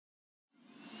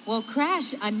Well,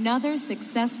 Crash, another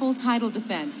successful title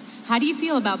defense. How do you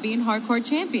feel about being hardcore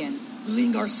champion?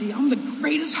 Lillian Garcia, I'm the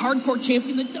greatest hardcore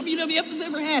champion that WWF has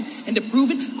ever had. And to prove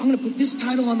it, I'm going to put this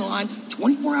title on the line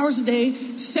 24 hours a day,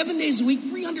 7 days a week,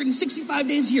 365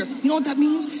 days a year. You know what that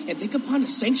means? If they could find a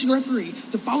sanctioned referee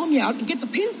to follow me out and get the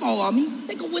pinfall on me,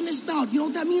 they could win this bout. You know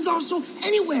what that means also?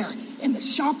 Anywhere. In the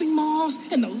shopping malls,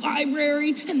 in the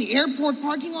library, in the airport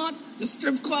parking lot, the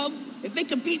strip club. If they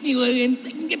could beat me, Lillian, they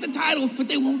can get the title, but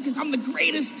they won't because I'm the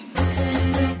greatest.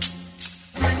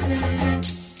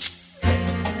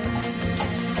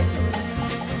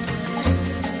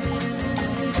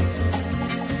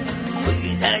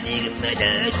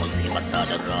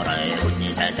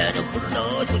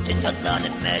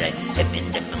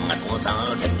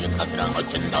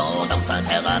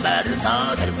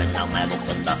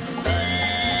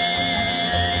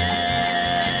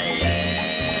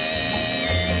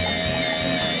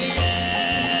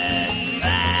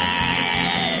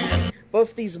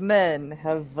 Both these men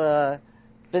have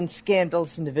been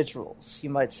scandalous individuals, you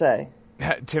might say.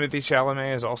 Timothy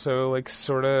Chalamet is also, like,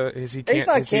 sort of... He's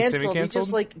not canceled. He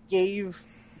just, like, gave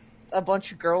a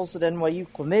bunch of girls at NYU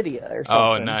chlamydia or something.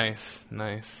 Oh, nice.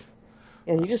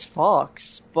 Yeah, he just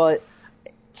fucks, but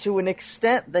to an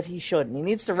extent that he shouldn't. He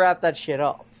needs to wrap that shit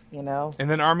up, you know? And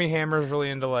then Armie Hammer's really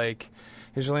into, like...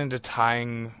 He's really into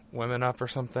tying women up or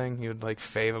something. He would, like,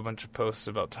 fave a bunch of posts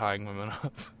about tying women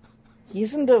up.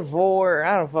 He's into vor.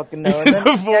 I don't fucking know. And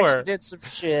then he actually did some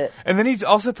shit. And then he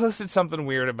also posted something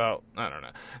weird about, I don't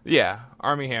know. Yeah,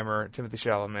 Armie Hammer, Timothy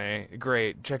Chalamet,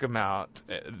 great. Check him out.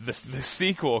 The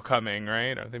sequel coming,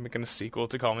 right? Are they making a sequel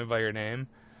to Call Me By Your Name?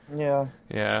 Yeah.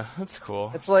 Yeah, that's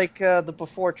cool. It's like the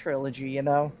Before trilogy, you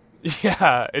know?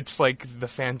 Yeah, it's like The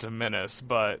Phantom Menace,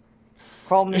 but...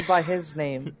 Call Me By His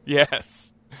Name.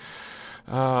 Yes.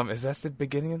 Is that the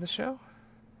beginning of the show?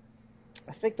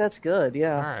 I think that's good,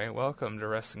 yeah. All right, welcome to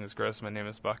Wrestling is Gross. My name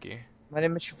is Bucky. My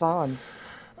name is Siobhan.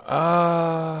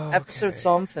 Okay. Episode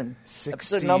something. 61.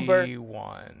 Episode number...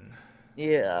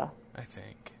 Yeah. I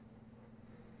think.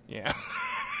 Yeah.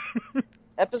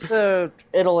 Episode,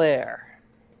 it'll air.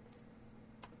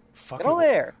 It'll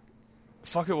air.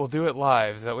 Fuck it, we'll do it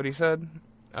live. Is that what he said?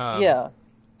 Yeah.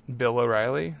 Bill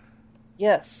O'Reilly?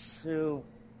 Yes, who...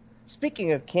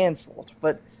 Speaking of canceled,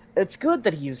 but... It's good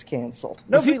that he was canceled.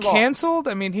 Was he canceled?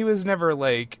 I mean, he was never,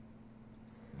 like...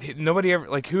 Nobody ever...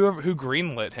 Like, who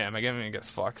greenlit him? I guess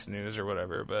Fox News or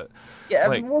whatever, but... Yeah,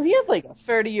 like, well, he had, like, a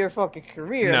 30-year fucking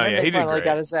career. No, and then he they finally did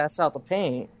great. Got his ass out the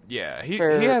paint. Yeah, he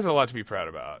has a lot to be proud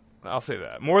about. I'll say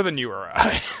that. More than you or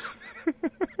I.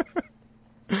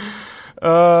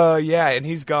 Yeah, and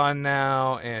he's gone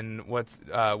now, and what's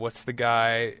the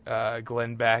guy?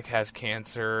 Glenn Beck has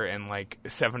cancer and, like,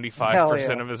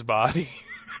 75% of his body.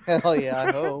 Hell yeah,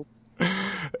 I hope.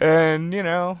 And, you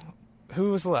know, who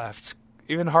was left?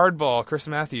 Even Hardball, Chris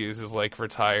Matthews, is, like,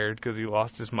 retired because he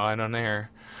lost his mind on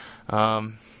air.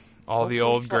 All the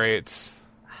old greats.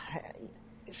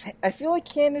 I feel like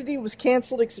Hannity was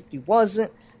canceled, except he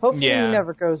wasn't. Hopefully he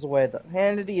never goes away, though.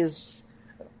 Hannity is...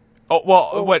 Oh,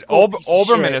 well,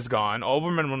 Olbermann is gone.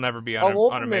 Olbermann will never be on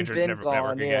a major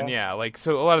network again. Yeah, like,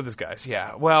 so a lot of those guys,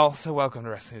 yeah. Well, so welcome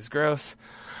to Wrestling is Gross.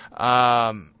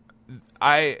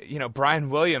 Brian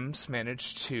Williams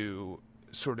managed to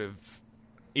sort of,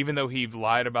 even though he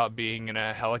lied about being in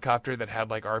a helicopter that had,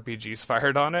 like, RPGs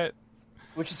fired on it.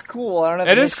 Which is cool. I don't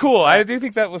know. It is cool. I do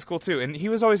think that was cool, too. And he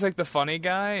was always, like, the funny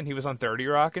guy, and he was on 30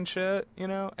 Rock and shit, you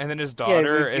know? And then his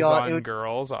daughter is on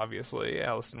Girls, obviously,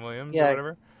 Allison Williams or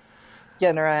whatever.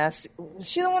 Getting her ass. Was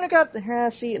she the one who got her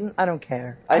ass eaten? I don't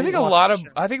care. I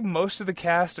think most of the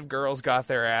cast of Girls got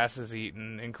their asses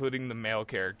eaten, including the male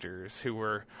characters, who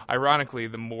were ironically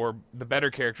the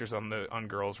better characters on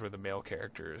Girls were the male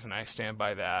characters, and I stand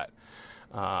by that.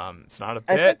 It's not a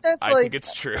bit. I think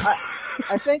it's true.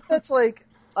 I think that's like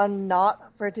a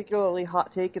not particularly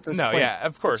hot take at this point. No, yeah,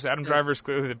 of course. Adam Driver's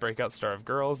clearly the breakout star of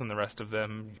Girls, and the rest of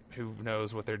them, who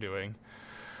knows what they're doing.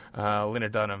 Lena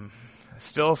Dunham.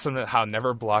 Still somehow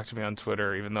never blocked me on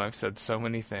Twitter, even though I've said so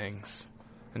many things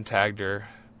and tagged her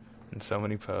in so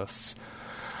many posts.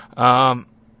 Well,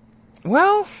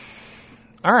 all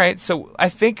right. So I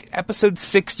think episode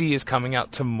 60 is coming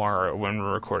out tomorrow when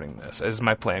we're recording this, is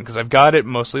my plan, because I've got it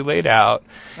mostly laid out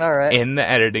in the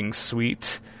editing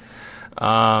suite.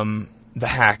 The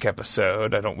hack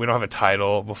episode. We don't have a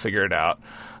title. We'll figure it out.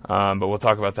 But we'll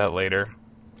talk about that later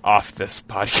off this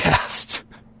podcast.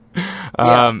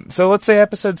 So let's say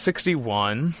episode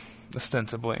 61,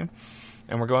 ostensibly,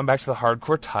 and we're going back to the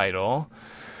hardcore title.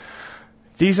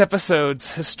 These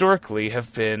episodes historically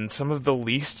have been some of the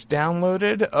least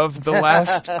downloaded of the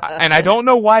last, and I don't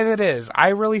know why that is. I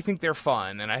really think they're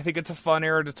fun, and I think it's a fun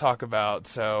era to talk about.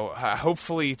 So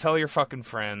hopefully tell your fucking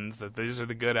friends that these are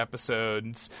the good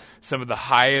episodes. Some of the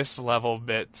highest level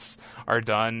bits are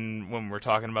done when we're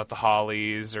talking about the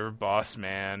Hollies or Boss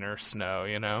Man or Snow,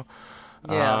 you know?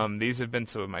 Yeah. These have been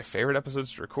some of my favorite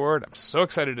episodes to record. I'm so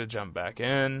excited to jump back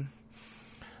in.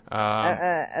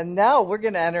 And now we're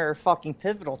going to enter a fucking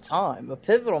pivotal time. A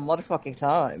pivotal motherfucking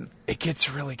time. It gets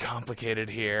really complicated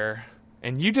here.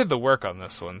 And you did the work on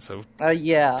this one, so...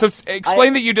 Yeah. So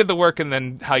explain that you did the work and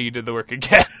then how you did the work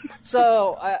again.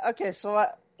 So,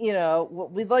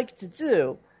 what we'd like to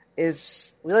do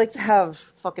is we like to have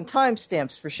fucking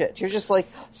timestamps for shit. You're just like,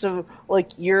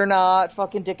 you're not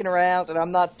fucking dicking around and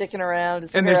I'm not dicking around.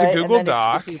 And there's a Google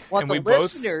Doc. If you want the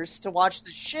listeners to watch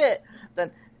the shit,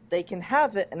 then they can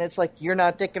have it, and it's like they're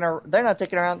not dicking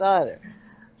around either.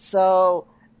 So,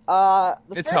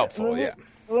 it's helpful, yeah.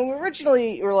 When we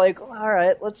originally were like, all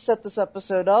right, let's set this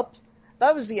episode up,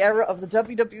 that was the era of the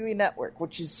WWE Network,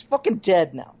 which is fucking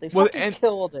dead now. They fucking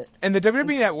killed it. And the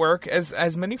WWE Network,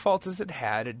 as many faults as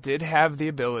it did have the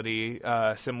ability,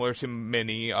 similar to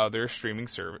many other streaming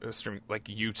services, like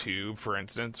YouTube, for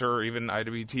instance, or even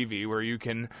IWTV, where you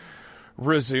can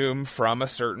resume from a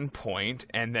certain point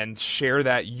and then share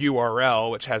that URL,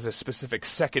 which has a specific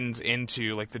seconds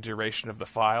into like the duration of the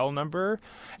file number,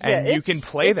 and you can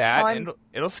play that and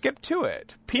it'll skip to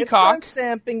it. Peacock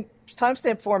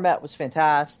timestamp format was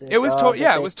fantastic. It was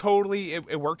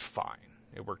it worked fine.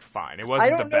 It worked fine. It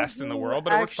wasn't the best in the world,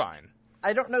 but it worked fine.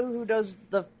 I don't know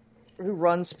who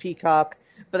runs Peacock,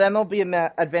 but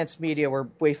MLB Advanced Media were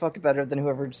way fucking better than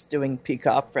whoever's doing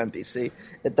Peacock for NBC.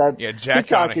 Jack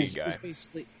Donaghy guy.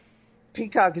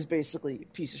 Peacock is basically a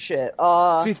piece of shit.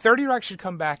 See, 30 Rock should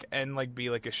come back and be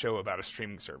like a show about a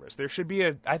streaming service. There should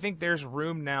be I think there's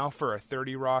room now for a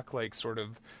 30 Rock sort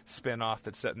of spin-off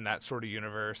that's set in that sort of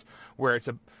universe where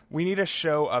we need a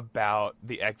show about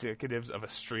the executives of a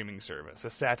streaming service, a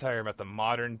satire about the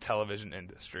modern television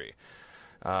industry.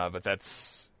 But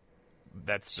that's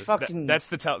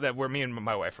where me and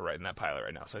my wife are writing that pilot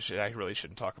right now. So I really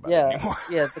shouldn't talk about it anymore.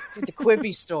 Yeah, the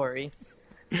Quibi story.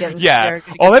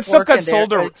 All that stuff got sold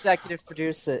to executive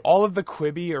produce it. All of the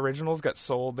Quibi originals got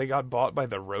sold. They got bought by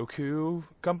the Roku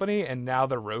company, and now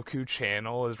the Roku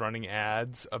channel is running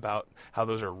ads about how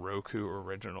those are Roku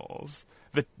originals.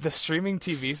 The streaming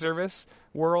TV service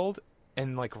world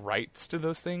and rights to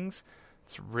those things,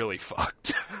 it's really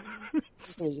fucked.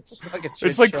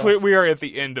 It's like we are at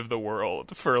the end of the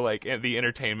world for the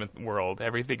entertainment world.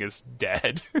 Everything is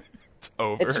dead. It's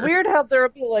over. It's weird how there'll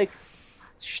be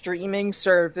streaming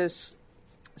service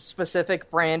specific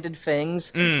branded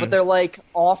things, but they're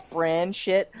off-brand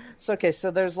shit. So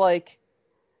there's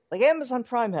Amazon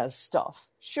Prime has stuff.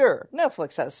 Sure,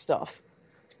 Netflix has stuff.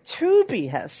 Tubi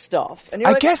has stuff. And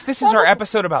I guess this is our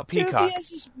episode about Peacock. Tubi has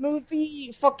this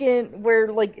movie fucking where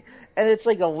and it's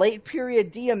a late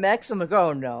period DMX. I'm like,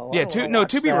 oh no. Yeah,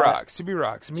 Tubi rocks. Tubi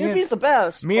rocks. Tubi's the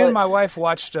best. And my wife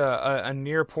watched a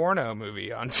near porno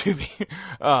movie on Tubi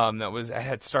that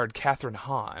had starred Catherine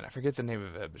Hahn. I forget the name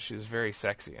of it, but she was very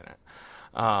sexy in it.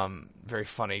 Very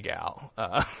funny gal.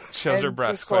 Shows her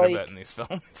breasts quite a bit in these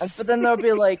films. But then they'll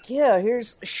be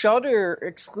here's Shudder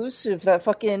exclusive, that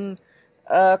fucking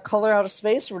Color Out of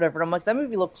Space or whatever. And I'm like, that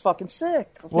movie looks fucking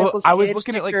sick. Well, I was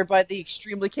looking at by the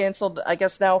extremely canceled, I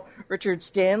guess now, Richard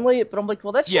Stanley. But I'm like,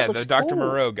 well, that shit looks the Dr. cool.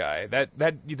 Moreau guy. That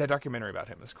documentary about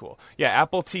him is cool. Yeah,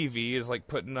 Apple TV is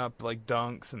putting up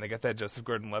dunks, and they got that Joseph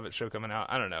Gordon-Levitt show coming out.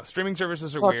 I don't know. Streaming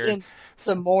services are weird.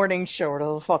 The Morning Show, or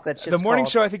the fuck that shit's The Morning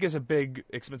called. Show, I think, is a big,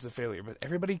 expensive failure. But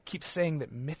everybody keeps saying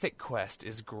that Mythic Quest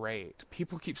is great.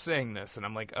 People keep saying this, and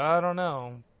I'm like, I don't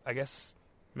know. I guess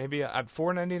maybe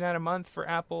 $4.99 a month for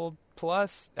Apple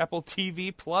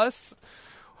TV Plus.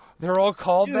 They're all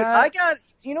called that.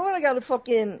 You know what I got to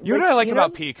fucking... You know what I like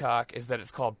about Peacock is that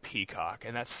it's called Peacock,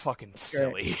 and that's fucking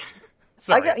silly.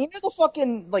 Sorry. The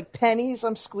fucking pennies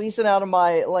I'm squeezing out of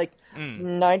my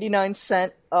 99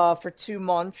 cent for 2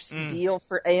 months deal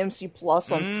for AMC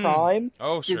Plus on Prime.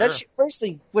 Oh, sure. Dude,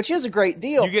 firstly, which is a great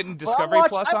deal. You getting Discovery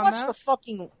Plus on that? I watched the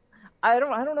fucking... I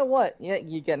don't know what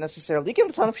you get necessarily. You get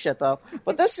a ton of shit though,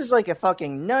 but this is a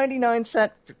fucking 99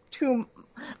 cent for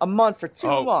a month for 2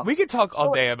 months. We could talk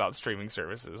all day about streaming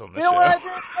services on this show. You know what I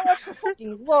did? I watched the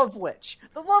fucking Love Witch.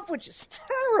 The Love Witch is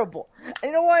terrible. And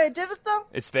you know why I did it though?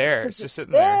 It's there. It's just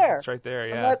sitting there. It's right there.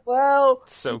 Yeah. I'm like, well,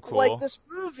 it's so cool. Like this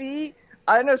movie.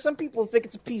 I know some people think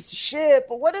it's a piece of shit,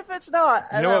 but what if it's not?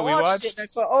 And you know what I watched it and I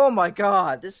thought, oh my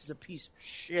god, this is a piece of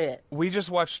shit. We just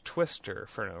watched Twister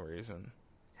for no reason.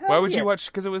 Why would you watch?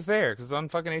 Because it was there. Because on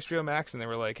fucking HBO Max, and they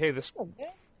were like, "Hey, this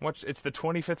watch. It's the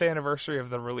 25th anniversary of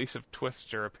the release of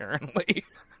Twister, apparently."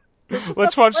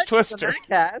 Let's watch Twister.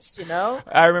 Cast,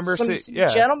 I remember some yeah.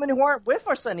 gentlemen who aren't with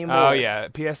us anymore. Oh yeah,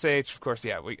 PSH, of course.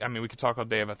 Yeah, we could talk all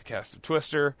day about the cast of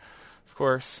Twister, of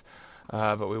course,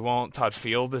 but we won't. Todd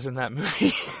Field is in that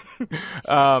movie.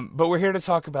 But we're here to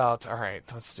talk about. All right,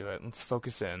 let's do it. Let's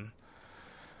focus in.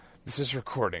 This is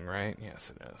recording, right?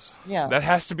 Yes, it is. Yeah. That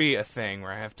has to be a thing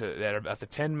where I have to, at the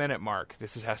 10-minute mark,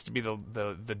 has to be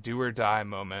the do or die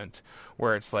moment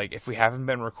where it's like, if we haven't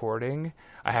been recording,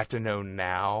 I have to know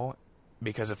now,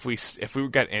 because if we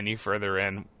got any further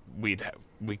in, we'd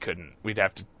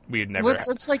never.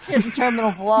 It's like hitting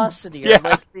terminal velocity.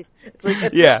 Yeah. It's like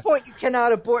at this point you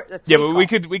cannot abort the takeoff. Yeah, but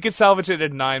we could salvage it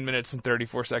at 9 minutes and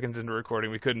 34 seconds into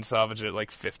recording. We couldn't salvage it at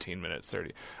like 15 minutes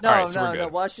 30. No, all right, so we're good. No.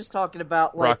 Well, I was just talking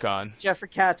about like rock on. Jeffrey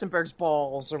Katzenberg's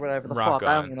balls or whatever the rock fuck. On.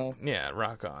 I don't know. Yeah,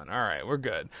 rock on. All right, we're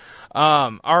good.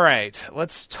 All right,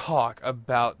 let's talk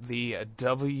about the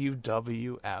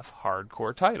WWF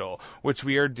Hardcore title, which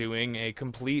we are doing a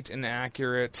complete and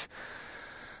accurate.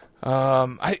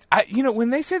 When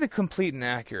they say the complete and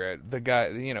accurate, the guy,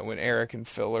 when Eric and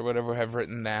Phil or whatever have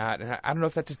written that, and I don't know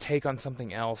if that's a take on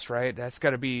something else, right? That's got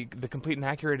to be, the complete and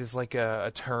accurate is like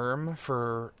a term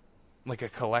for like a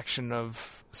collection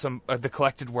of the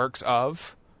collected works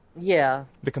of. Yeah.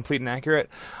 The complete and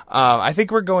accurate. I think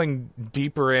we're going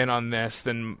deeper in on this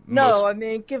than No, I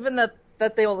mean, given that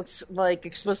they all like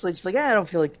explicitly just like, I don't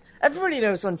feel like everybody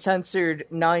knows Uncensored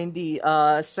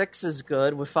 96 is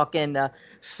good with fucking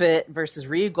Fit versus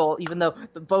Regal, even though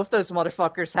both those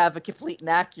motherfuckers have a complete and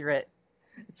accurate.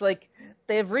 It's like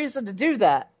they have reason to do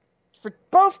that for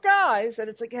both guys, and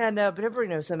it's like, yeah, no, but everybody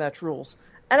knows that match rules.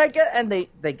 And I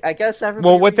guess everybody.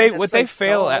 Well, what they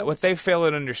fail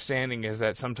at understanding is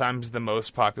that sometimes the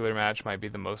most popular match might be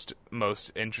the most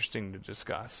interesting to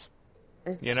discuss.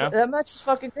 That match is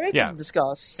fucking great to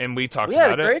discuss. And we talked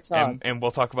about it. Great time. And we'll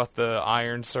talk about the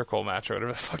Iron Circle match or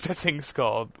whatever the fuck that thing's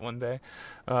called one day.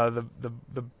 The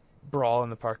brawl in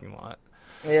the parking lot.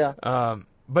 Yeah.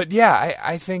 But yeah,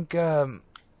 I think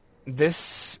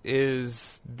this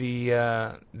is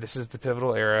the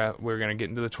pivotal era. We're gonna get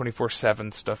into the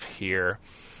 24/7 stuff here.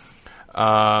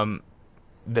 Is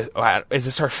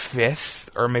this our 5th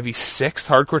or maybe 6th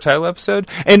hardcore title episode?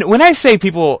 And when I say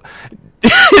people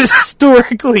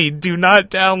historically do not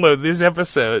download these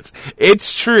episodes,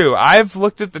 it's true. I've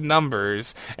looked at the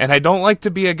numbers, and I don't like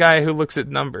to be a guy who looks at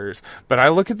numbers, but I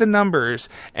look at the numbers,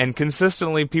 and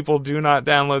consistently people do not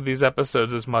download these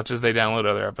episodes as much as they download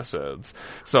other episodes.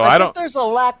 So I don't. Think there's a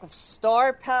lack of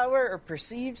star power or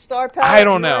perceived star power. I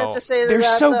don't know. They're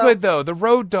so though. good though. The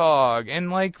Road Dogg,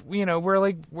 and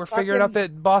we're figuring out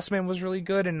that Bossman was really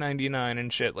good in '99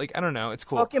 and shit. Like, I don't know. It's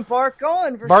cool. Fucking Bart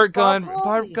Gunn versus Bart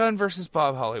Gunn versus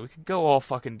Bob Holly. We could go all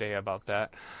fucking day about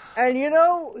that. And you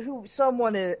know who's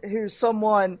someone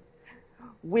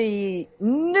we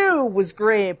knew was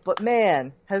great, but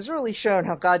man, has really shown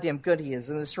how goddamn good he is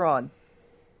in this run.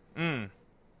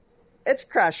 It's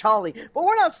Crash Holly. But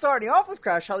we're not starting off with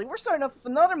Crash Holly. We're starting off with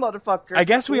another motherfucker. I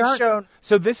guess we aren't.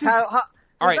 So this is...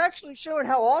 He's actually showing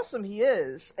how awesome he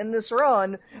is in this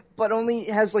run, but only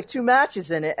has like 2 matches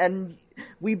in it, and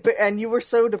you were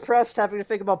so depressed having to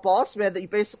think about Bossman that you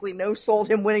basically no-sold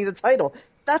him winning the title.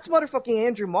 That's motherfucking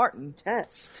Andrew Martin.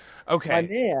 Test. Okay. My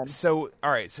man. So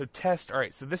Test. All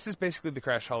right. So this is basically the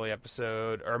Crash Holly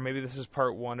episode, or maybe this is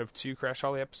part 1 of 2 Crash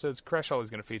Holly episodes. Crash Holly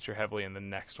is going to feature heavily in the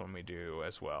next one we do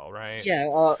as well, right? Yeah.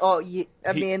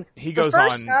 He goes the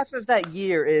first on. half of that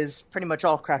year is pretty much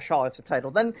all Crash Holly with the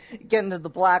title. Then you get into the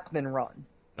Blackman run.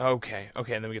 Okay, and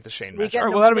then we get the Shane match. All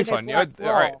right, well, that'll be fun. Yeah,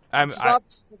 all right.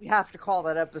 Obviously we have to call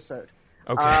that episode.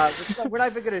 Okay. We're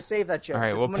not even going to save that joke. All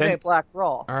right, well, Monday Night Black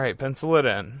Raw. All right, pencil it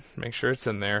in. Make sure it's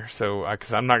in there. So,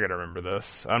 because I'm not going to remember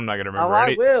this. I'm not going to remember.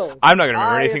 I will. I'm not going to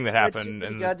remember anything that happened.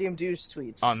 In goddamn Deuce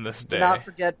tweets on this day. Do not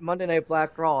forget Monday Night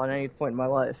Black Raw at any point in my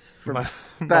life. For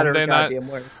better goddamn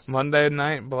works. Monday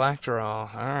Night Black Raw.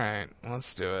 All right,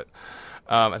 let's do it.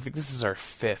 I think this is our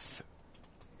 5th.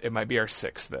 It might be our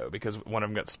 6th though, because one of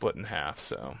them got split in half.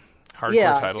 So.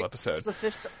 Hardcore title episode.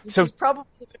 This is probably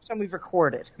the 5th time we've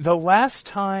recorded. The last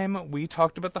time we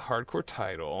talked about the hardcore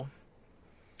title,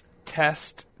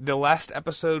 the last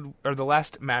episode, or the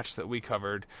last match that we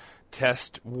covered,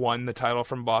 Test won the title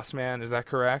from Bossman. Is that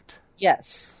correct?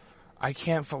 Yes. I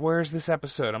can't. Where's this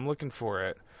episode? I'm looking for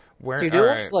it. Dude, it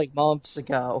was like months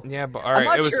ago. Yeah, but all right, I'm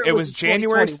not it was sure it was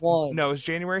January. 2021. No, it was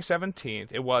January 17th.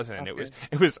 It wasn't. Okay.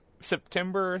 It was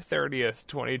September 30th,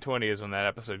 2020 is when that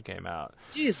episode came out.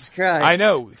 Jesus Christ. I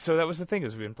know. So that was the thing,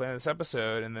 is we've been planning this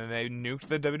episode, and then they nuked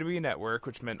the WWE Network,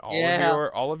 which meant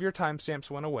all of your timestamps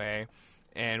went away,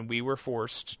 and we were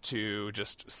forced to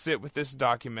just sit with this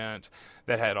document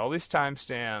that had all these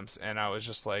timestamps. And I was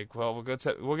just like, well,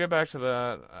 we'll get back to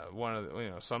the one of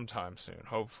the, sometime soon,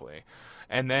 hopefully.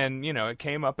 And then, it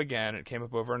came up again. It came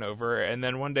up over and over. And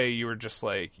then one day you were just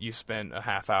like, you spent a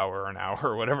half hour, an hour,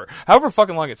 or whatever, however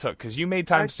fucking long it took, because you made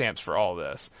timestamps for all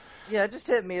this. Yeah, it just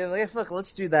hit me. Like, fuck,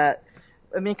 let's do that.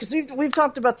 I mean, because we've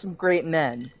talked about some great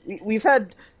men. We've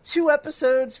had 2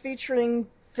 episodes featuring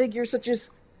figures such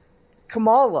as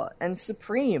Kamala and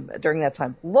Supreme during that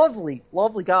time. Lovely,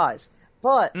 lovely guys.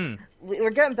 But we're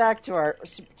getting back to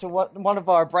one of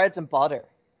our breads and butter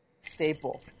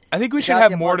staple. I think we should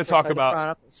have more to talk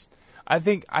about. I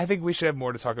think we should have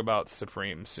more to talk about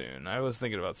Supreme soon. I was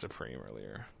thinking about Supreme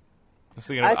earlier.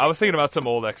 I was thinking about some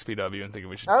old XPW and thinking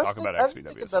we should talk about XPW. I was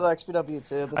thinking about XPW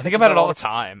too. I think about it all the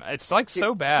time. It's like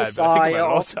so bad, but I think about it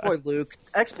all the time. Boy, Luke.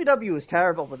 XPW is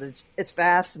terrible, but it's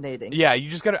fascinating. Yeah, you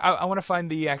just gotta. I want to find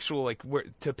the actual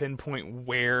to pinpoint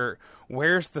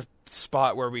where's the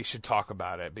spot where we should talk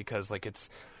about it, because it's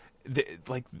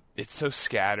so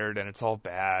scattered and it's all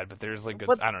bad, but there's I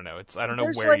don't know. I don't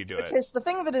know where you do it. The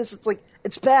thing of it is,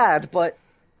 it's bad, but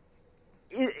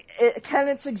can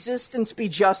its existence be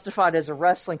justified as a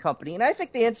wrestling company? And I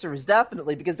think the answer is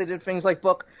definitely, because they did things like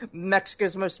book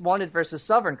Mexico's Most Wanted versus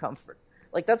Southern Comfort.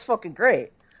 That's fucking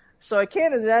great. So I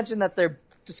can't imagine that their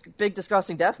big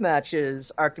disgusting death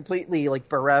matches are completely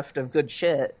bereft of good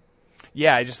shit.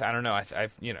 Yeah, I don't know.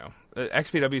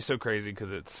 XPW is so crazy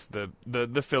because it's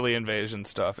the Philly invasion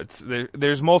stuff.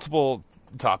 There's multiple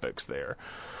topics there.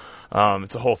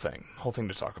 It's a whole thing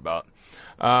to talk about.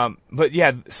 But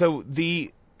yeah, so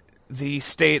the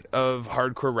state of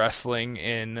hardcore wrestling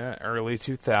in early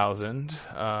 2000,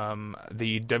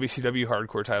 the WCW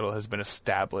hardcore title has been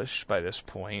established by this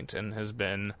point and has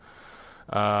been,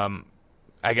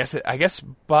 I guess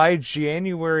by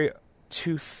January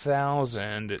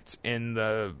 2000, it's in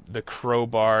the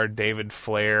Crowbar, David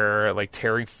Flair,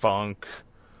 Terry Funk,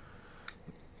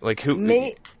 who.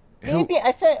 Maybe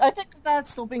I think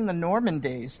that's still being the Norman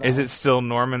days. Though. Is it still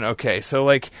Norman? Okay,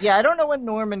 so yeah, I don't know when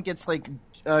Norman gets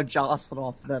jostled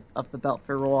off the belt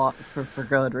for Raw for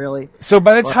good, really. So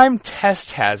by the time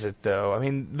Test has it, though, I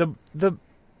mean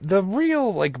the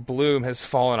real bloom has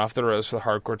fallen off the rose for the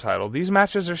hardcore title. These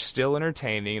matches are still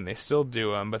entertaining and they still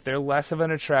do them, but they're less of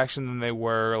an attraction than they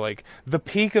were. The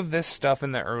peak of this stuff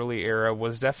in the early era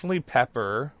was definitely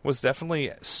Pepper, was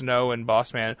definitely Snow and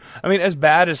Bossman. I mean, as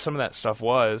bad as some of that stuff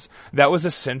was, that was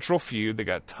a central feud. They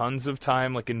got tons of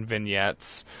time, in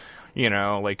vignettes.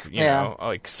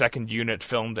 Second unit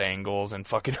filmed angles and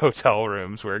fucking hotel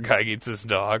rooms where a guy eats his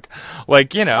dog.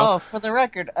 Oh, for the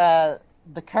record,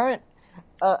 the current.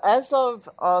 As of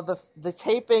the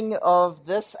taping of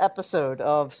this episode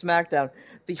of SmackDown,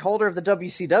 the holder of the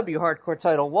WCW Hardcore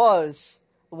title was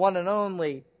the one and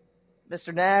only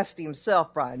Mr. Nasty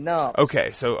himself, Brian Knobbs.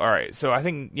 Okay, so all right, so I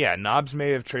think Knobbs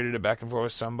may have traded it back and forth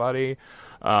with somebody.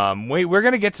 We're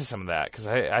gonna get to some of that because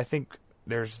I think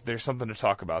there's something to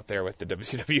talk about there with the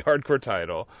WCW Hardcore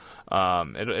title.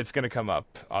 It's gonna come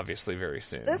up obviously very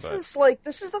soon. This is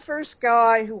the first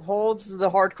guy who holds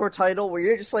the Hardcore title where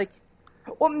you're just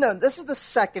well, no, this is the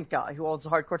second guy who holds the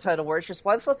hardcore title where it's just,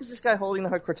 why the fuck is this guy holding the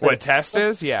hardcore title? What, Test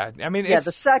is? Yeah. I mean,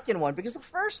 the second one, because the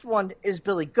first one is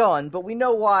Billy Gunn, but we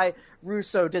know why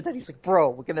Russo did that. He was like,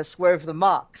 bro, we're going to swerve the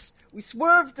Mox. We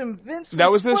swerved him, Vince. That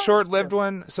was the short-lived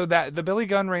one. So that the Billy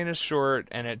Gunn reign is short,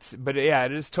 and it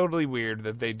is totally weird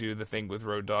that they do the thing with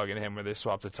Road Dogg and him where they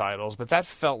swap the titles, but that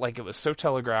felt like it was so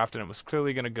telegraphed and it was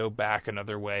clearly going to go back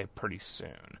another way pretty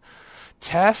soon.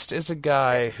 Test is a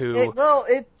guy who...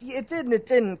 It did and it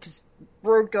didn't, because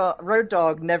Road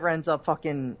Dogg never ends up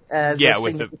fucking as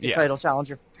the title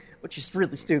challenger, which is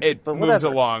really stupid. It moves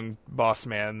along Boss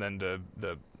Man then to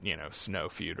the Snow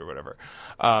feud or whatever.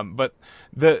 But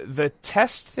the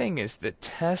Test thing is that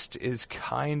Test is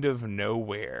kind of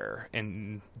nowhere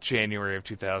in January of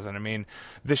 2000. I mean,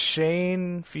 the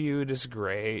Shane feud is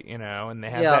great, and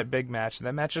they have that big match.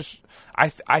 That match is,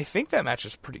 I think that match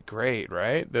is pretty great,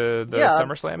 right? The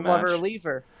SummerSlam match.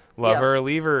 Lover or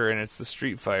Lever, and it's the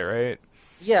street fight, right?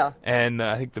 Yeah. And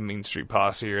I think the Mean Street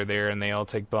Posse are there, and they all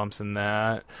take bumps in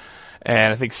that.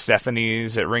 And I think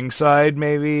Stephanie's at ringside,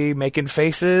 maybe, making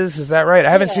faces. Is that right?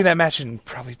 I haven't seen that match in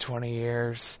probably 20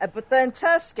 years. But then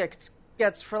Test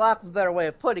gets, for lack of a better way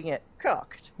of putting it,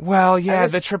 cooked. Well, yeah, And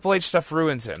the this- Triple H stuff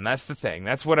ruins him. That's the thing.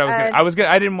 That's what I was. And-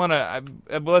 I didn't want to.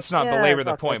 Well, let's not Yeah, belabor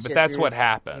the fuck point, that but shit, that's dude. what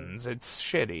happens. It's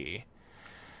shitty.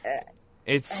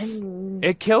 and-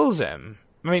 It kills him.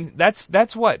 I mean,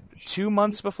 that's what 2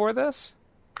 months before this,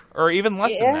 or even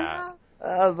less than that.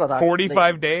 But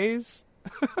 45 days.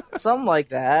 something like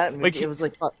that. Like, It was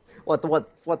like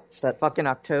what's that? Fucking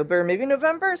October, maybe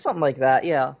November, something like that.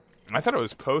 Yeah, I thought it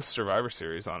was post Survivor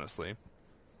Series, honestly,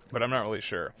 but I'm not really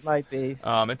sure. might be.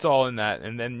 It's all in that,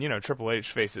 and then Triple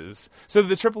H faces. So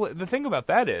the thing about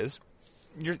that is,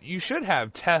 you should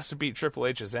have Test beat Triple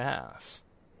H's ass.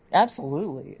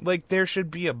 Absolutely. Like, there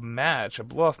should be a match, a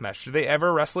blow-off match. Do they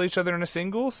ever wrestle each other in a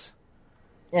singles?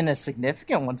 In a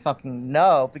significant one, fucking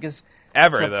no, because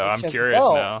Ever, Triple though. H I'm has curious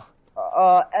no. now.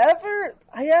 Ever?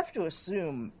 I have to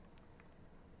assume.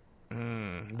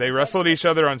 They wrestled each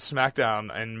other on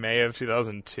SmackDown in May of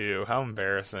 2002. How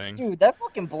embarrassing. Dude, that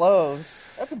fucking blows.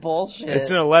 That's bullshit. It's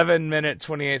an 11-minute,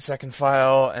 28-second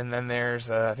file, and then there's,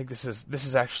 I think this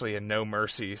is actually a No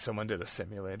Mercy. Someone did a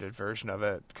simulated version of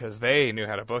it, because they knew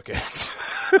how to book it.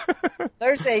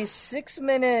 There's a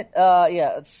 6-minute,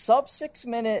 sub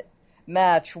 6-minute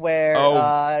match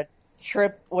where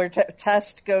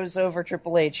Test goes over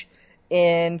Triple H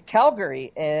in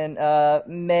Calgary in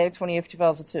May 20th,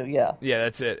 2002. Yeah. Yeah,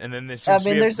 that's it. And then there's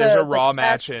there's a a Raw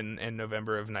Test- match in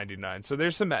November of '99. So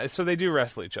there's so they do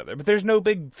wrestle each other, but there's no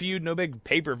big feud, no big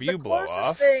pay-per-view blow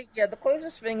off. The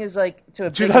closest thing is like to a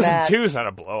big 2002 match. is not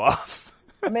a blow off.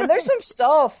 I mean, there's some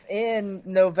stuff in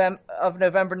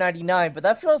November '99, but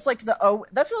that feels like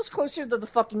that feels closer to the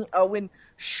fucking Owen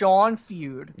Shawn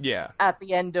feud. Yeah. At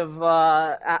the end of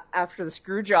after the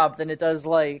screw job than it does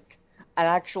like an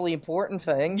actually important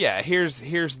thing. Yeah, here's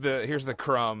the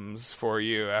crumbs for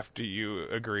you after you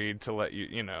agreed to let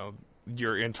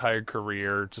your entire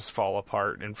career just fall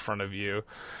apart in front of you.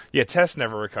 Yeah, Test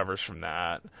never recovers from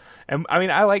that. And I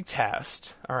mean, I like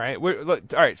Test. All right, all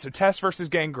right. So Test versus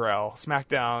Gangrel,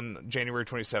 SmackDown, January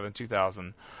 27,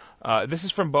 2000. This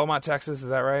is from Beaumont, Texas. Is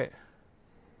that right?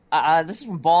 This is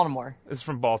from Baltimore. This is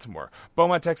from Baltimore.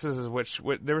 Beaumont, Texas is which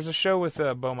there was a show with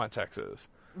Beaumont, Texas.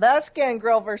 That's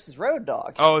Gangrel versus Road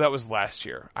Dogg. Oh, that was last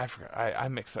year. I forgot. I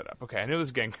mixed that up. Okay, I knew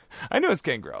it's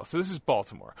Gangrel. So this is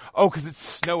Baltimore. Oh, because it's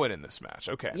snowing in this match.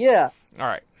 Okay. Yeah. All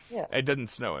right. Yeah. It doesn't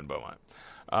snow in Beaumont.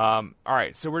 All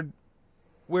right. So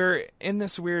we're in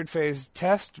this weird phase.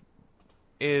 Test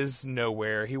is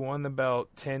nowhere. He won the belt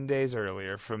 10 days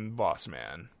earlier from Boss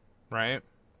Man, right?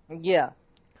 Yeah.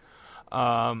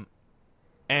 And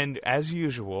as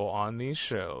usual on these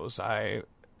shows, I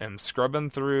am scrubbing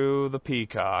through the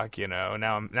Peacock,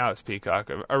 now it's Peacock.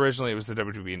 Originally it was the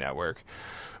WWE Network.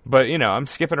 But, I'm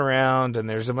skipping around, and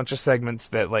there's a bunch of segments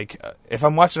that, like, if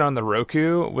I'm watching on the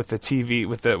Roku with the TV,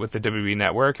 with the WWE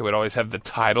Network, it would always have the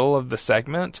title of the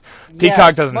segment. Peacock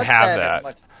Yes, doesn't much have better,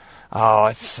 that. Oh,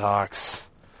 it sucks.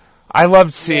 I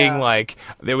loved seeing, Yeah.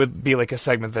 there would be, a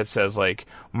segment that says,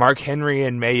 Mark Henry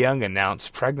and Mae Young announce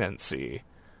pregnancy.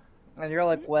 And you're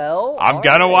like, well, I'm all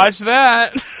gonna right. watch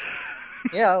that.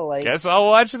 Yeah, like Guess I'll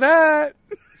watch that.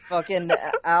 fucking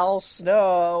Al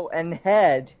Snow and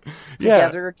Head Yeah.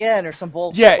 together again, or some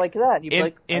bullshit Yeah, like that. And you'd be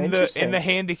like, in interesting. the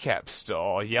handicap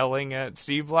stall, yelling at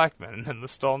Steve Blackman in the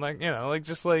stall next,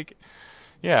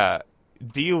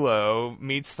 D'Lo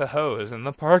meets the hose in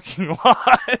the parking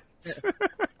lot.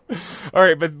 All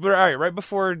right, right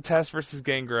before Test versus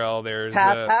Gangrel, there's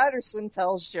Pat Patterson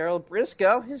tells Gerald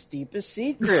Briscoe his deepest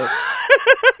secrets.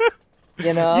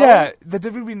 Yeah, the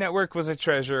WWE Network was a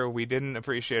treasure. We didn't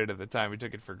appreciate it at the time. We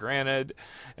took it for granted,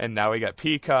 and now we got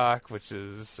Peacock, which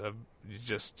is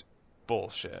just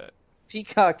bullshit.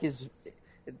 Peacock is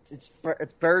it's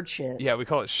bird shit. Yeah, we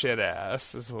call it shit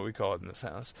ass. Is what we call it in this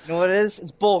house. You know what it is? It's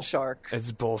bull shark.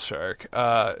 It's bull shark.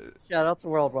 Shout out to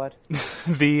Worldwide.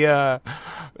 The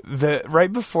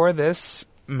right before this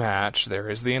match, there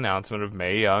is the announcement of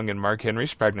Mae Young and Mark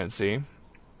Henry's pregnancy.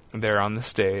 They're on the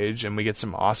stage, and we get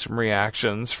some awesome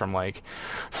reactions from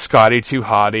Scotty 2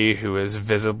 Hotty, who is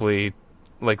visibly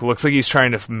looks like he's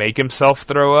trying to make himself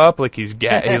throw up, he's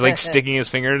sticking his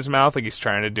finger in his mouth, he's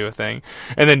trying to do a thing.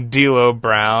 And then D'Lo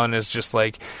Brown is just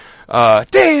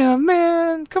damn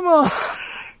man, come on,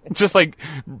 just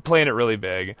playing it really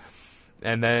big.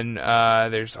 And then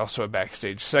there's also a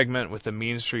backstage segment with the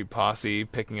Mean Street Posse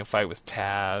picking a fight with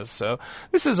Taz. So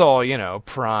this is all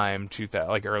prime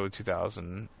 2000, early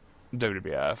 2000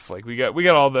 WWF. We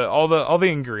got all the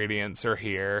ingredients are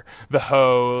here. The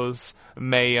Hose,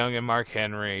 Mae Young and Mark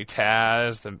Henry,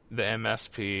 Taz, the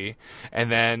MSP, and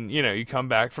then you come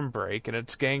back from break and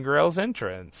it's Gangrel's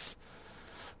entrance,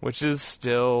 which is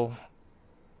still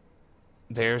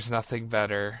there's nothing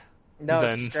better. No,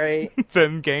 it's great.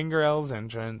 than Gangrel's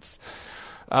entrance.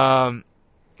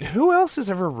 Who else has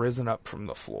ever risen up from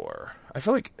the floor? I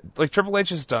feel like Triple H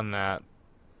has done that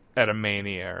at a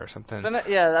Mania or something.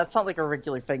 Yeah, that's not like a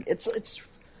regular thing. It's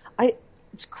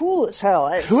cool as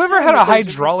hell. Whoever had a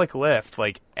hydraulic lift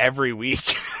like every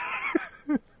week.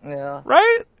 Yeah.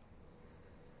 Right?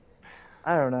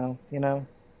 I don't know,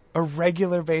 A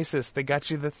regular basis. They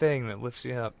got you the thing that lifts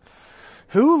you up.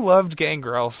 Who loved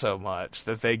Gangrel so much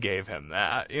that they gave him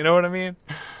that? You know what I mean?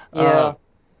 Yeah.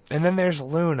 And then there's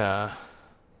Luna.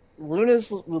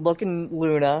 Luna's looking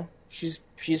Luna. She's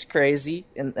crazy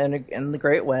in the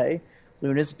great way.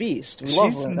 Luna's beast. We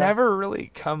love She's Luna. never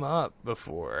really come up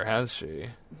before, has she?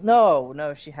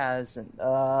 No, she hasn't.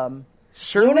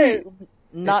 Surely, Luna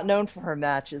not known for her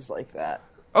matches like that.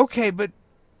 Okay, but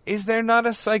is there not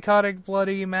a Psychotic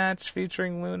Bloody match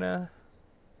featuring Luna?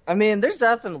 I mean, there's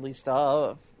definitely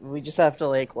stuff. We just have to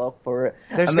look for it.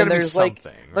 There's gotta be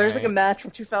something. There's right? a match from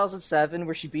 2007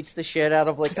 where she beats the shit out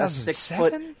of a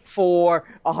 2007? 6'4",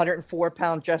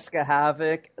 104-pound Jessica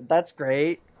Havoc. That's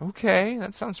great. Okay,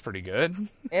 that sounds pretty good.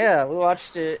 Yeah, we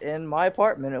watched it in my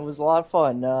apartment. It was a lot of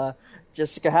fun.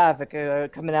 Jessica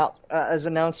Havoc coming out as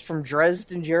announced from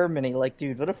Dresden, Germany.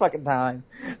 Dude, what a fucking time.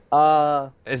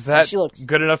 Is that she looks...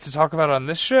 good enough to talk about on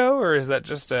this show, or is that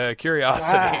just a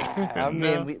curiosity? I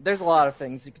mean, there's a lot of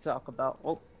things you could talk about.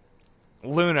 Well,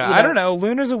 Luna, I don't know.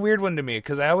 Luna's a weird one to me,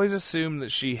 because I always assumed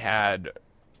that she had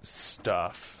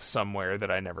stuff somewhere that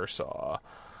I never saw.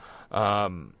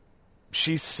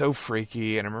 She's so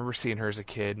freaky, and I remember seeing her as a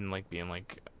kid and being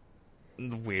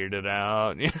weirded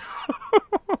out. You know?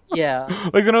 Yeah.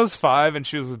 When I was 5 and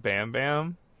she was with Bam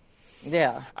Bam.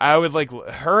 Yeah. I would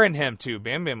her and him too.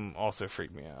 Bam Bam also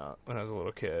freaked me out when I was a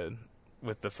little kid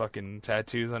with the fucking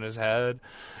tattoos on his head,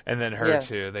 and then her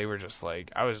too. They were just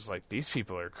I was just these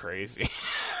people are crazy.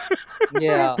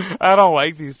 Yeah. I don't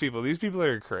like these people. These people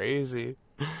are crazy.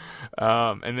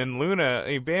 And then Luna,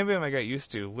 Bam Bam I got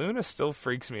used to. Luna still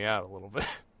freaks me out a little bit.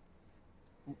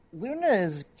 Luna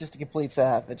is just a complete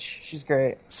savage. She's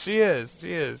great. She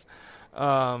is.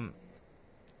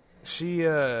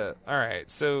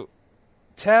 Alright, so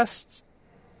Test,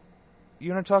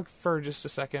 you want to talk for just a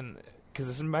second? Because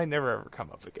this might never ever come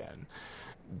up again.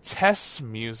 Test's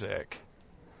music.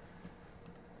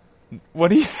 What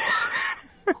do you...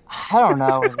 I don't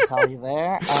know what to tell you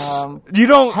there. You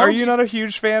don't... Are you not a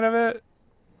huge fan of it?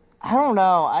 I don't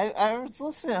know. I was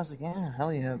listening. I was like, yeah,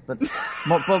 hell yeah. But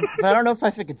I don't know if I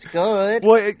think it's good.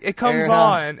 Well, it comes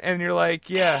on, and you're like,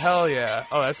 yeah, hell yeah.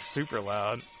 Oh, that's super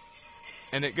loud.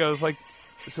 And it goes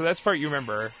so that's part you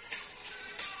remember.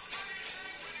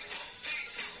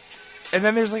 And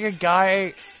then there's a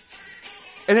guy,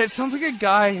 and it sounds like a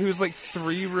guy who's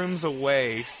 3 rooms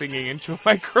away singing into a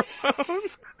microphone.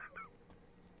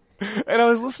 And I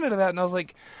was listening to that, and I was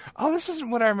like, oh, this isn't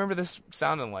what I remember this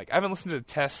sounding like. I haven't listened to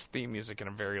Test's theme music in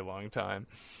a very long time.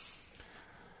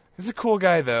 He's a cool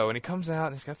guy, though, and he comes out,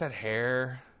 and he's got that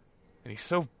hair, and he's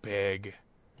so big.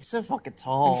 He's so fucking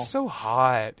tall. He's so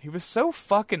hot. He was so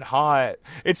fucking hot.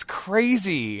 It's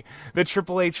crazy that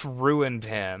Triple H ruined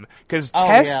him, because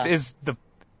Test is the...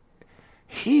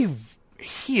 He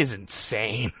is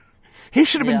insane. He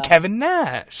should have been Kevin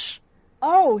Nash.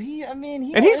 Oh, and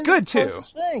he's good too.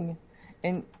 Thing.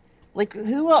 And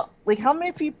who? How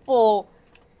many people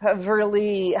have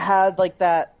really had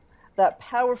that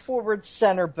power forward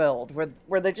center build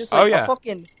where they're just a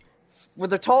fucking, where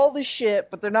they're tall as shit,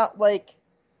 but they're not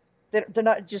they're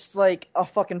not just a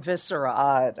fucking viscera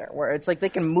either. Where it's they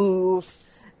can move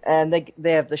and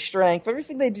they have the strength.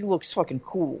 Everything they do looks fucking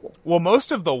cool. Well,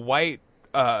 most of the white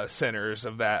centers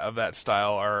of that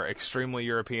style are extremely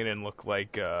European and look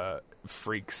like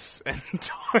freaks and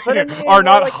are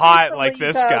not hot like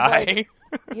this guy.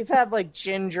 You've had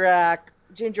Jindrak.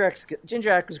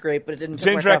 Jindrak was great, but it didn't.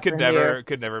 Jindrak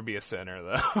could never be a center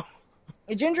though.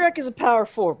 Jindrak is a power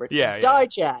forward. Yeah.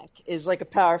 Dijak is a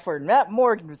power forward. Matt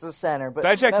Morgan was a center, but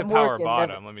Dijak's a power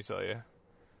bottom. Let me tell you.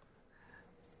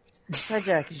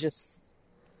 Dijak is just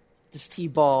this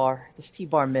T-bar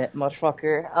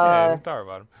motherfucker. Yeah, power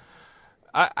bottom.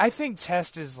 I think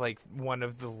Test is one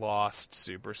of the lost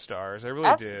superstars. I really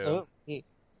absolutely. do.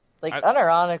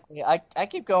 Unironically, I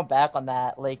keep going back on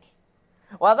that.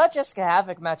 That Jessica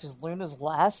Havoc match is Luna's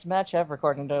last match ever,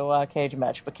 according to Cage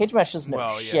Match. But Cage Match doesn't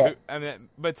know shit.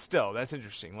 But still, that's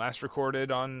interesting. Last recorded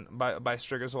by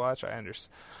Striga's watch. I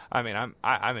understand.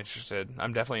 I'm interested.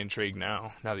 I'm definitely intrigued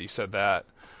now that you said that.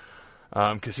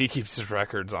 Because he keeps his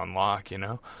records on lock, you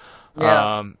know.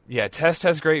 Yeah. Test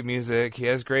has great music. He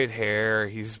has great hair.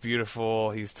 He's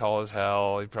beautiful. He's tall as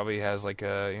hell. He probably has like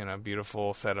a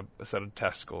beautiful set of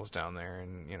testicles down there,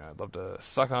 and I'd love to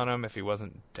suck on him if he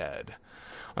wasn't dead.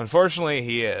 Unfortunately,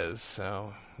 he is.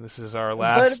 So this is our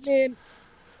last. But I mean,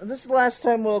 this is the last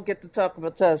time we'll get to talk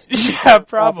about Test. Yeah,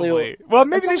 probably. Well,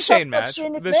 maybe the Shane match.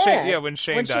 When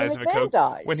Shane dies of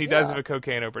a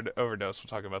cocaine overdose, we'll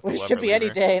talk about the Which Lover could be any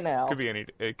Leader. day now. Could be any.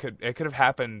 It could have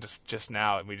happened just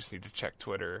now, and we just need to check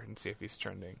Twitter and see if he's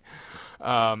trending.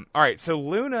 All right, so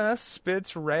Luna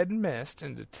spits red mist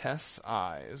into Test's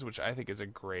eyes, which I think is a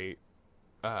great,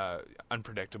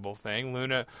 unpredictable thing.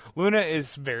 Luna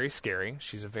is very scary.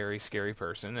 She's a very scary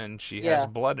person, and she has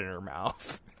blood in her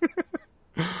mouth.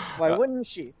 Why wouldn't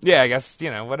she? Yeah, I guess,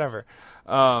 whatever.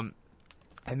 And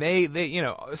they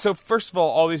so first of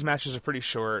all these matches are pretty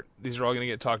short. These are all going to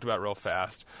get talked about real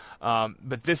fast.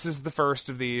 But this is the first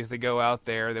of these. They go out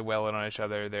there, they wail it on each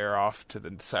other, they're off to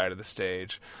the side of the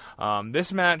stage.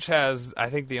 This match has, I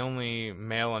think, the only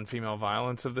male and female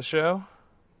violence of the show.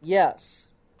 Yes.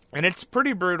 And it's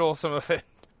pretty brutal, some of it.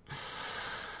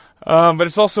 But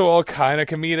it's also all kind of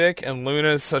comedic, and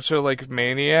Luna's such a,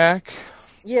 maniac.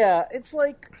 Yeah, it's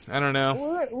like, I don't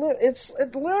know. Luna is a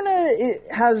tough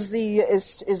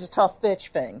bitch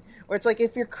thing, where it's like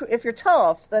if you're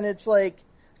tough, then it's like,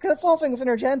 because that's the whole thing with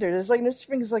intergender. There's no such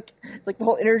thing as like the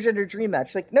whole intergender dream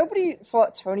match. Like nobody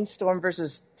thought Tony Storm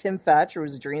versus Tim Thatcher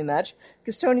was a dream match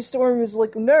because Tony Storm was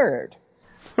like a nerd.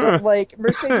 But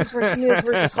Mercedes Martinez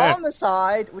versus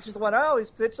Homicide, which is the one I always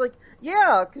pitch,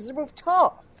 because they're both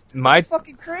tough.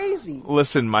 Fucking crazy.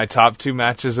 Listen, my top two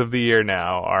matches of the year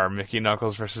now are Mickey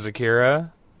Knuckles versus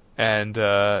Akira, and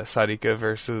Sadika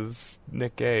versus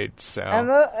Nick Gage. So and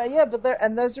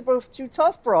those are both two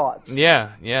tough broads.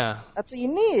 Yeah. That's what you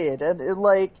need, and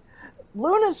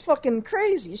Luna's fucking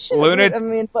crazy shit.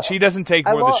 Luna, she doesn't take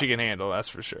more than she can handle. That's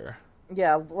for sure.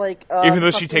 Yeah, even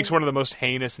though she takes one of the most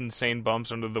heinous, insane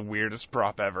bumps under the weirdest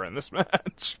prop ever in this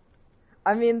match.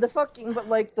 I mean, the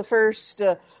first.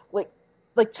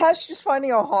 Tesh just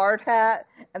finding a hard hat,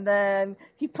 and then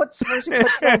he puts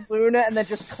on Luna, and then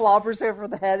just clobbers over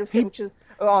the head, which is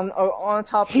on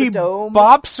top of the dome. He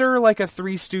bops her like a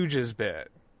Three Stooges bit.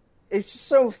 It's just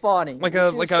so funny. Like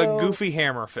a goofy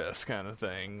hammer fist kind of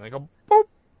thing. Like a boop.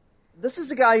 This is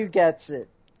the guy who gets it.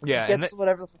 Yeah, he gets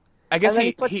whatever. I guess and then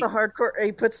he puts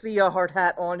the hard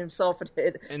hat on himself and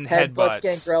headbutts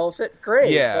Gangrel with it.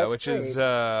 Great. Yeah, which is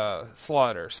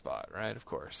Slaughter spot, right? Of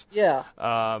course. Yeah.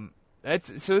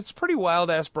 It's a pretty wild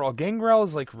ass brawl. Gangrel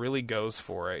is really goes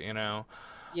for it,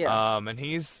 Yeah. And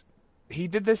he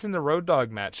did this in the Road Dogg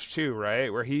match too,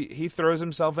 right? Where he throws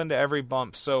himself into every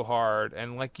bump so hard,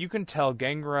 and you can tell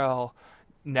Gangrel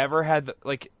never had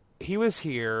he was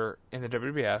here in the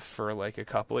WWF for a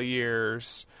couple of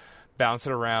years,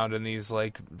 bouncing around in these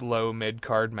low mid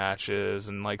card matches,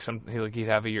 and he'd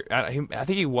have a year. I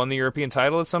think he won the European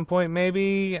title at some point.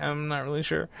 Maybe, I'm not really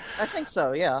sure. I think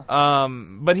so. Yeah.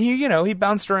 But he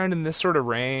bounced around in this sort of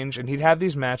range, and he'd have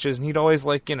these matches, and he'd always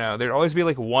there'd always be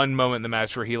one moment in the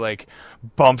match where he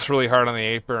bumps really hard on the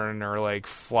apron or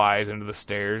flies into the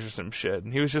stairs or some shit,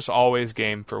 and he was just always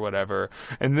game for whatever.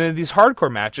 And then these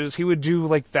hardcore matches, he would do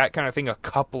that kind of thing a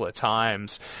couple of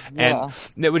times, and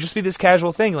it would just be this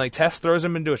casual thing. Test throws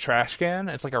him into a trash can.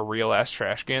 It's a real ass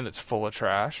trash can that's full of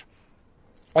trash,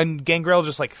 and Gangrel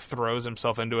just throws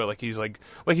himself into it he's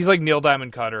Neil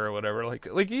Diamond Cutter or whatever.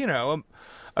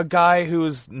 A guy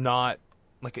who's not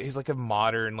he's a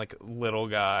modern little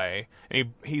guy,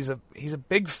 and he's a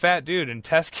big fat dude, and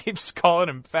Tess keeps calling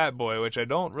him Fat Boy, which I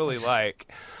don't really like.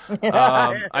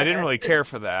 I didn't really care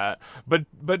for that,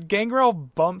 but Gangrel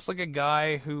bumps a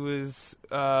guy who is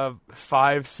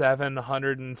 5'7",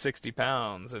 160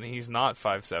 pounds, and he's not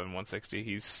 5'7", 160.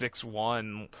 He's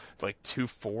 6'1",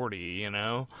 240.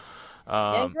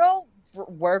 Gangrel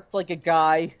worked like a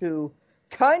guy who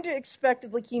kind of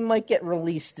expected he might get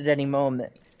released at any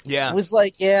moment. Yeah. It was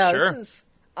sure.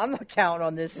 I'm not counting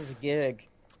on this as a gig.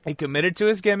 He committed to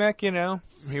his gimmick,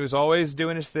 He was always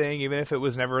doing his thing, even if it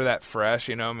was never that fresh,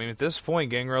 at this point,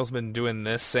 Gangrel's been doing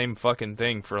this same fucking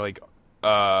thing for, a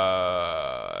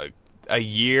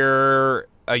year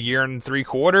and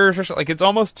 3/4 or something. It's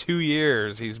almost 2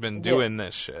 years he's been doing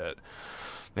this shit.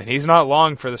 And he's not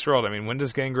long for this world. When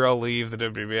does Gangrel leave the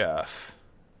WWF?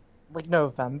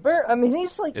 November?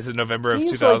 He's Is it November of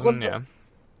 2000? Yeah.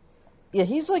 Yeah,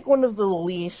 he's one of the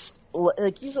least.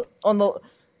 He's on the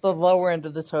lower end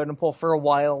of the totem pole for a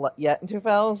while yet in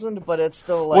 2000, but it's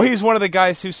still Well, he's one of the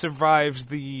guys who survives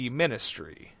the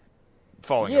Ministry.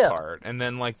 falling apart. And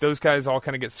then, like, those guys all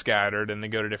kind of get scattered, and they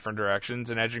go to different directions,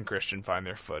 and Edge and Christian find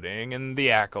their footing, and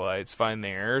the Acolytes find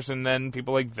theirs, and then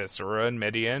people like Viscera and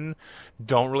Midian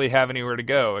don't really have anywhere to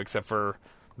go except for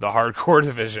the hardcore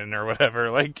division or whatever.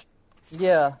 Like,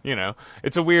 yeah, you know,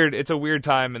 it's a weird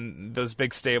time, and those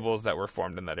big stables that were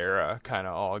formed in that era kind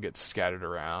of all get scattered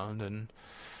around, and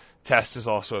Test is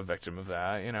also a victim of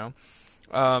that, you know.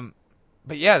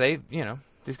 But yeah,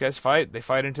 these guys fight. They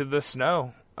fight into the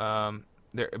snow.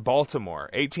 They're Baltimore,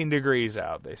 18 degrees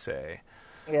out, they say.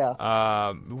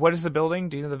 Yeah. What is the building?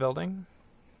 Do you know the building?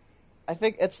 I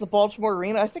think it's the Baltimore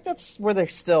Arena. I think that's where they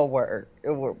still were.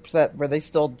 Where they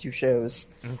still do shows.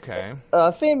 Okay.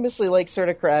 Famously, like, sort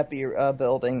of crappy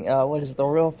building. What is it, the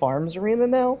Royal Farms Arena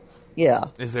now? Yeah.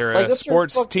 Is there a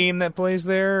sports team that plays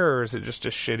there, or is it just a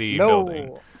shitty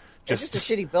building? It's just a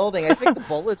shitty building. I think the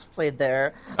Bullets played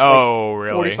there. Oh,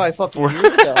 really? 45 fucking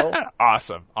years ago.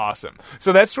 Awesome.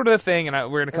 So that's sort of the thing,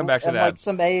 and we're going to come back to that. Like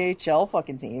some AHL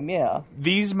fucking team, yeah.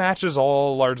 These matches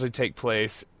all largely take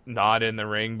place not in the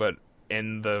ring, but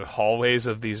in the hallways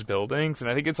of these buildings, and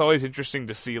I think it's always interesting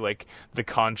to see, like, the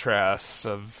contrasts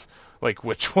of, like,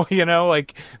 which one, you know,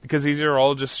 like, because these are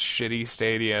all just shitty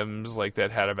stadiums, like,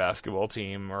 that had a basketball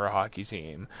team or a hockey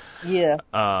team. Yeah.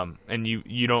 And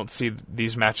you don't see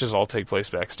these matches all take place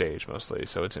backstage mostly,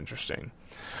 so it's interesting.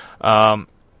 Yeah,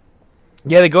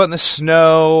 they go out in the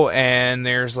snow, and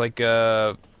there's, like,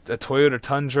 a Toyota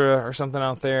Tundra or something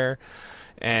out there,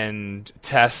 and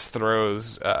Tess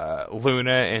throws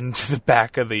Luna into the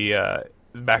back of the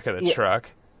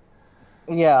truck.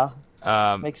 Yeah.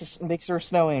 Makes her a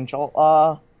snow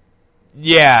angel.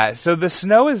 Yeah, so the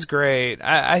snow is great.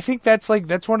 I think that's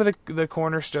one of the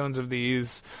cornerstones of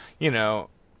these, you know,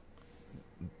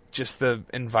 just the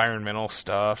environmental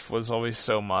stuff was always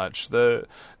so much.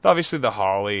 Obviously the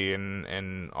Holly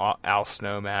and Al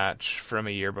Snow match from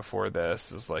a year before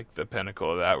this is like the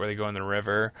pinnacle of that, where they go in the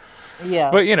river.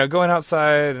 Yeah. But, you know, going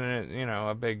outside and, you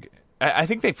know, I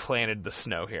think they planted the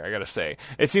snow here, I gotta say.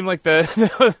 It seemed like they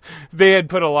had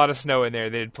put a lot of snow in there.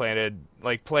 They had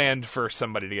planned for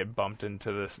somebody to get bumped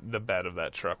into the bed of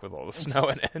that truck with all the snow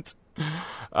in it.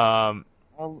 I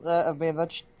mean,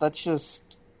 that's just,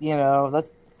 you know,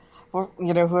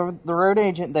 whoever the road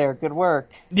agent there, good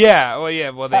work. Yeah, well,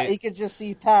 you could just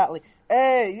see Pat, like,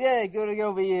 hey, yeah, gotta go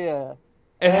over here.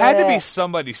 It had to be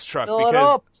somebody's truck. Fill it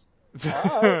up.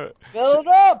 Right, fill it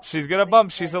up. She's gonna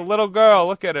bump. She's a little girl.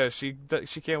 Look at her. She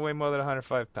can't weigh more than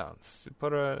 105 pounds.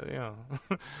 Put her, you know.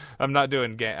 I'm not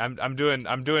doing I'm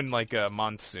doing like a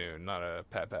Monsoon, not a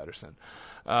Pat Patterson.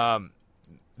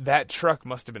 That truck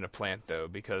must have been a plant though,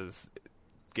 because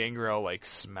Gangrel like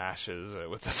smashes it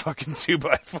with the fucking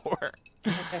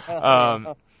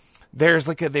 2x4. There's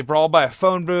they brawl by a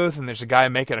phone booth, and there's a guy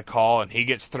making a call, and he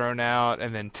gets thrown out,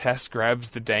 and then Tess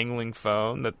grabs the dangling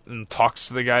phone and talks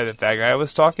to the guy that guy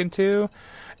was talking to,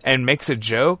 and makes a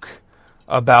joke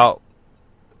about,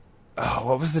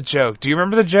 what was the joke? Do you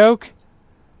remember the joke?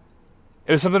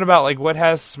 It was something about, like, what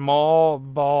has small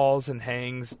balls and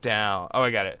hangs down. Oh,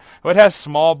 I got it. What has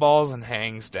small balls and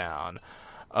hangs down?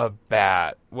 A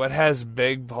bat. What has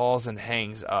big balls and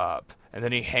hangs up? And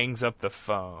then he hangs up the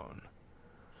phone.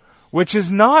 Which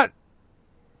is not...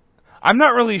 I'm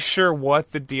not really sure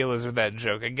what the deal is with that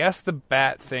joke. I guess the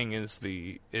bat thing is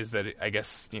that, I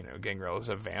guess, you know, Gangrel is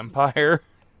a vampire.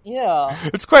 Yeah.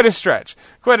 It's quite a stretch.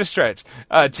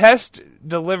 Test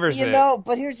delivers it. You know,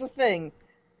 but here's the thing.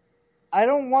 I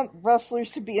don't want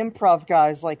wrestlers to be improv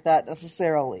guys like that,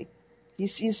 necessarily.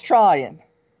 He's trying.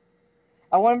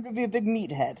 I want him to be a big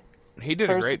meathead. He did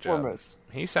a great job.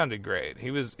 He sounded great.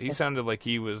 He sounded like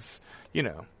he was, you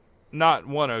know... Not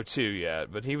 102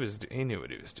 yet, but he knew what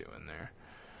he was doing there.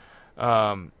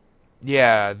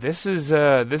 Yeah,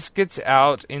 this gets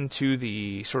out into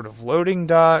the sort of loading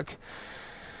dock.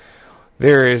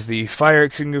 There is the fire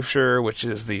extinguisher, which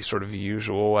is the sort of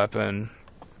usual weapon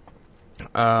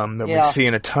that we see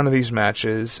in a ton of these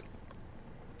matches.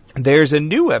 There's a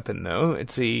new weapon, though.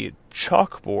 It's a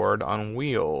chalkboard on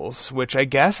wheels, which I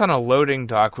guess on a loading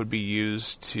dock would be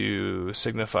used to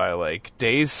signify, like,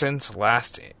 days since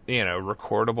last, you know,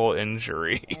 recordable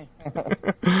injury.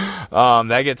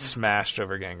 That gets smashed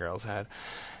over Gangrel's head.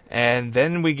 And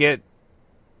then we get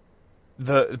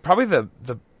probably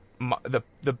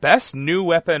the best new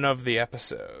weapon of the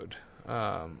episode,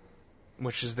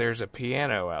 which is there's a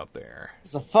piano out there.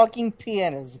 There's a fucking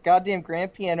piano. There's a goddamn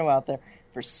grand piano out there.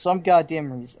 For some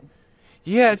goddamn reason.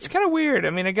 Yeah, it's kind of weird.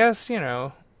 I mean, I guess, you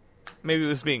know, maybe it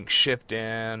was being shipped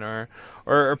in, or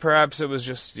perhaps it was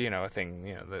just, you know, a thing,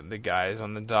 you know, the guys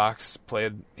on the docks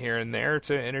played here and there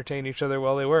to entertain each other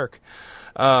while they work.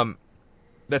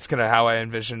 That's kind of how I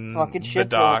envision Fucking the shit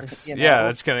docs. building, Yeah,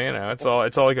 that's kind of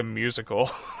it's all like a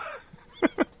musical.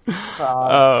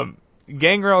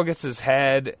 Gangrel gets his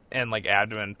head and like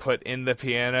abdomen put in the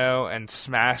piano and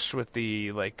smashed with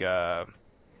the like the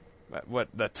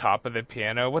top of the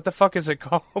piano. What the fuck is it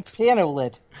called? Piano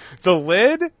lid. The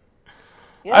lid?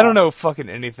 Yeah. I don't know fucking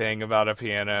anything about a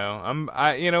piano.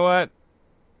 You know what?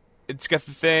 It's got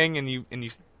the thing, and you.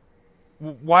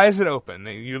 Why is it open?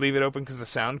 You leave it open because the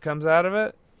sound comes out of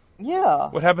it? Yeah.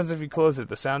 What happens if you close it?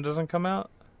 The sound doesn't come out?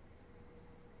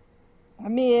 I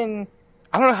mean,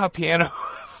 I don't know how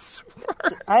pianos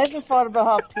work. I haven't thought about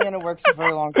how piano works in a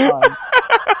very long time.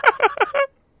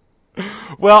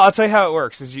 Well, I'll tell you how it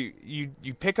works. Is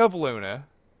you pick up Luna.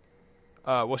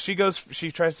 She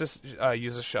tries to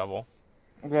use a shovel.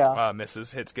 Yeah.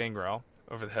 Misses, hits Gangrel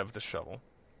over the head with the shovel.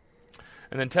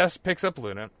 And then Tess picks up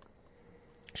Luna.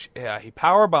 He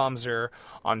power bombs her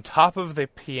on top of the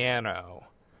piano.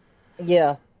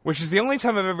 Yeah. Which is the only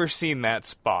time I've ever seen that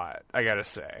spot, I gotta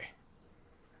say.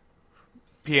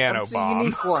 Piano It's bomb. a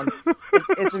unique one.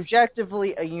 It's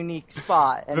objectively a unique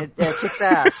spot, and it kicks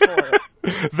ass for it.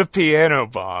 The piano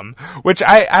bomb. Which,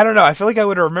 I don't know, I feel like I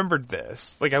would have remembered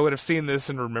this. Like, I would have seen this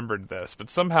and remembered this.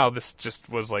 But somehow this just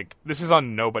was like, this is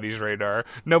on nobody's radar.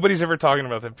 Nobody's ever talking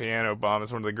about the piano bomb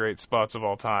as one of the great spots of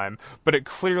all time. But it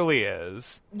clearly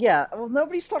is. Yeah, well,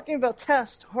 nobody's talking about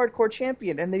Test, hardcore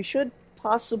champion, and they should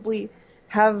possibly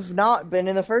have not been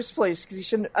in the first place, because he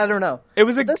shouldn't, I don't know. It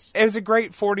was a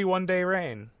great 41-day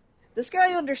reign. This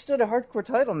guy understood a hardcore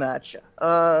title match.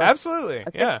 Absolutely,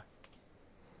 yeah.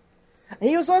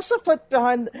 He was also put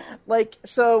behind, like,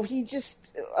 so he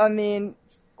just, I mean,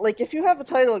 like, if you have a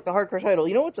title like the hardcore title,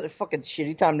 you know what's a fucking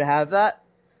shitty time to have that?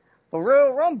 The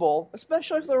Royal Rumble,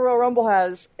 especially if the Royal Rumble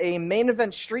has a main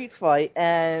event street fight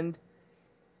and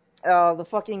the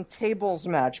fucking tables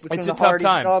match between the Hardys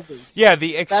and Dudleys. Yeah,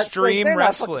 the extreme they're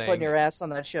wrestling. Not fucking putting your ass on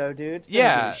that show, dude. They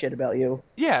Yeah, don't give a shit about you.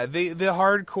 Yeah, the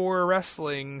hardcore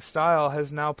wrestling style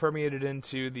has now permeated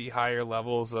into the higher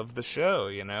levels of the show,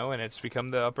 you know, and it's become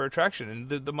the upper attraction. And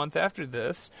the month after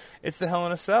this, it's the Hell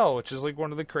in a Cell, which is like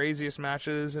one of the craziest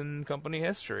matches in company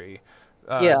history.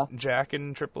 Yeah, Jack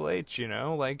and Triple H, you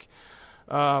know, like.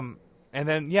 And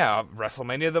then,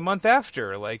 WrestleMania the month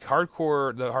after, like the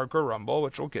Hardcore Rumble,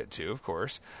 which we'll get to, of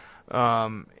course,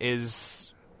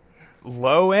 is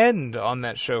low end on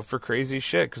that show for crazy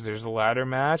shit, because there's a ladder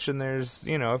match, and there's,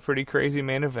 you know, a pretty crazy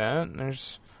main event, and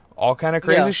there's all kind of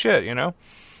crazy shit, you know?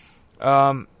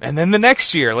 And then the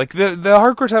next year, like, the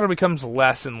Hardcore title becomes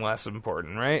less and less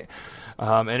important, right?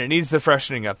 And it needs the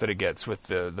freshening up that it gets with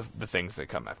the things that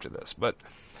come after this. But,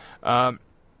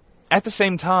 at the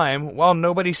same time, while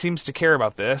nobody seems to care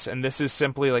about this, and this is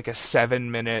simply like a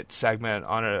 7-minute segment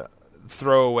on a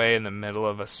throwaway in the middle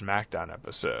of a SmackDown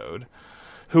episode,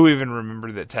 who even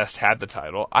remembered that Test had the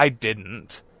title? I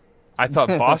didn't. I thought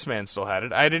Bossman still had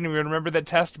it. I didn't even remember that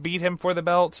Test beat him for the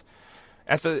belt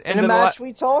at the end in of the match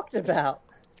we talked about.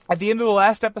 At the end of the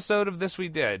last episode of this, we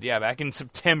did. Yeah, back in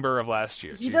September of last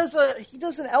year. He does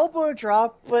an elbow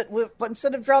drop, but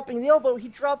instead of dropping the elbow, he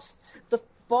drops the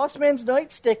Bossman's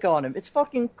nightstick on him. It's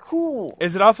fucking cool.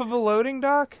 Is it off of a loading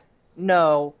dock?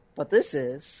 No, but this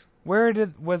is.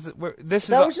 That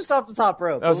was just off the top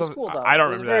rope. It was cool though. I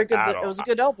don't remember that at all. It was a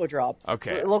good elbow drop.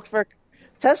 Okay. It looked for.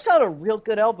 Test had a real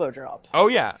good elbow drop. Oh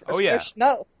yeah.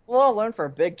 I'll learn for a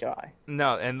big guy.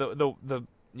 No, and a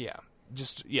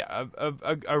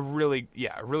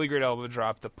really great elbow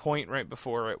drop. The point right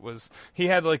before it was, he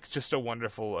had like just a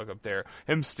wonderful look up there.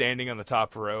 Him standing on the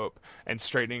top rope and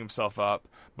straightening himself up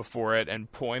before it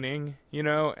and pointing, you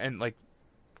know, and like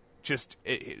just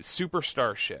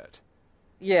superstar shit.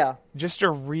 Yeah. Just a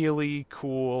really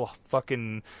cool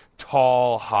fucking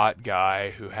tall hot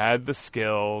guy who had the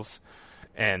skills,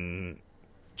 and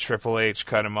Triple H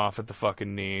cut him off at the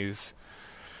fucking knees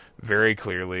very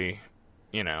clearly,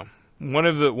 you know. One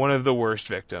of the worst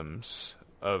victims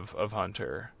of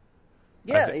Hunter.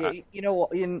 Yeah, you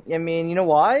know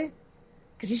why?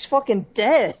 Because he's fucking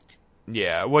dead.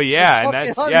 Yeah, well, yeah, and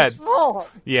that's Hunter's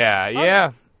fault.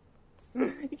 Yeah.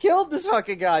 He killed this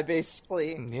fucking guy,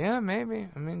 basically. Yeah, maybe.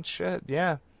 I mean, shit.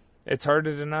 Yeah, it's hard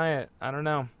to deny it. I don't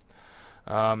know.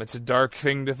 It's a dark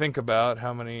thing to think about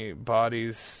how many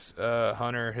bodies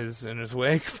Hunter has in his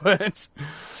wake, but it's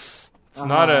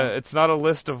not a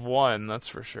list of one. That's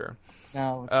for sure.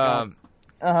 No, it's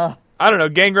not. I don't know.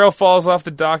 Gangrel falls off the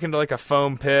dock into like a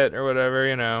foam pit or whatever,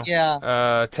 you know.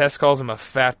 Yeah. Tess calls him a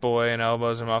fat boy and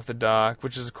elbows him off the dock,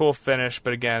 which is a cool finish.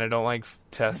 But again, I don't like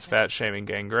Tess fat shaming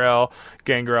Gangrel.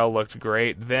 Gangrel looked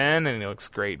great then, and he looks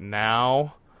great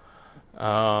now.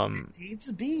 Dave's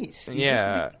a beast. He's yeah, just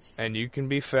a beast. and you can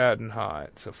be fat and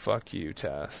hot, so fuck you,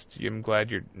 Test. I'm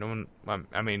glad you're. No one.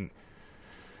 I mean,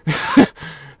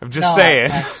 I'm just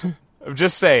saying. Actually. I'm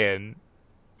just saying.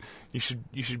 You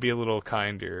should be a little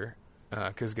kinder,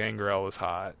 because Gangrel is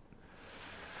hot.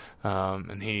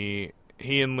 And he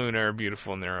and Luna are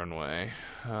beautiful in their own way.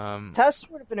 Tess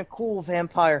would have been a cool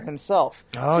vampire himself.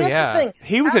 Oh, See, that's yeah. the thing.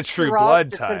 He was a Half the True roster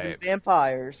Blood could have been type.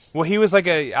 Vampires. Well, he was like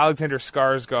a Alexander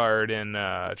Skarsgård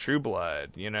in True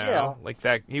Blood, you know, Yeah. like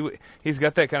that. He's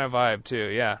got that kind of vibe too.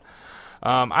 Yeah.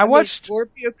 I mean, watched.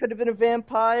 Scorpio could have been a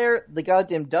vampire. The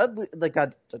Dudleys,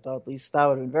 that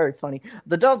would have been very funny.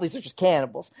 The Dudleys are just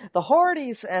cannibals. The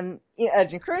Hardys and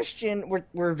Edge and Christian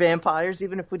were vampires,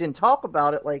 even if we didn't talk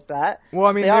about it like that. Well,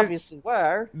 I mean, they obviously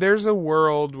were. There's a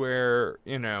world where,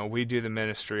 you know, we do the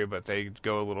Ministry, but they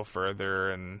go a little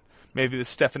further, and maybe the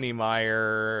Stephanie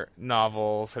Meyer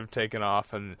novels have taken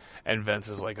off, and Vince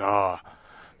is like,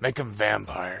 make them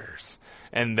vampires.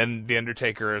 And then The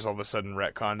Undertaker is all of a sudden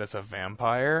retconned as a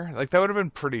vampire. Like, that would have been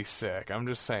pretty sick. I'm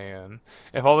just saying.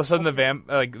 If all of a sudden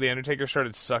The Undertaker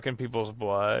started sucking people's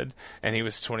blood, and he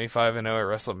was 25-0 at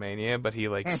WrestleMania, but he,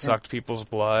 sucked people's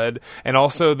blood. And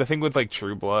also, the thing with,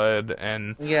 True Blood,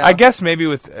 and yeah. I guess maybe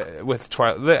with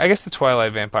Twilight, I guess the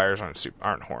Twilight vampires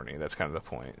aren't horny. That's kind of the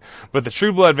point. But the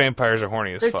True Blood vampires are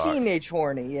horny as fuck. They're teenage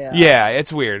horny, yeah. Yeah,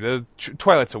 it's weird.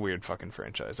 Twilight's a weird fucking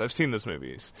franchise. I've seen those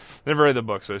movies. Never read the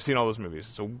books, but I've seen all those movies.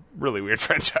 It's a really weird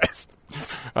franchise.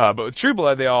 But with True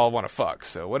Blood, they all want to fuck.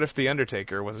 So what if The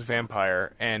Undertaker was a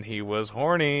vampire and he was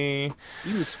horny?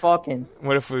 He was fucking.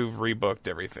 What if we rebooked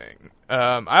everything?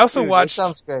 I also watched... That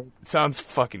sounds great. Sounds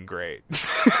fucking great.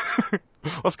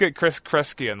 Let's get Chris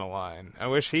Kresge on the line. I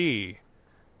wish he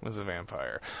was a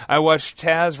vampire. I watched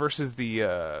Taz versus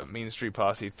the Mean Street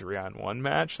Posse 3-on-1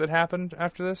 match that happened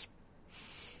after this,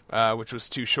 which was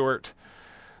too short,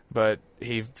 but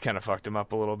he kind of fucked him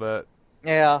up a little bit.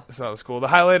 Yeah. So that was cool. The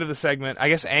highlight of the segment, I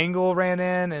guess Angle ran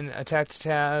in and attacked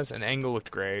Taz, and Angle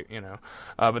looked great, you know.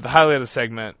 But the highlight of the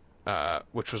segment,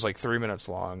 which was 3 minutes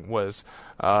long, was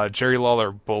Jerry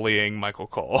Lawler bullying Michael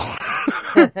Cole,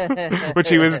 which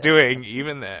he was doing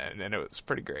even then, and it was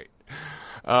pretty great.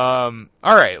 All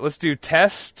right, let's do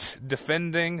Test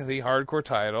defending the Hardcore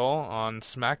title on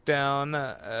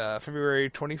SmackDown February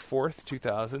 24th,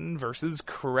 2000 versus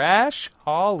Crash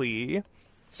Holly.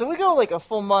 So we go a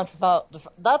full month without...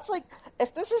 That's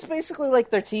if this is basically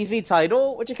their TV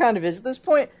title, which it kind of is at this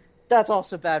point, that's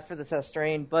also bad for the Test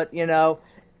reign, but, you know,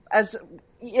 as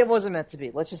it wasn't meant to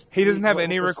be. Let's just... He doesn't have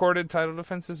any recorded title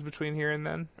defenses between here and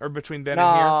then? Or between then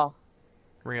and here?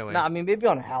 Really? Nah, I mean, maybe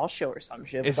on a house show or some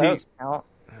shit, Is but that he... doesn't count.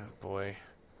 Oh, boy.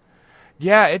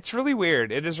 Yeah, it's really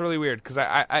weird. It is really weird, because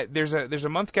there's a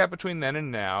month gap between then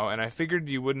and now, and I figured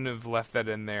you wouldn't have left that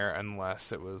in there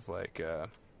unless it was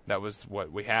that was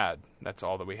what we had. That's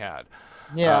all that we had.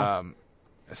 Yeah.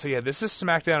 So yeah, this is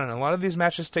SmackDown, and a lot of these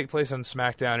matches take place on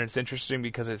SmackDown, and it's interesting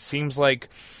because it seems like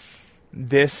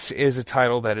this is a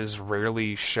title that is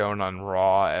rarely shown on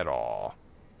Raw at all.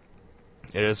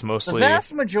 It is mostly... The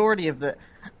vast majority of the...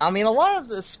 I mean, a lot of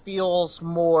this feels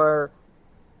more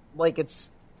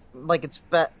it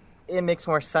makes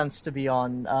more sense to be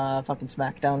on fucking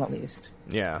SmackDown, at least.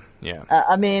 Yeah, yeah.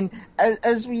 I mean,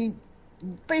 as we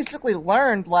basically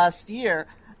learned last year,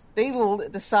 they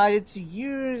decided to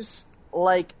use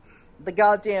the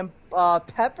goddamn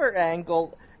Pepper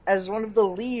angle as one of the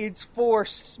leads for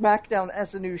SmackDown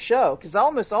as a new show, because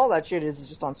almost all that shit is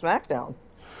just on SmackDown.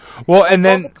 Well, and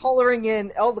then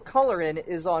all the color in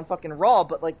is on fucking Raw,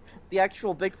 but the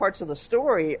actual big parts of the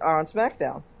story are on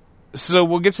SmackDown. So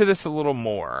we'll get to this a little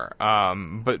more,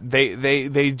 but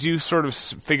they do sort of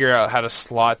figure out how to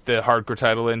slot the Hardcore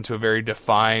title into a very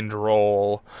defined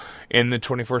role in the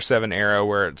 24/7 era,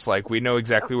 where it's we know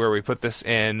exactly where we put this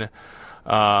in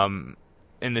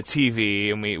the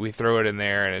TV, and we throw it in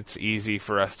there, and it's easy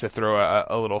for us to throw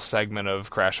a little segment of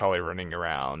Crash Holly running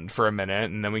around for a minute,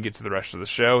 and then we get to the rest of the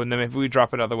show, and then maybe we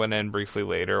drop another one in briefly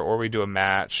later, or we do a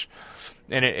match.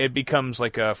 And it becomes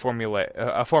a formula.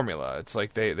 It's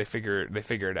they figure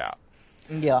it out.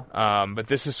 Yeah. But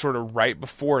this is sort of right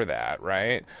before that,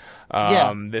 right?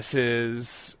 Yeah. This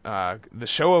is the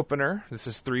show opener. This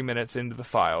is 3 minutes into the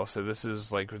file. So this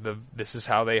is this is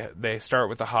how they start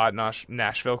with the hot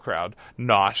Nashville crowd.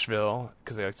 Nashville,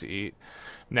 because they like to eat.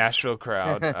 Nashville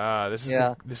crowd.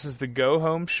 This is the go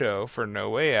home show for No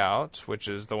Way Out, which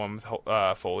is the one with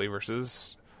Foley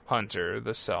versus Hunter,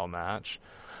 the cell match.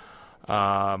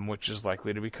 Which is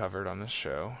likely to be covered on this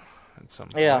show at some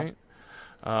point.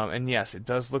 Yeah. And yes, it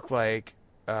does look like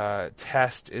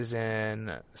Test is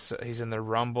in. So he's in the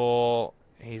Rumble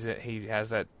He has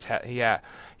that.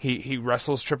 He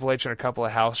wrestles Triple H in a couple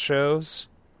of house shows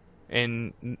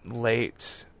in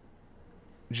late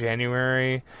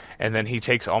January, and then he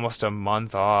takes almost a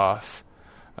month off.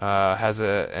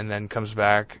 And then comes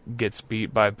back, gets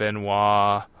beat by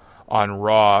Benoit on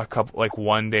Raw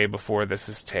one day before this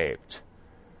is taped.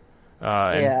 In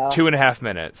 2.5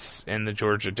 minutes in the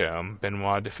Georgia Dome,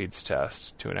 Benoit defeats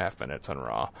Test. 2.5 minutes on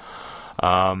Raw.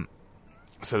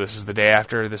 So this is the day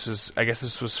after. I guess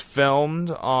this was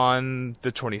filmed on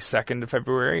the 22nd of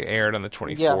February, aired on the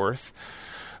 24th.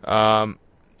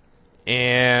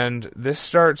 And this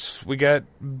starts, we got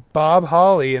Bob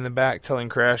Holly in the back telling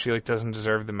Crash he doesn't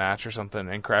deserve the match or something,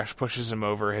 and Crash pushes him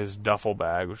over his duffel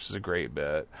bag, which is a great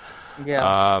bit.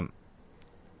 Yeah.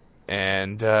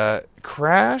 And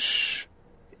Crash,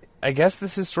 I guess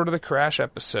this is sort of the Crash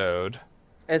episode.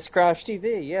 It's Crash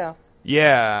TV, yeah.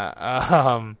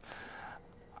 Yeah.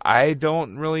 I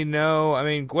don't really know. I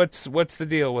mean, what's the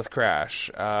deal with Crash?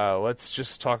 Let's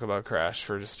just talk about Crash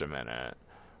for just a minute.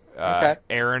 Okay.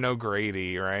 Aaron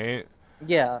O'Grady, right?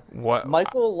 Yeah. What?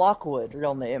 Michael Lockwood,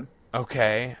 real name.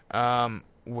 Okay.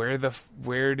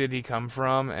 Where did he come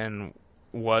from, and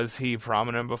was he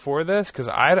prominent before this? Because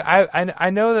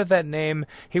I know that name.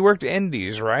 He worked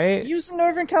Indies, right? He was a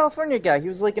Northern California guy. He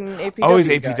was like an APW. Oh, he's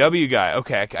an APW guy.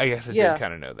 Okay, I guess I Yeah. did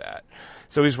kind of know that.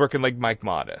 So he's working like Mike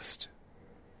Modest.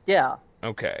 Yeah.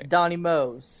 Okay. Donnie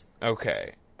Mose.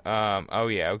 Okay. Oh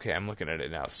yeah, okay, I'm looking at it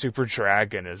now. Super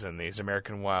Dragon is in these,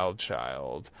 American Wild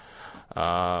Child.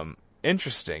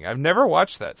 Interesting. I've never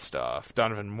watched that stuff.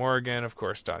 Donovan Morgan, of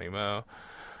course, Donnie Mo.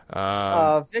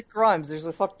 Vic Grimes, there's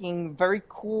a fucking very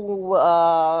cool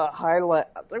highlight.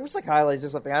 There was like highlights or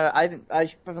something. I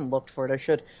haven't looked for it. I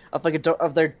should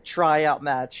of their tryout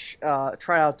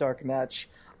dark match,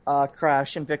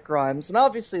 Crash and Vic Grimes, and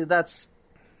obviously that's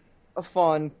a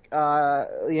fun,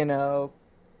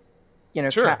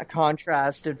 Sure.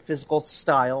 Contrasted physical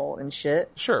style and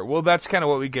shit. Sure. Well, that's kind of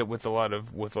what we get with a lot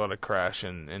of Crash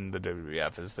in the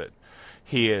WWF, is that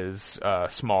he is a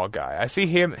small guy. I see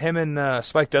him and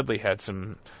Spike Dudley had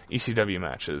some ECW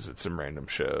matches at some random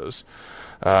shows.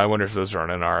 I wonder if those are on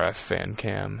an RF fan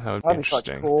cam. That would be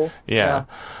interesting. Cool. Yeah.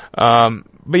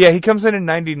 But yeah, he comes in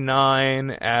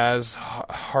 '99 as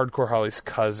Hardcore Holly's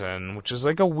cousin, which is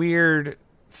like a weird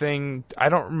thing. I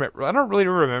don't really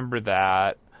remember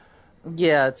that.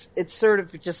 Yeah, it's sort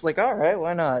of just like, all right,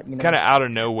 why not? Kind of out of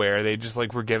nowhere, they just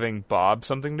were giving Bob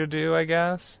something to do, I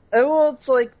guess. Well, it's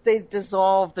like they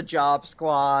dissolved the Job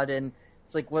Squad, and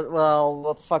it's like, what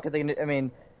the fuck are they? I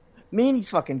mean, Meanie's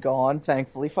fucking gone,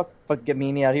 thankfully. Fuck, get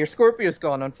Meanie out of here. Scorpio's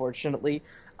gone, unfortunately.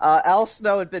 Al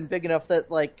Snow had been big enough that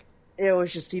it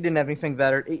was just he didn't have anything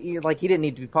better. He didn't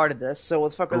need to be part of this. So what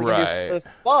the fuck are they gonna do with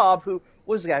Bob, who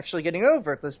was actually getting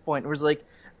over at this point? It was like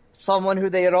someone who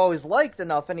they had always liked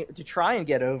enough to try and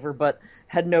get over, but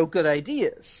had no good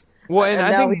ideas. Well, and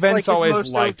I think Vince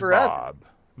always liked Bob.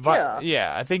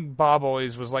 Yeah, I think Bob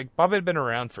always was Bob had been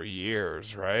around for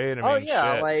years, right? I mean,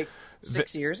 shit.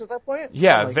 6 years at that point?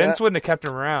 Yeah, Vince wouldn't have kept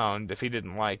him around if he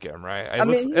didn't like him, right?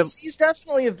 He's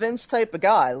definitely a Vince type of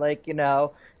guy.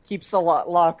 Keeps the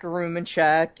locker room in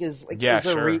check, is a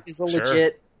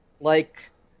legit,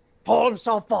 pulled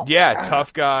himself up. Yeah,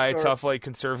 tough guy, tough,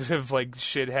 conservative,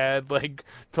 shithead,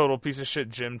 total piece of shit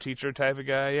gym teacher type of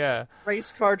guy, yeah.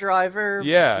 Race car driver.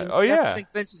 Yeah, I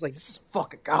think Vince was like, this is a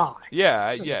fucking guy.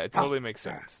 Yeah, it totally makes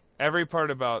sense. Every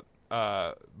part about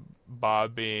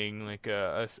Bob being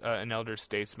an elder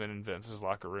statesman in Vince's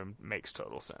locker room makes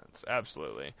total sense.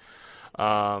 Absolutely.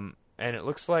 And it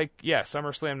looks like,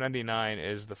 SummerSlam 99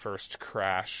 is the first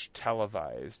Crash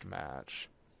televised match,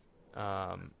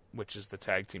 which is the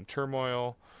Tag Team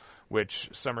Turmoil, which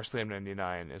SummerSlam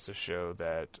 99 is a show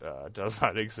that does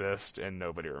not exist and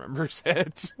nobody remembers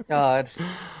it. God.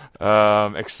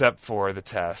 Except for the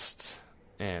Test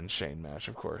and Shane match,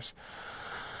 of course.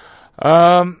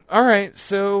 All right,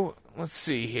 so let's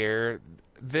see here.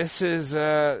 This is,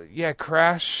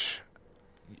 Crash.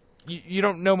 You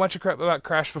don't know much about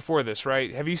Crash before this,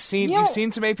 right? Have you seen you've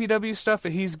seen some APW stuff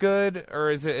that he's good,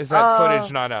 or is that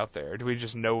footage not out there? Do we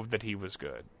just know that he was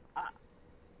good?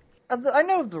 I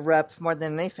know the rep more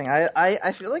than anything.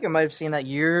 I feel like I might have seen that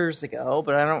years ago,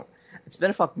 but I don't. It's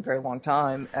been a fucking very long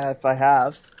time. If I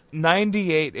have,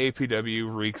 98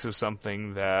 APW reeks of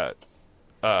something that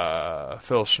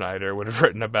Phil Schneider would have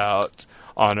written about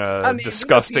on a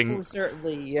disgusting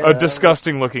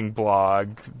looking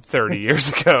blog 30 years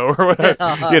ago or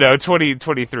whatever,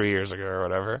 23 years ago or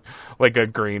whatever, like a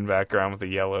green background with a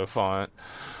yellow font.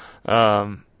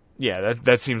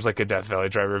 That seems like a Death Valley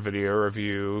Driver video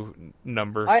review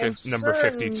number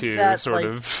 52 sort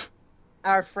of.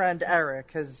 our friend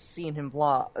Eric has seen him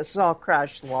saw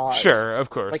Crash live. Sure, of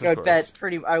course. Like, of course.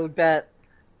 I would bet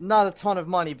not a ton of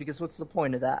money, because what's the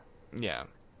point of that? Yeah.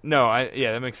 No,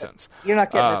 that makes sense. You're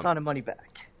not getting a ton of money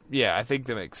back. Yeah, I think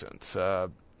that makes sense.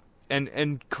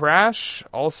 And Crash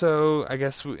also, I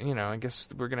guess we're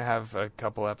gonna have a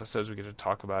couple episodes we get to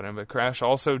talk about him. But Crash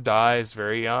also dies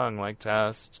very young, like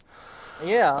Test.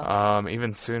 Yeah.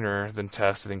 Even sooner than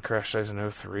Test. I think Crash dies in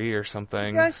 2003 or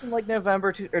something. He dies in like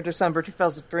November or December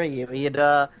 2003.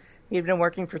 He'd been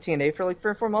working for TNA for like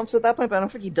 3 or 4 months at that point, but I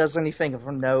don't think he does anything of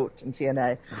note in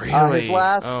TNA. Really? His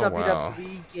last WWE wow.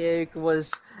 gig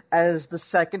was as the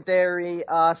secondary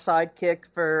sidekick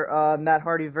for Matt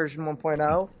Hardy version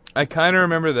 1.0. I kind of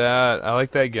remember that. I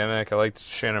like that gimmick. I liked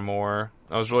Shannon Moore.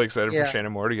 I was really excited for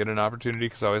Shannon Moore to get an opportunity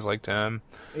because I always liked him.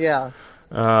 Yeah.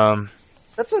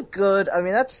 That's a good. I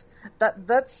mean, that's.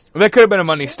 That could have been a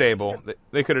money stable.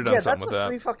 They could have done something with that. Yeah, that's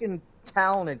 3 fucking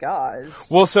talented guys.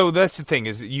 Well, so that's the thing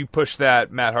is you push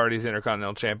that Matt Hardy's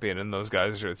Intercontinental Champion, and those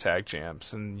guys are the tag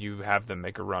champs, and you have them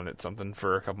make a run at something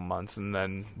for a couple months, and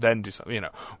then do something,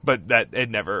 But they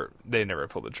never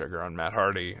pulled the trigger on Matt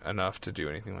Hardy enough to do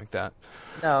anything like that.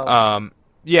 No.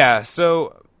 Yeah.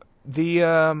 So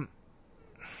the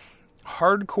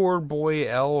hardcore boy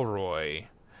Elroy.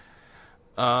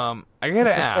 I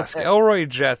gotta ask, Elroy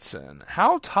Jetson,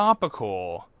 how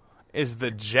topical is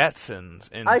the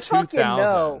Jetsons in 2000? Fucking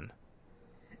know.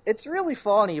 It's really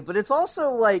funny, but it's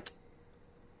also like,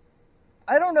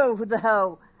 I don't know who the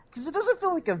hell, because it doesn't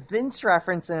feel like a Vince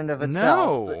reference in and of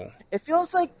itself. No. It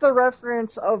feels like the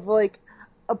reference of like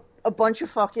a bunch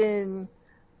of fucking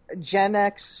Gen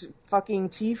X fucking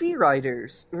TV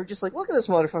writers who are just like, look at this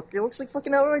motherfucker, he looks like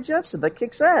fucking Elroy Jetson, that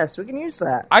kicks ass, we can use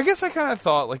that. I guess I kind of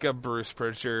thought like a Bruce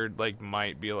Pritchard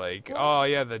might be like, oh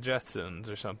yeah, the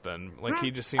Jetsons or something. Like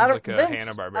he just seems like a Hanna-Barbera kind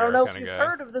of guy. I don't know if you've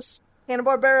heard of this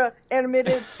Hanna-Barbera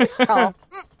animated sitcom,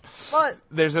 but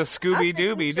there's a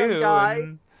Scooby-Dooby Doo.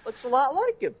 Guy looks a lot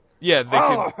like him. Yeah, they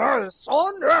could.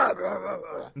 Son.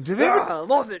 Do they? I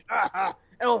love it.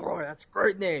 Elroy, that's a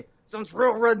great name. Sounds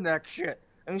real redneck shit.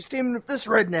 And he's teaming with this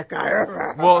redneck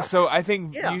guy. Well, so I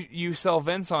think you sell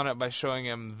Vince on it by showing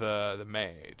him the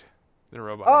maid. The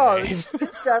robot maid.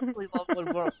 Vince definitely loved when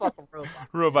a fucking robot.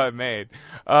 Robot maid.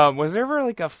 Was there ever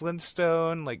like a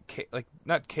Flintstone, like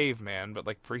not caveman, but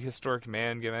like prehistoric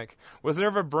man gimmick? Was there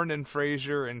ever a Brendan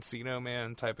Fraser Encino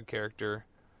Man type of character?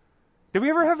 Did we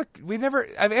ever have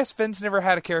I guess Vince never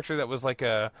had a character that was like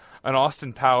an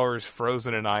Austin Powers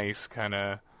Frozen in Ice kind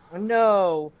of.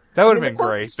 No. That would have been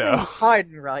great, though. Was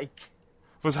Heidenreich.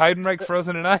 Was Heidenreich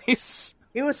Frozen in Ice?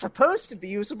 He was supposed to be.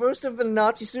 He was supposed to have been a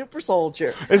Nazi super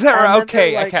soldier. Is that right?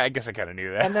 Okay, I guess I kind of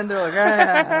knew that. And then they're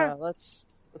like, let's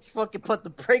fucking put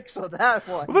the brakes on that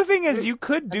one. Well, the thing is, you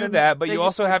could do that, but you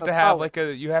also have to have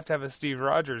you have to have a Steve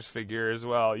Rogers figure as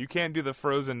well. You can't do the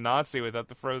Frozen Nazi without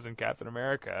the Frozen Captain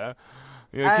America.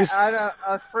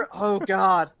 Oh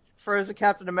God, Frozen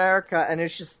Captain America, and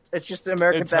it's just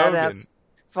American Badass. Hogan.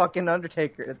 Fucking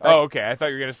Undertaker. Oh, okay. I thought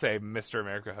you were gonna say Mr.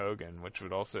 America Hogan, which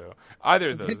would also either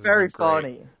of those. Very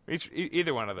funny.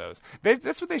 Either one of those.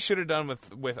 That's what they should have done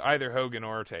with either Hogan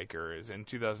or Taker. Is in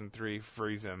 2003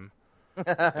 freeze him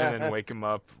and then wake him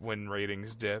up when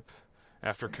ratings dip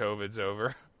after COVID's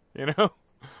over.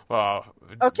 Well.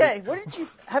 Okay.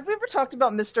 Have we ever talked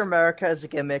about Mr. America as a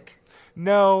gimmick?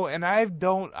 No, and I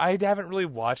haven't really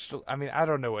watched. I mean, I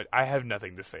don't know I have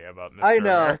nothing to say about Mr.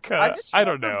 America. I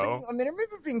don't know. I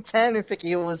remember being 10 and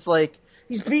thinking it was like,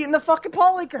 he's beating the fucking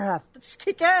polygraph. That's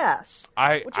kick ass.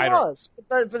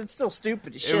 But it's still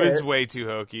stupid as shit. It was way too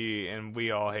hokey, and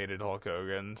we all hated Hulk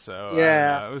Hogan, so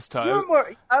yeah, it was tough.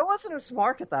 I wasn't as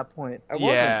smart at that point.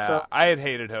 I had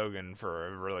hated Hogan for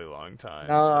a really long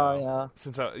time.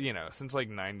 Since like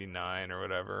 99 or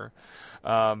whatever.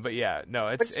 But yeah, no,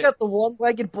 it's got the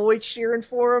one-legged boy cheering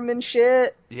for him and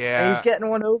shit. Yeah, and he's getting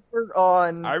one over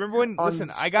on. I remember when.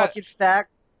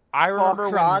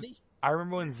 I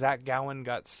remember when Zach Gowen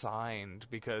got signed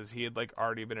because he had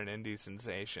already been an indie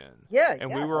sensation. Yeah,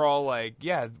 and we were all like,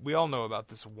 yeah, we all know about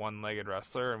this one-legged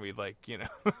wrestler, and we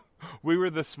we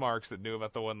were the smarks that knew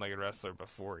about the one-legged wrestler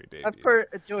before he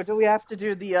debuted. Do we have to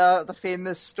do the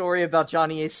famous story about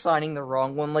Johnny Ace signing the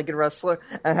wrong one-legged wrestler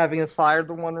and having fired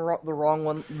the wrong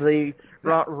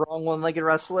one-legged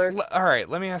wrestler? All right,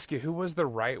 let me ask you, who was the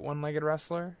right one-legged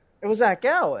wrestler? It was Zach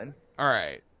Gowen. All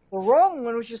right. The wrong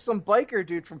one was just some biker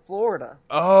dude from Florida.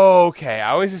 Oh, okay.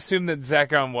 I always assumed that Zach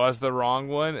Gowen was the wrong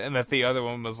one and that the other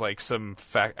one was some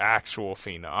actual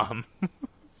phenom.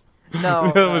 No,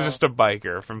 it was just a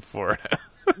biker from Florida.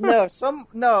 No,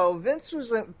 Vince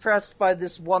was impressed by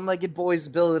this one-legged boy's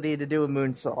ability to do a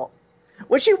moonsault,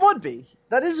 Which he would be.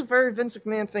 That is a very Vince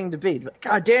McMahon thing to be.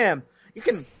 God damn, you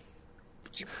can...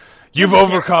 You've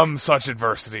overcome such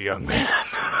adversity, young man.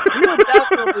 You would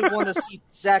definitely want to see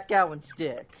Zach Gowen's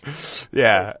dick.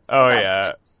 Yeah. Oh,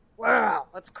 yeah. Wow,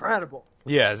 that's incredible.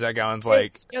 Yeah, Zach Gowen's Hey,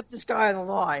 like, get this guy on the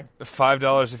line.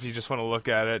 $5 if you just want to look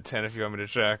at it, 10 if you want me to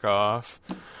jack off.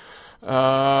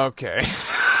 Okay.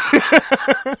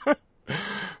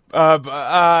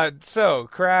 So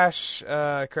Crash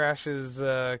is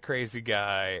a crazy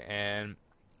guy, and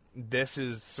this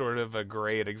is sort of a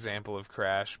great example of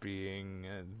Crash being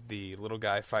the little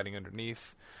guy fighting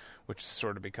underneath, which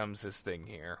sort of becomes his thing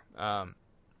here.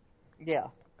 Yeah.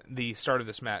 The start of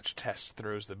this match, Test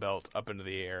throws the belt up into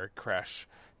the air. Crash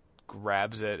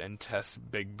grabs it, and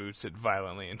Test big boots it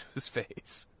violently into his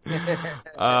face.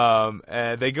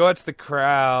 And they go out to the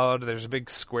crowd. There's a big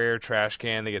square trash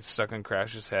can. They get stuck on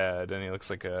Crash's head, and he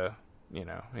looks like a,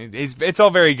 it's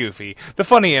all very goofy. The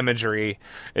funny imagery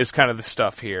is kind of the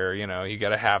stuff here. You got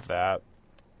to have that.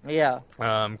 Yeah.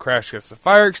 Crash gets the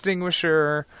fire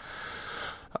extinguisher.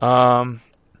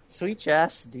 Sweet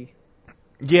chastity.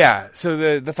 Yeah,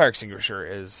 so the fire extinguisher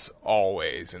is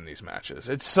always in these matches.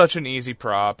 It's such an easy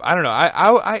prop. I don't know.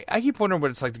 I keep wondering what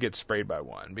it's like to get sprayed by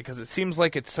one, because it seems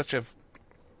like it's such a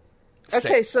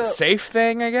safe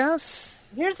thing, I guess.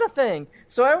 Here's the thing.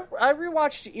 So I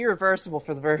rewatched Irreversible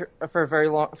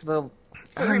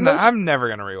I'm never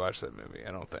gonna rewatch that movie.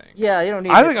 I don't think. Yeah, you don't need.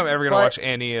 I don't think I'm ever gonna watch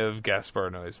any of Gaspar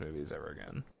Noé's movies ever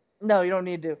again. No, you don't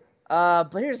need to.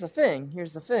 But here's the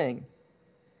thing.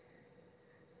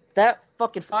 That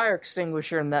fucking fire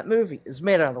extinguisher in that movie is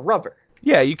made out of rubber.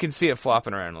 Yeah, you can see it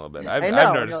flopping around a little bit. I've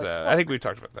noticed that. I think we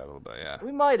talked about that a little bit, yeah.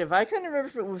 We might have. I couldn't remember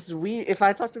if it was if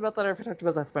I talked about that or if I talked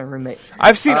about that with my roommate.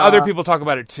 I've seen other people talk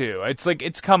about it too. It's like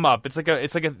it's come up. There's like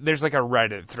a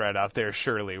Reddit thread out there,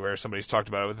 surely, where somebody's talked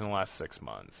about it within the last 6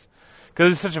 months.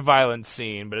 Because it's such a violent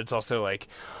scene, but it's also like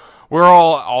we're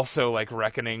all also like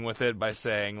reckoning with it by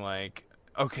saying like,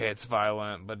 okay, it's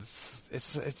violent, but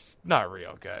it's not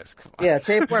real, guys. Come on. Yeah,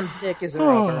 tapeworm's dick isn't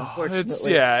rubber,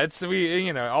 unfortunately.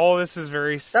 All this is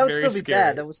very that would very still be scary.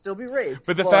 bad. That would still be rape.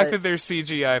 But the fact that there's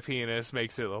CGI penis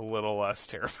makes it a little less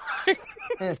terrifying.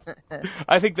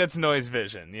 I think that's Noé's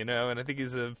vision, and I think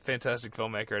he's a fantastic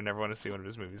filmmaker. I never want to see one of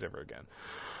his movies ever again.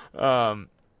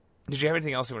 Did you have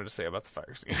anything else you wanted to say about the fire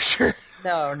extinguisher?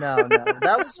 No.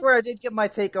 That was where I did get my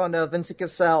take on Vincent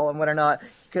Cassell and whether or not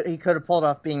he could have pulled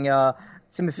off being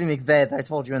Timothy McVeigh that I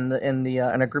told you in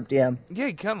a group DM. Yeah,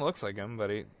 he kind of looks like him, but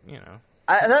he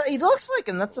looks like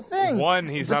him. That's the thing. One,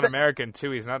 he's not American.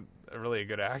 Two, he's not really a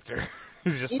good actor.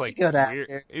 He's just a good actor.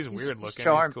 Weird. He's weird looking.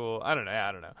 Charmed. He's cool. I don't know.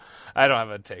 I don't have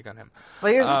a take on him.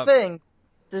 But here's the thing: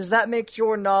 does that make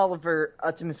Jordan Oliver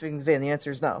Timothy McVeigh? And the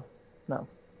answer is no. No.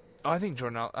 Oh, I think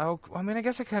Jordan. I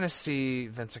guess I kind of see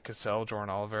Vincent Cassell, Jordan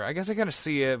Oliver. I guess I kind of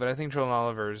see it, but I think Jordan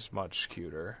Oliver is much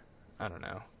cuter. I don't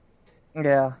know.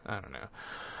 Yeah. I don't know.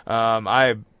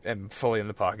 I am fully in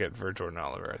the pocket for Jordan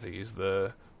Oliver. I think he's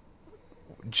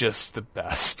just the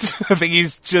best. I think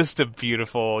he's just a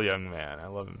beautiful young man. I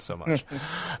love him so much.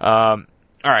 All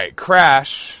right,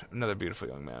 Crash, another beautiful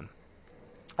young man.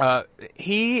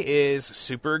 He is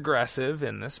super aggressive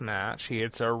in this match. He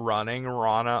hits a running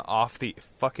Rana off the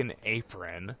fucking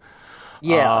apron.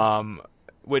 Yeah.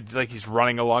 He's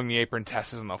running along the apron,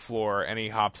 Test is on the floor, and he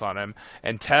hops on him.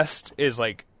 And Test is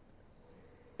like,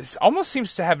 almost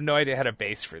seems to have no idea how to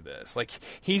base for this. Like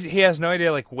he has no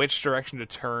idea like which direction to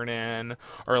turn in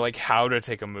or like how to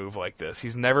take a move like this.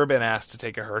 He's never been asked to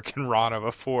take a Hurricane Rana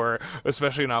before,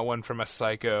 especially not one from a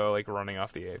psycho like running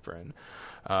off the apron.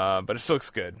 But it still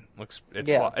looks good.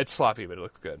 It's sloppy, but it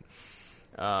looks good.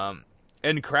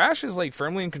 And Crash is like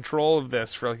firmly in control of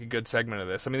this for like a good segment of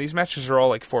this. I mean, these matches are all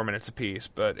like 4 minutes apiece,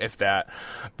 but if that.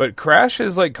 But Crash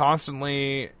is like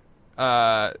constantly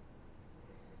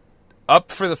up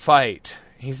for the fight.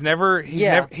 He is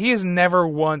never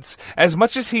once, as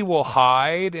much as he will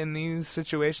hide in these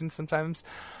situations sometimes,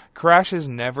 Crash is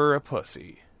never a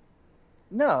pussy.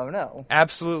 No.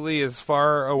 Absolutely as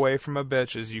far away from a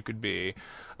bitch as you could be.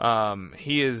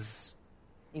 He's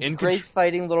a great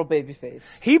fighting little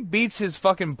babyface. He beats his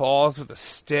fucking balls with a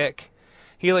stick.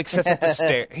 He like sets up the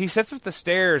stair. He sets up the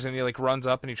stairs and he like runs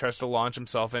up and he tries to launch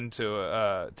himself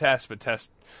into Test, but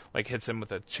Test like hits him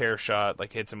with a chair shot,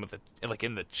 like hits him with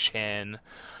in the chin.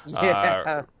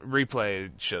 Yeah.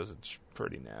 Replay shows it's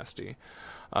pretty nasty.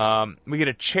 We get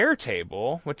a chair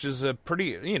table, which is a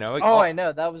pretty, I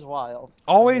know, that was wild.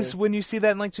 Always when you see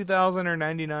that in like 2000 or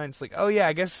 99, it's like, oh yeah,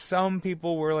 I guess some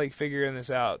people were like figuring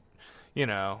this out,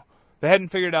 They hadn't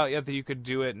figured out yet that you could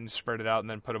do it and spread it out and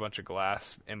then put a bunch of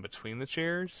glass in between the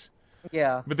chairs.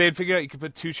 Yeah. But they'd figured out you could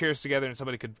put two chairs together and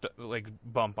somebody could like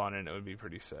bump on it and it would be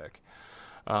pretty sick.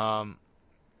 And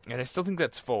I still think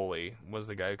that's Foley was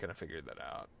the guy who kind of figured that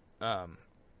out.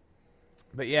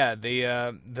 But yeah,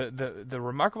 the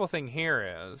remarkable thing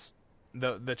here is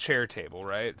the chair table,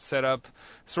 right? Set up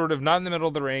sort of not in the middle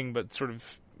of the ring, but sort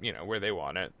of, where they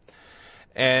want it.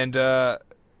 And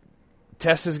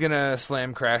Test is going to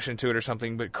slam Crash into it or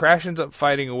something, but Crash ends up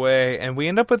fighting away, and we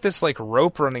end up with this like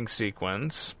rope running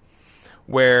sequence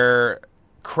where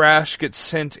Crash gets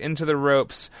sent into the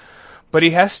ropes, but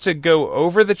he has to go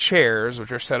over the chairs,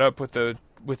 which are set up with the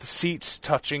seats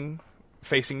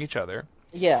facing each other.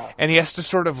 Yeah. And he has to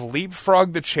sort of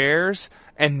leapfrog the chairs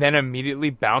and then immediately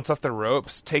bounce off the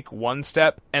ropes, take one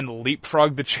step, and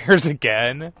leapfrog the chairs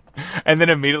again, and then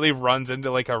immediately runs into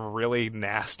like a really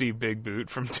nasty big boot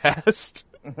from Test.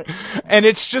 And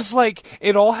it's just like,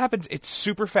 it all happens, it's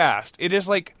super fast. It is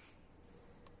like,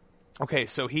 okay,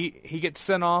 so he gets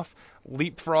sent off,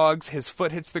 leapfrogs, his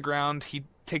foot hits the ground, he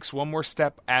takes one more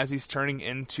step as he's turning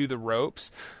into the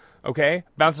ropes. Okay,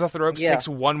 bounces off the ropes, takes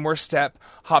one more step,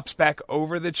 hops back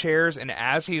over the chairs, and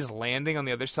as he's landing on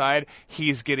the other side,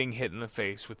 he's getting hit in the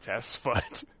face with Test's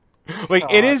foot. Like,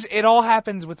 it all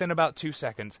happens within about 2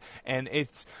 seconds. And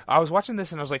I was watching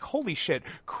this and I was like, holy shit,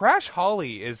 Crash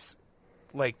Holly is,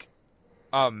 like,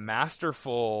 a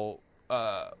masterful,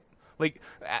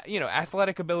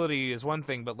 athletic ability is one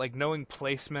thing, but like knowing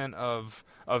placement of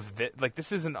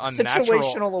this is an unnatural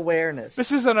situational awareness.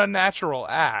 This is an unnatural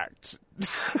act.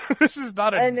 This is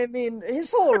not And I mean,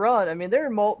 his whole run. I mean, there are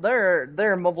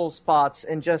multiple spots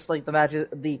in just like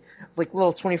the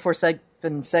little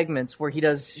 24/7 segments where he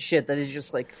does shit that is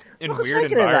just like in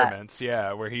weird environments.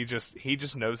 Yeah, where he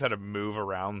just knows how to move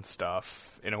around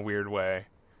stuff in a weird way.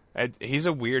 He's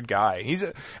a weird guy.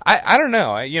 I don't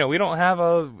know. We don't have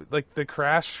the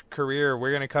Crash career.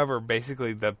 We're going to cover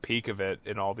basically the peak of it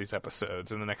in all these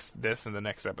episodes, and the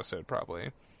next episode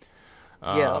probably.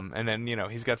 And then,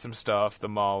 he's got some stuff, the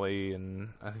Molly,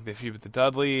 and I think they feud with the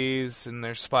Dudleys, and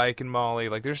there's Spike and Molly.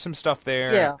 Like, there's some stuff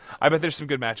there. Yeah. I bet there's some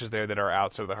good matches there that are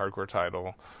outside of the hardcore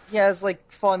title. He has,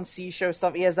 fun C-show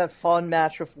stuff. He has that fun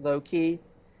match with Loki.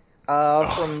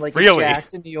 From really?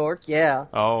 Jacked in New York, yeah.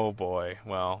 Oh boy,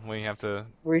 well, we have to.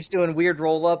 Where he's doing weird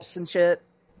roll-ups and shit.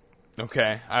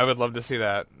 Okay, I would love to see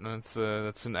that. That's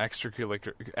an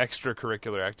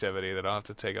extracurricular activity that I'll have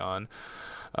to take on.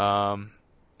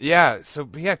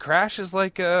 Crash is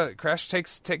Crash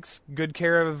takes good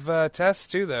care of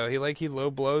Test too, though. He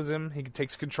low blows him. He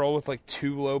takes control with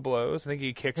 2 low blows. I think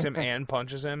he kicks him and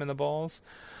punches him in the balls.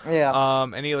 Yeah.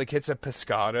 And he hits a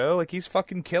pescado. He's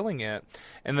fucking killing it.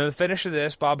 And then the finish of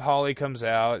this, Bob Holly comes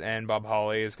out, and Bob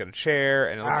Holly has got a chair,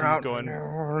 and it looks like he's going.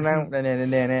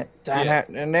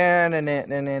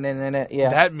 Yeah.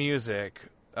 That music.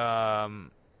 All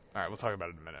right, we'll talk about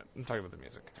it in a minute. I'm talking about the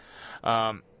music.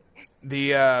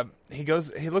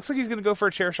 He looks like he's gonna go for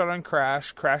a chair shot on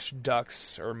Crash. Crash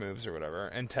ducks or moves or whatever,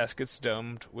 and Test gets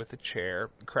domed with a chair.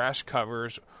 Crash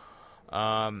covers.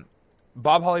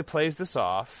 Bob Holly plays this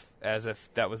off as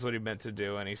if that was what he meant to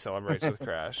do, and he celebrates with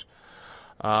Crash.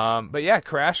 But yeah,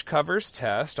 Crash covers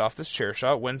Test off this chair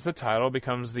shot, wins the title,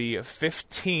 becomes the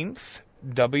 15th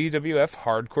WWF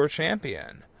Hardcore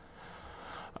Champion.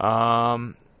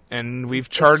 And we've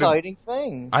charted exciting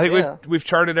things. I think we've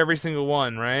charted every single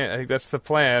one, right? I think that's the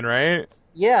plan, right?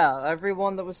 Yeah, every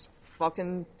one that was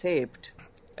fucking taped.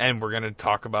 And we're gonna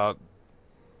talk about.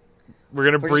 We're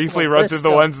gonna briefly run through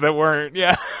the ones that weren't.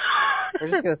 Yeah. We're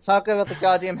just gonna talk about the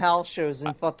goddamn house shows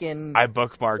in fucking. I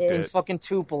bookmarked it. In fucking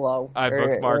Tupelo. I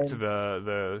bookmarked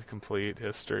the complete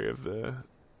history of the.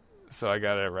 So I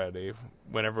got it ready.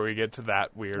 Whenever we get to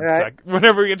that weird.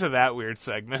 Whenever we get to that weird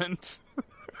segment.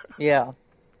 Yeah.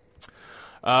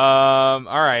 All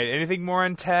right. Anything more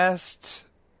on Test?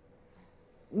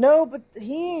 No, but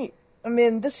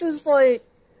this is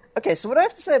okay. So what I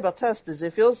have to say about Test is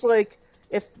it feels like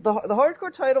if the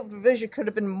hardcore title division could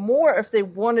have been more if they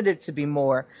wanted it to be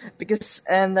more, because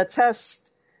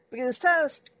Test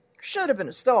should have been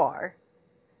a star.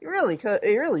 He really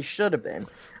should have been.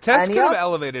 Test could have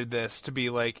elevated this to be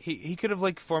he could have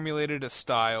formulated a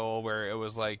style where it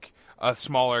was a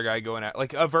smaller guy going at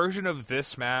a version of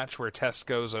this match where Test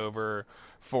goes over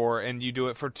and you do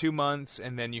it for 2 months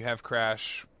and then you have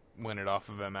Crash win it off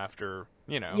of him after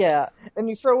Yeah, and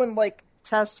you throw in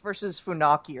Test versus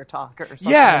Funaki or Taka or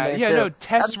something.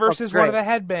 Test versus one of the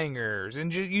headbangers,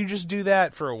 and you just do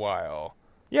that for a while.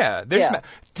 Yeah, there's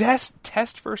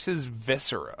Test versus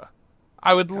Viscera.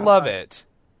 I would love it.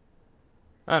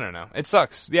 I don't know. It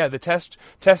sucks. Yeah, the Test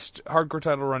hardcore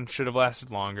title run should have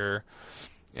lasted longer,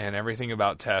 and everything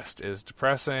about Test is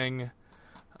depressing.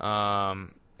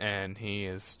 And and he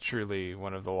is truly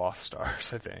one of the lost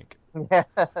stars, I think. Yeah,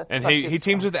 And he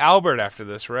teams with Albert after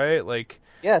this, right? Like,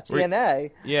 yeah,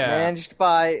 TNA. Yeah. Managed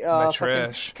by fucking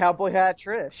Trish. Cowboy Hat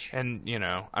Trish. and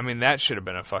I mean, that should have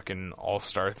been a fucking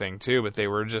all-star thing too, but they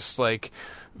were just like,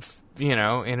 in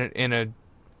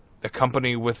a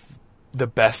company with the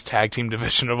best tag team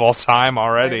division of all time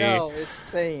already. I know, it's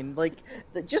insane. Like,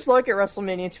 just look at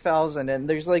WrestleMania 2000, and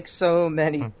there's like so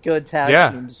many good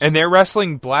tag teams. And they're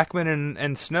wrestling Blackman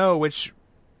and Snow, which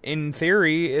in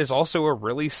theory is also a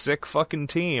really sick fucking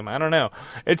team. I don't know.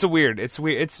 It's weird. It's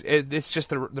just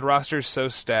the roster is so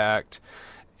stacked.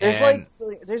 There's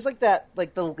like that,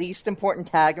 like the least important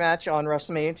tag match on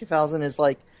WrestleMania 2000 is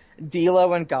like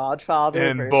D'Lo and Godfather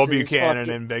and versus Bull Buchanan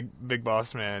fucking... and Big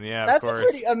Boss Man. Yeah, that's of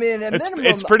course. pretty. I mean,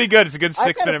 it's pretty good. It's a good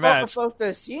 6-minute match. Both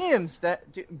those teams. That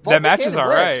match is all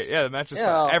right. Yeah, the match is yeah.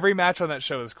 fun. Every match on that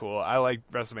show is cool. I like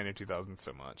WrestleMania 2000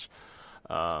 so much.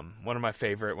 One of my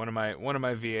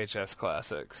VHS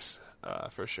classics,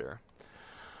 for sure.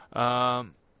 All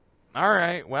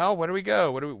right. Well, where do we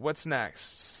go? What's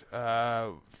next?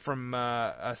 From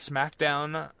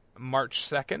SmackDown, March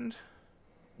 2nd.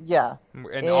 Yeah.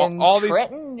 And all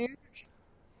Trenton, these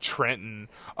Trenton.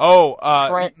 Oh,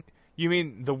 Trenton. You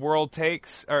mean the World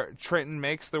Takes, or Trenton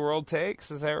Makes the World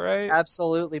Takes? Is that right?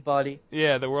 Absolutely, buddy.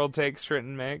 Yeah, the World Takes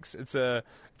Trenton Makes. It's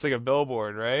like a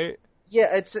billboard, right?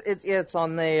 Yeah, it's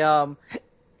on the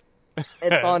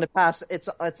it's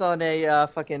on a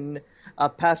fucking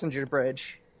passenger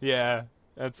bridge. Yeah,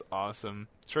 that's awesome.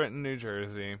 Trenton, New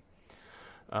Jersey.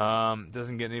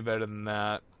 Doesn't get any better than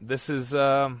that. This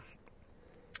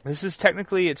is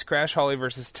technically, it's Crash Holly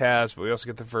versus Taz, but we also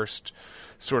get the first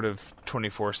sort of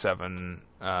 24/7,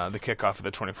 the kickoff of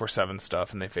the 24/7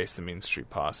 stuff, and they face the Mean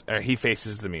Street Posse. Or he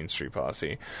faces the Mean Street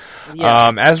Posse.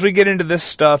 Yeah. As we get into this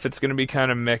stuff, it's going to be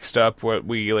kind of mixed up what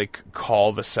we like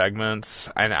call the segments,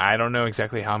 and I don't know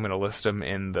exactly how I'm going to list them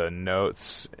in the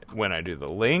notes when I do the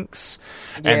links.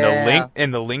 Yeah.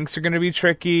 And the links are going to be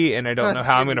tricky, and I don't know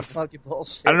how I'm going to. Fucking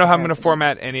bullshit. I don't know how I'm going to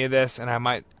format any of this, and I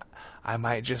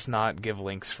might just not give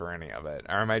links for any of it.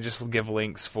 Or I might just give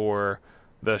links for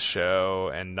the show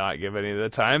and not give any of the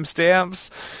timestamps.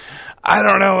 I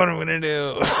don't know what I'm going to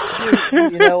do.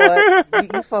 You know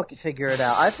what? You fucking figure it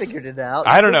out. I figured it out.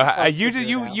 I don't know.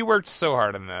 You worked so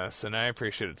hard on this, and I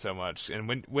appreciate it so much.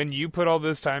 And when you put all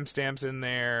those timestamps in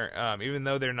there, even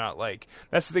though they're not like...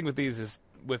 That's the thing with these is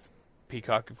with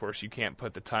Peacock, of course, you can't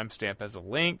put the timestamp as a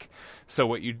link. So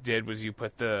what you did was you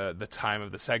put the time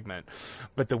of the segment.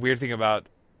 But the weird thing about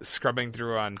scrubbing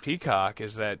through on Peacock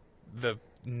is that the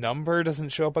number doesn't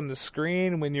show up on the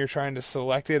screen when you're trying to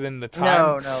select it in the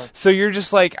time. No. So you're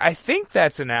just like, I think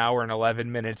that's an hour and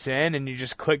 11 minutes in, and you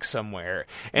just click somewhere.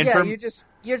 And yeah, you just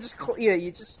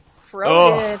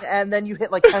throw it in, and then you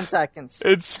hit like 10 seconds.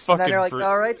 It's fucking... And then you're like,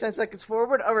 all right, 10 seconds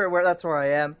forward. All right, that's where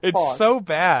I am. It's Pause. so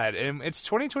bad. And it's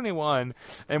 2021,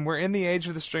 and we're in the age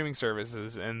of the streaming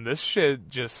services, and this shit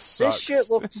just sucks. This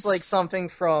shit looks like something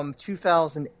from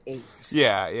 2008.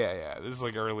 Yeah. This is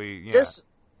like early... Yeah. This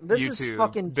YouTube, is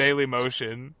fucking... Daily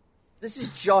Motion. This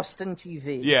is Justin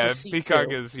TV. Yeah,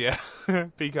 Peacock is... Yeah.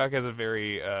 Peacock has a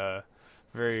very,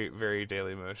 very, very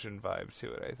Daily Motion vibe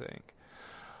to it, I think.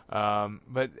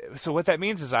 But so what that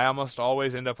means is I almost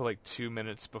always end up like 2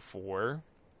 minutes before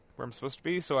where I'm supposed to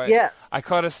be. So I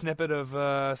caught a snippet of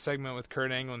a segment with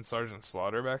Kurt Angle and Sergeant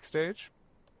Slaughter backstage.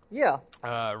 Yeah.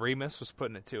 Remus was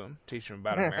putting it to him, teaching him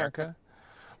about America,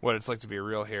 what it's like to be a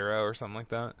real hero or something like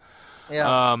that.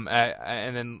 Yeah.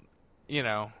 And then,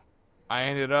 I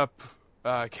ended up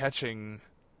catching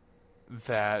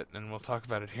that, and we'll talk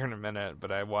about it here in a minute,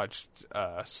 but I watched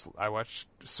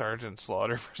Sergeant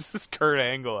Slaughter versus Kurt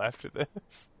Angle after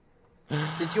this.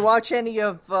 Did you watch any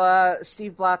of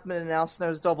Steve Blackman and Al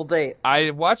Snow's Double Date?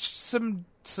 I watched some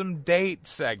date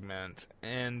segment,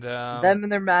 and them and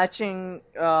their matching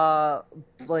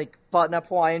like button-up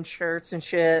Hawaiian shirts and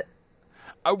shit.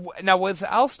 Now, was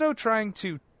Al Snow trying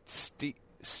to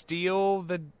steal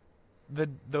the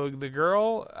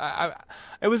girl?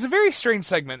 It was a very strange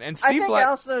segment, and Steve I think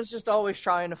Al Snow's just always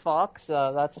trying to fuck,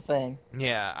 so that's a thing.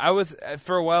 Yeah, I was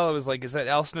for a while. I was like, is that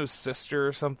Al Snow's sister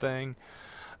or something?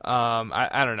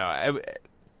 I don't know.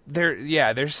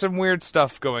 There's some weird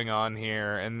stuff going on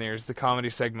here, and there's the comedy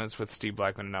segments with Steve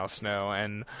Blackman and Al Snow,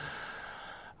 and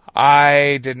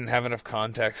I didn't have enough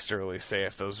context to really say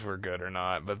if those were good or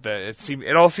not, but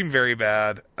it all seemed very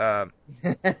bad.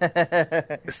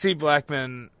 Steve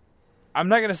Blackman, I'm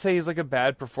not gonna say he's like a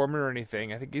bad performer or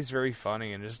anything. I think he's very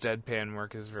funny, and his deadpan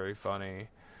work is very funny.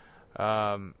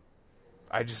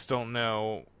 I just don't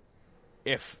know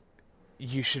if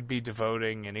you should be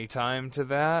devoting any time to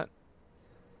that.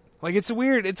 Like, it's a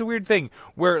weird thing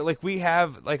where, like, we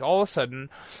have, like, all of a sudden,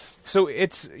 so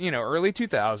it's, early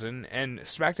 2000, and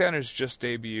SmackDown has just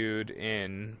debuted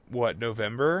in,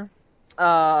 November?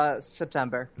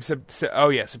 September.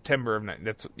 September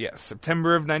of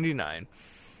September of 99.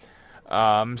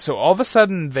 So all of a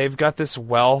sudden they've got this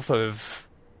wealth of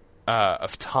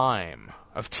time,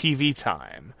 of TV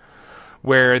time,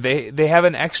 where they have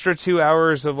an extra 2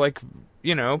 hours of, like,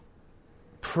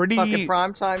 pretty fucking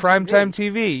primetime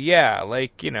TV. Yeah,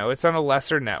 like, it's on a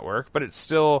lesser network, but it's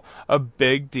still a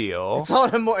big deal. It's on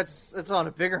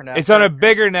a bigger network. It's on a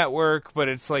bigger network, but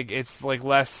it's like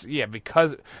less,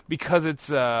 because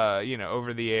it's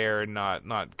over the air and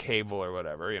not cable or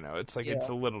whatever. It's like it's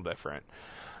a little different.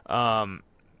 And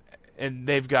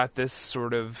they've got this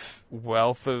sort of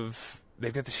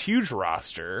they've got this huge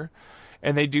roster,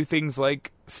 and they do things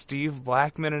like Steve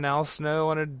Blackman and Al Snow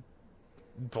on a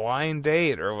blind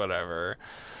date or whatever.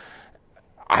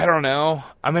 I don't know.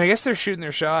 I mean, I guess they're shooting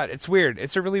their shot. It's weird.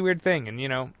 It's a really weird thing, and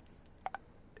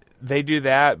they do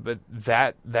that, but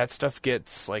that stuff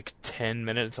gets like 10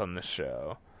 minutes on the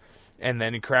show, and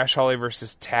then Crash Holly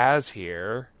versus Taz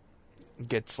here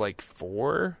gets like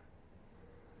 4.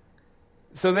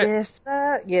 So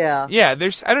yeah.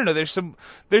 There's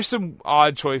some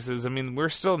odd choices. I mean, we're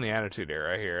still in the Attitude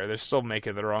Era here. They're still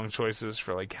making the wrong choices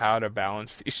for, like, how to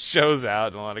balance these shows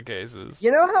out in a lot of cases.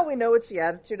 You know how we know it's the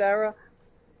Attitude Era?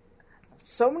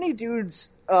 So many dudes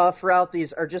throughout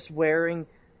these are just wearing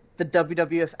the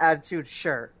WWF Attitude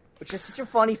shirt, which is such a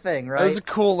funny thing, right? It was a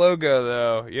cool logo,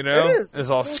 though. It is.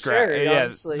 It's all cool scratchy. Yeah,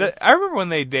 I remember when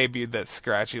they debuted that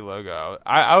scratchy logo.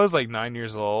 I was like 9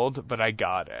 years old, but I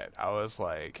got it. I was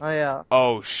like, oh yeah,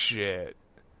 oh shit,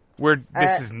 we're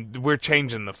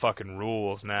changing the fucking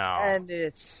rules now. And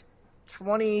it's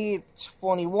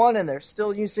 2021, and they're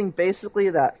still using basically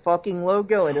that fucking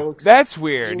logo, and it looks that's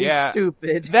weird. really Yeah,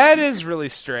 stupid. That is really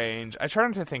strange. I try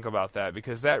not to think about that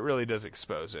because that really does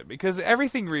expose it. Because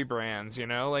everything rebrands,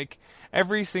 like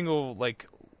every single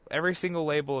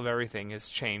label of everything has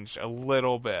changed a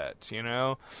little bit,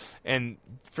 and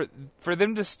for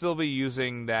them to still be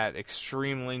using that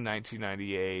extremely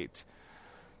 1998,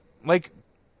 like,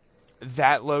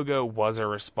 that logo was a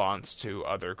response to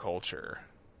other culture.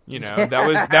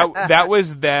 That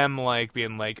was them, like,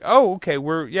 being like, oh, okay,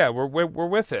 we're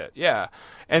with it, yeah,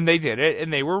 and they did it,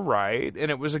 and they were right,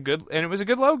 and it was a good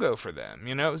logo for them.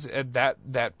 It was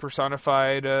that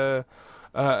personified a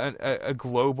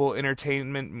global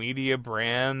entertainment media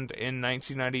brand in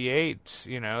 1998.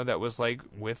 That was, like,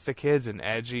 with the kids and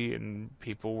edgy, and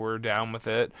people were down with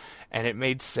it, and it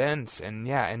made sense. And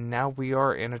now we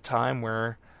are in a time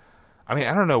where, I mean,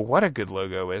 I don't know what a good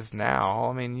logo is now.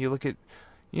 I mean, you look at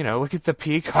the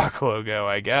Peacock logo,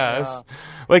 I guess. Yeah.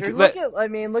 Like, look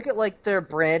at like their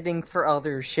branding for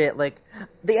other shit. Like,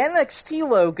 the NXT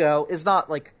logo is not,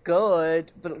 like,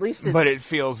 good, but at least but it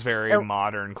feels very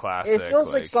modern, classic. It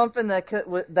feels like something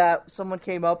that someone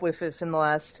came up with in the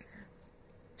last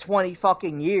 20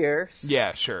 fucking years.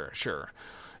 Yeah, sure.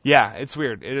 Yeah, it's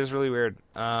weird. It is really weird.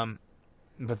 But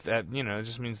that, it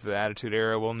just means the Attitude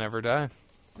Era will never die.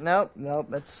 Nope.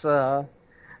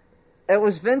 It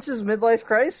was Vince's midlife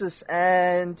crisis,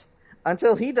 and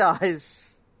until he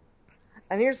dies.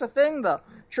 And here's the thing, though: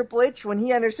 Triple H, when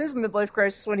he enters his midlife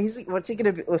crisis, what's he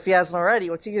gonna be? If he hasn't already,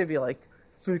 what's he gonna be like?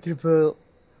 Thinking about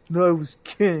when I was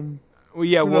king. Well,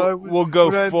 yeah, we'll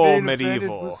go full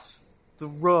medieval. With The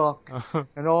Rock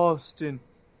and Austin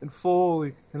and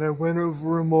Foley, and I went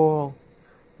over them all.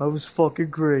 I was fucking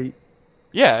great.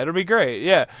 Yeah, it'll be great.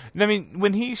 Yeah, I mean,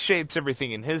 when he shapes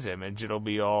everything in his image, it'll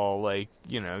be all, like,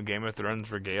 Game of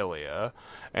Thrones regalia,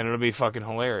 and it'll be fucking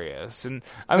hilarious. And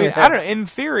I mean, I don't. In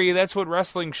theory, that's what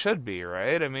wrestling should be,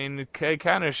 right? I mean, it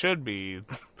kind of should be.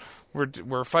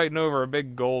 We're fighting over a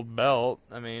big gold belt.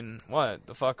 I mean, what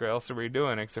the fuck else are we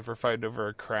doing except for fighting over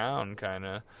a crown, kind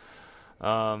of?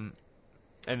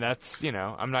 And that's,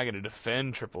 I'm not going to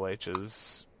defend Triple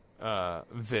H's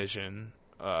vision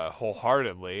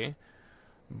wholeheartedly.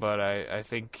 But I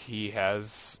think he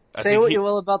has. Say what you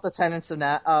will about the tenets of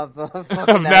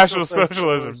National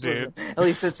Socialism, dude. At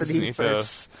least it's an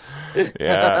ethos.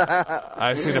 Yeah,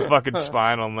 I see the fucking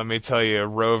spinal, and let me tell you,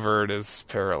 Rovert is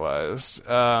paralyzed.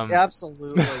 Yeah,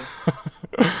 absolutely.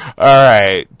 All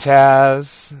right,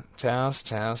 Taz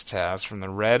from the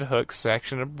Red Hook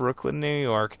section of Brooklyn, New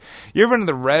York. You ever been to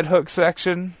the Red Hook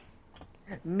section?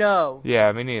 No. Yeah,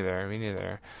 me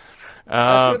neither.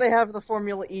 That's where they have the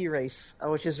Formula E race,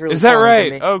 which is really. Is that right?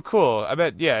 To me. Oh, cool. I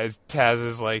bet. Yeah, Taz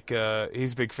is like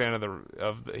he's a big fan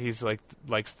of he's like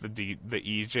likes the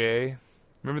EJ.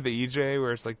 Remember the EJ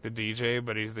where it's like the DJ,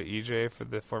 but he's the EJ for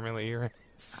the Formula E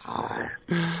race.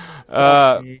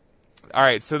 All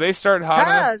right, so they start hot.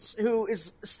 Taz, who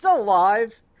is still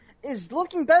alive, is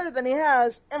looking better than he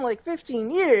has in like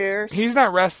 15 years. He's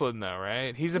not wrestling though,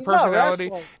 right? He's a He's not personality.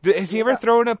 wrestling. Has he ever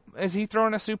thrown a? Has he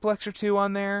thrown a suplex or two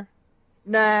on there?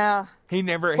 Nah. He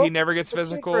never gets Hook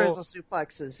physical. for his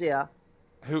suplexes, yeah.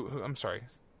 Who? I'm sorry.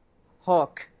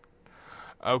 Hook.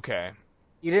 Okay.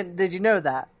 Did you know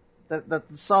that? That the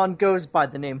song goes by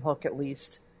the name Hook at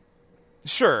least.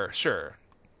 Sure.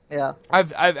 Yeah.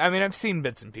 I've seen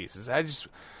bits and pieces. I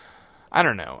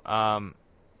don't know.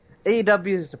 AEW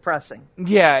is depressing.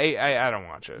 Yeah, I don't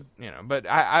watch it, but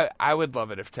I would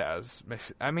love it if Taz.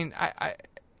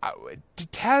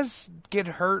 Did Taz get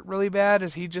hurt really bad?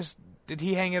 Did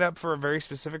he hang it up for a very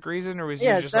specific reason, or was he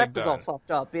just like done? Yeah, his neck was all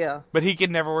fucked up. Yeah. But he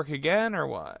could never work again, or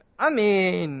what? I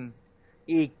mean,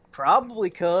 he probably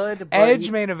could. But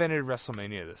Edge main evented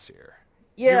WrestleMania this year.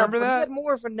 Yeah, remember but that? he had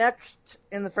more of a neck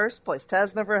in the first place.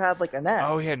 Taz never had like a neck.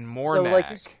 Oh, he had more so, neck. Like,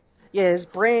 his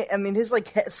brain. I mean, his like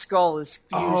head skull is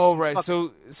fused. Oh, right.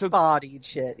 So body and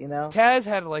shit. Taz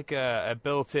had like a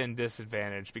built-in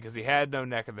disadvantage because he had no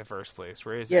neck in the first place,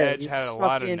 whereas Edge had a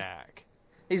lot of neck.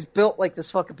 He's built like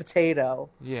this fucking potato.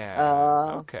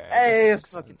 Yeah. Okay. Hey,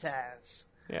 fucking Taz.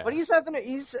 Yeah. But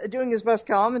he's doing his best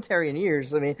commentary in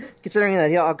years. I mean, considering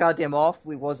that how goddamn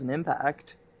awfully was an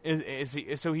Impact. Is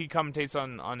he? So he commentates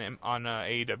on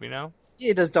AEW now? Yeah,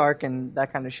 he does Dark and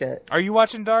that kind of shit. Are you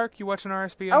watching Dark? You watching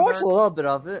RSP? I watched Dark? a little bit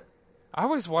of it. I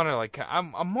always want to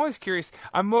I'm always curious.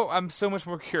 I'm so much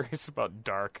more curious about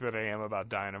Dark than I am about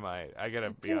Dynamite. I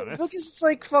gotta be honest. Because it's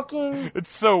like fucking.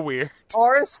 It's so weird.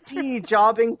 RSP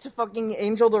jobbing to fucking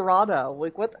Angel Dorado.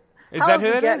 Like what? Is that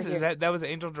who that is? Is that was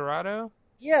Angel Dorado?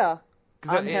 Yeah.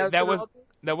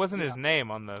 That wasn't his name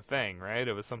on the thing, right?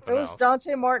 It was something else. It was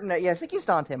Dante Martin. Yeah, I think he's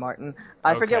Dante Martin.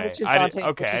 I forget which is Dante.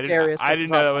 I didn't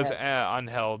know that was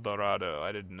Angel Dorado.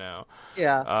 I didn't know.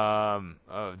 Yeah.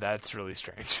 Oh, that's really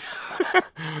strange.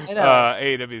 I know.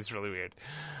 AEW is really weird.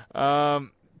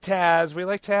 Taz, we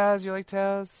like Taz. You like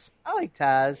Taz? I like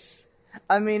Taz.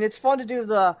 I mean, it's fun to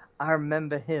do I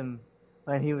remember him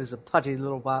when he was a pudgy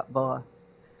little white boy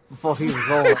before he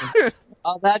was old.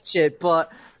 All that shit,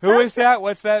 but who is that?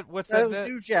 What's that? That was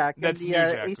New Jack in the New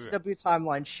Jack. ECW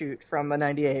timeline shoot from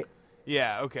 '98.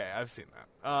 Yeah, okay, I've seen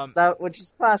that. Which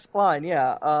is classic line,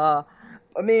 yeah. I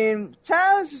mean,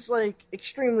 Taz is like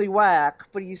extremely whack,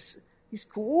 but he's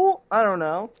cool. I don't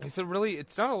know. It's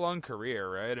not a long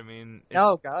career, right? I mean,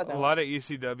 no, God, no. A lot of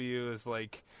ECW is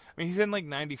like. I mean, he's in like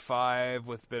 '95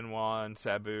 with Benoit and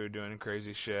Sabu doing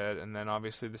crazy shit, and then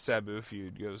obviously the Sabu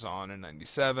feud goes on in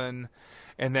 '97,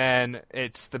 and then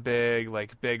it's the big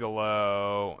like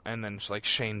Bigelow, and then like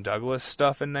Shane Douglas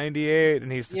stuff in '98,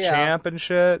 and he's the champ and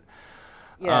shit.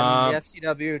 Yeah, I mean, the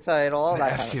FTW title, all that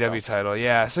kind of stuff. FTW title,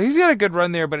 yeah. So he's got a good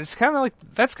run there, but it's kind of like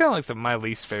my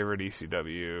least favorite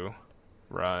ECW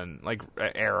run, like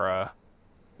era.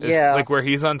 Yeah, like where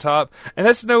he's on top, and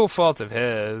that's no fault of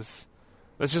his.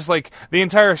 It's just like the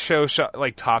entire show,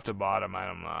 like top to bottom.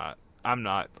 I'm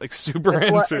not like super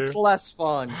into. It's less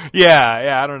fun.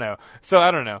 Yeah, I don't know. So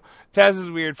I don't know. Taz is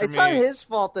weird for me. It's not his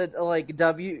fault that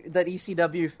that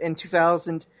ECW in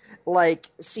 2000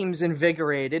 like seems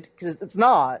invigorated, because it's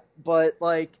not. But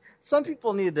like some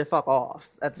people needed to fuck off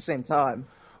at the same time.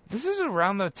 This is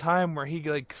around the time where he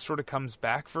like sort of comes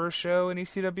back for a show in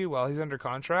ECW while he's under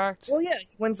contract. Well, yeah,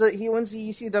 he wins the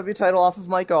ECW title off of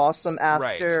Mike Awesome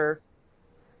after. Right.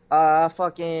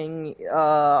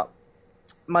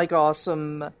 Mike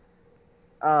Awesome,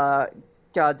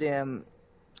 goddamn,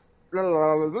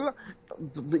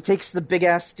 takes the big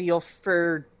ass deal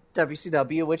for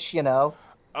WCW, which,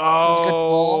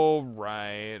 Oh,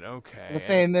 right, okay. The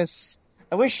famous,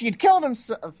 I wish he'd killed him,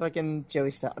 fucking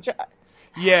Joey Styles.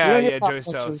 Yeah, Joey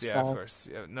Styles, yeah, of course.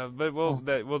 Yeah, no, but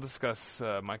we'll discuss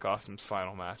Mike Awesome's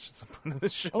final match at some point in the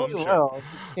show. Oh, I'm sure.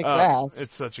 Kicks ass.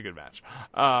 It's such a good match.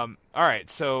 All right,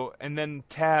 so and then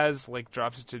Taz like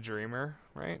drops it to Dreamer,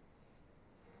 right?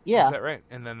 Yeah, is that right?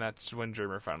 And then that's when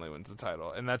Dreamer finally wins the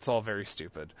title, and that's all very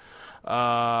stupid.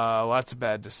 Lots of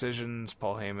bad decisions.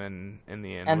 Paul Heyman in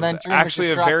the end, and was then Dreamer actually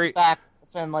just a very back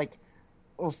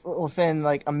within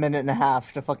like a minute and a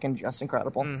half to fucking just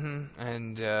incredible. Mm-hmm.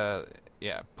 And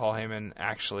yeah, Paul Heyman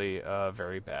actually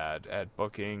very bad at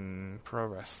booking pro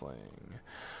wrestling.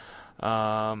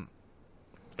 All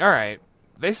right.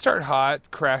 They start hot.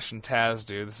 Crash and Taz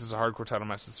do. This is a hardcore title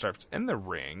match that starts in the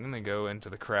ring. And they go into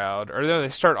the crowd. Or no, they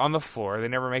start on the floor. They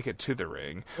never make it to the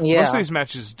ring. Yeah. Most of these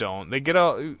matches don't.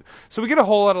 So we get a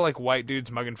whole lot of like white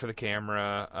dudes mugging for the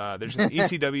camera. There's an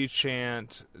ECW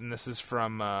chant. And this is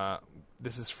from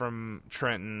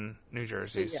Trenton, New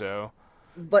Jersey. Yeah. So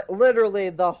literally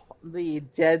the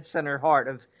dead center heart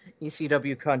of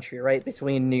ECW country, right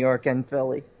between New York and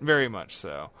Philly. Very much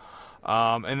so.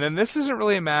 And then this isn't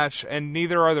really a match, and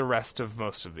neither are the rest of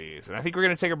most of these. And I think we're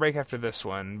going to take a break after this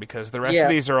one, because the rest of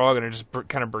these are all going to just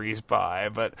kind of breeze by.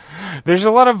 But there's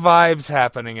a lot of vibes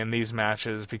happening in these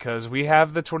matches, because we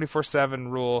have the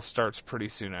 24/7 rule starts pretty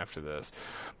soon after this.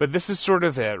 But this is sort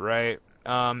of it, right?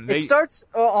 It starts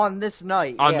on this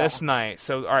night. On this night.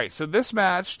 So, all right, so this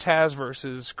match, Taz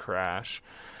versus Crash,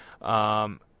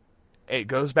 it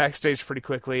goes backstage pretty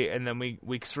quickly, and then we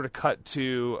sort of cut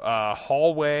to a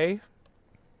hallway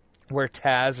where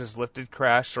Taz has lifted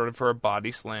Crash sort of for a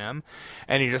body slam,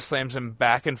 and he just slams him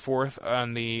back and forth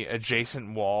on the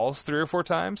adjacent walls 3 or 4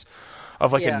 times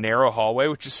of like a narrow hallway,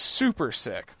 which is super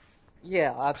sick.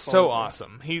 Yeah, absolutely. So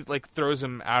awesome. He like throws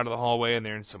him out of the hallway, and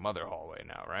they're in some other hallway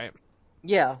now, right?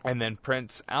 Yeah. And then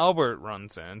Prince Albert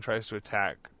runs in, tries to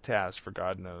attack Taz for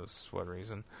God knows what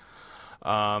reason.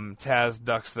 Taz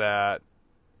ducks that,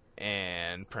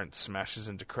 and Prince smashes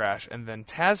into Crash, and then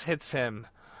Taz hits him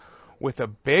with a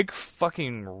big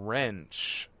fucking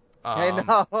wrench. I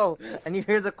know, and you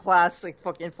hear the classic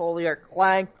fucking Foley art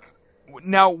clank.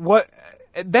 Now, what?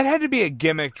 That had to be a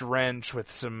gimmicked wrench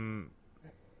with some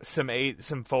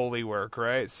Foley work,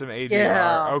 right? Some ADR.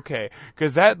 Yeah. Okay,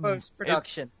 because that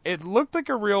post-production. It looked like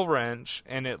a real wrench,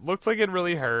 and it looked like it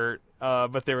really hurt.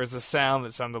 But there was a sound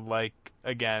that sounded like,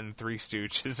 again, Three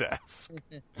Stooges-esque.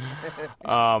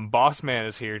 Boss Man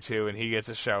is here too, and he gets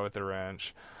a shot with the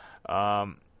wrench.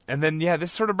 And then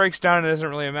this sort of breaks down and isn't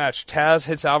really a match. Taz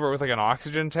hits Albert with like an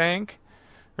oxygen tank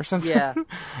or something. Yeah.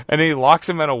 And he locks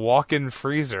him in a walk-in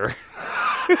freezer.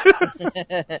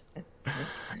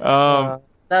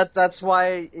 That's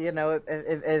why,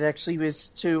 it actually was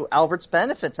to Albert's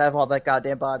benefit to have all that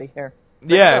goddamn body hair.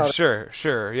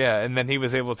 Sure. Yeah, and then he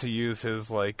was able to use his,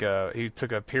 he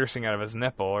took a piercing out of his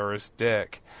nipple or his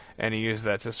dick, and he used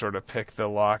that to sort of pick the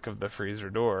lock of the freezer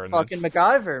door. And fucking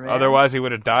MacGyver, man. Otherwise, he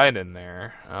would have died in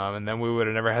there. And then we would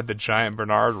have never had the Giant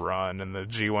Bernard run and the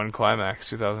G1 Climax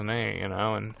 2008,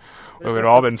 and we would have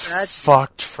all been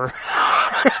fucked for...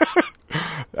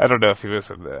 I don't know if he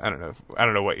was. I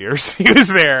don't know what years he was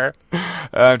there.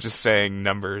 I'm just saying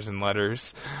numbers and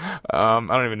letters. I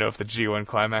don't even know if the G1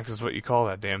 Climax is what you call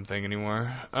that damn thing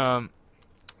anymore.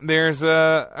 There's all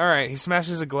right. He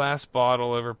smashes a glass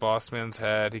bottle over Bossman's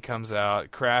head. He comes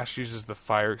out. Crash uses the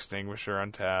fire extinguisher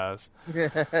on Taz.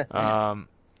 And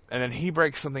then he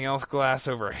breaks something else glass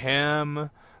over him.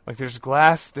 Like there's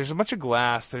glass. There's a bunch of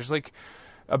glass. There's like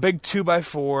a big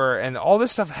 2x4, and all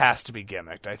this stuff has to be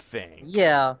gimmicked, I think.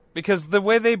 Yeah. Because the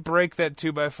way they break that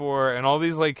 2x4 and all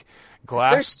these,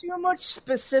 glass... There's too much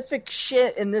specific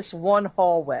shit in this one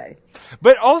hallway.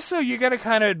 But also, you gotta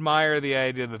kind of admire the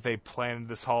idea that they planned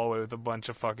this hallway with a bunch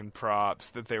of fucking props,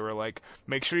 that they were like,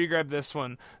 make sure you grab this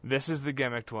one, this is the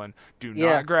gimmicked one, do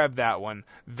not grab that one.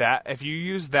 That if you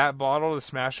use that bottle to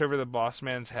smash over the boss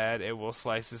man's head, it will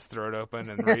slice his throat open,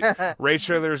 and Ray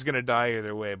Trailer is gonna die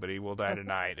either way, but he will die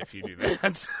tonight if you do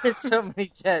that. There's so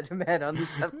many dead men on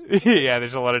this episode. Yeah,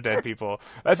 there's a lot of dead people.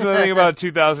 That's the thing about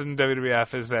 2000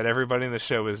 WWF is that everybody in the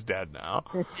show is dead now.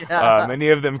 Yeah. Many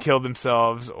of them killed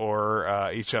themselves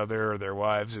or each other or their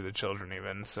wives or the children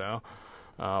even. So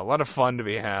a lot of fun to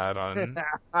be had on.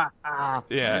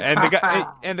 Yeah,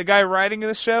 and the guy writing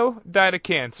the show died of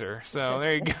cancer. So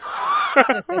there you go.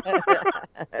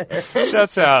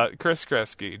 Shouts out Chris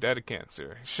Kresge, died of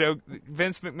cancer.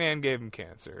 Vince McMahon gave him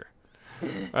cancer.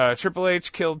 Triple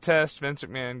H killed Test. Vince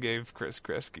McMahon gave Chris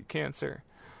Kresge cancer.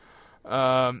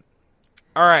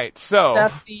 All right, so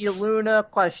Steffi Luna ?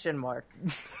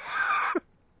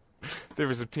 There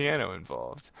was a piano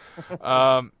involved.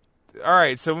 All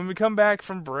right, so when we come back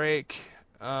from break,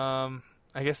 I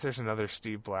guess there's another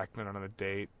Steve Blackman on a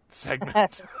date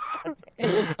segment.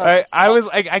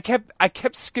 I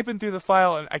kept skipping through the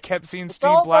file and I kept seeing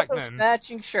Steve Blackman. Those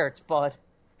matching shirts, bud.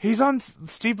 He's on.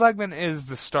 Steve Blackman is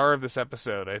the star of this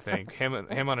episode, I think. Him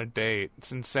on a date.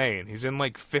 It's insane. He's in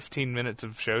 15 minutes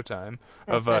of showtime,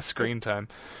 of screen time.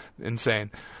 Insane.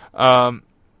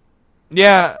 The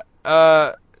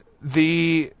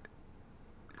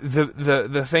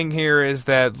thing here is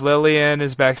that Lillian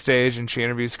is backstage and she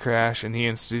interviews Crash, and he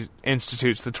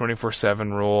institutes the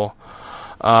 24/7 rule.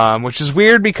 Which is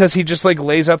weird because he just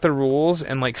lays out the rules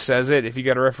and says it. If you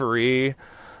got a referee.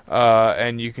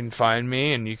 And you can find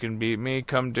me and you can beat me,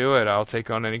 come do it. I'll take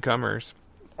on any comers.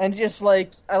 And just I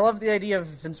love the idea of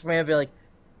Vince McMahon being like,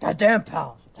 Goddamn,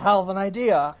 pal, it's a hell of an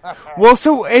idea. Well,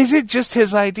 so is it just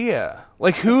his idea?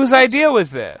 Like, whose idea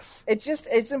was this?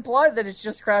 It's implied that it's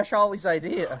just Crash Holly's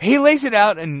idea. He lays it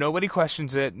out and nobody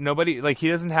questions it. Nobody, like, he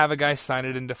doesn't have a guy sign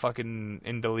it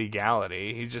into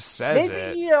legality. He just says it.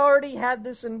 Maybe he already had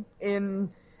this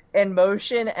in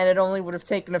motion, and it only would have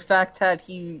taken effect had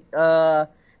he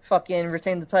fucking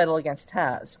retained the title against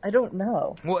Taz. I don't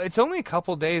know. Well, it's only a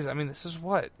couple days. I mean, this is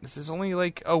what? This is only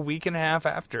like a week and a half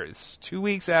after. It's 2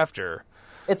 weeks after.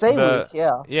 It's a week,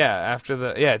 yeah. Yeah,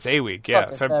 after it's a week,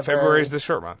 yeah. February's the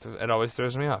short month. It always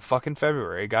throws me off. Fucking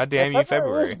February. Goddamn you,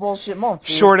 February. Is a bullshit month,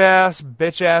 dude. Short ass,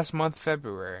 bitch ass month,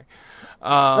 February. They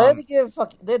had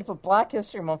to put Black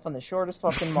History Month on the shortest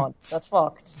fucking month. That's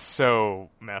fucked.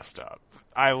 So messed up.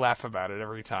 I laugh about it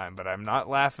every time, but I'm not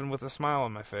laughing with a smile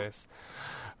on my face.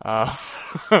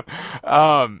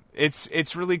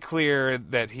 It's really clear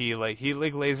that he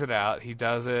lays it out. He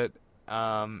does it.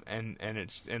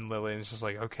 And Lillian's just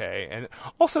like, okay. And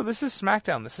also, this is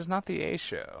SmackDown. This is not the A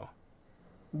show.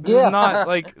 This is not,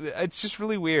 like, it's just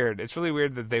really weird. It's really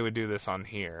weird that they would do this on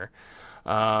here.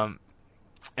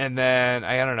 And then,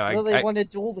 I don't know. Well, they wanted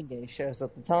dueling A shows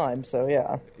at the time, so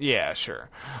yeah. Yeah, sure.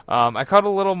 I caught a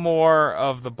little more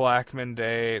of the Blackman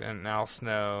date and Al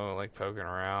Snow, like, poking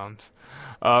around.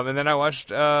 And then I watched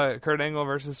Kurt Angle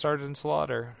versus Sergeant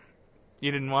Slaughter.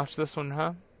 You didn't watch this one,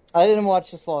 huh? I didn't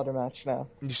watch the Slaughter match, no.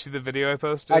 Did you see the video I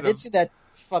posted? I did see that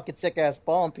fucking sick-ass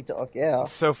bump he took, yeah.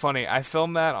 It's so funny. I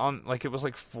filmed that on, like, it was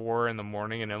like 4 a.m,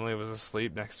 and Emily was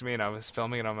asleep next to me, and I was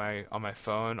filming it on my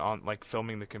phone, on, like,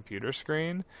 filming the computer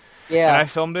screen. Yeah. And I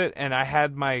filmed it, and I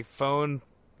had my phone,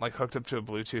 like, hooked up to a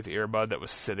Bluetooth earbud that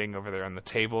was sitting over there on the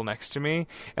table next to me,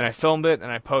 and I filmed it,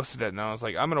 and I posted it, and I was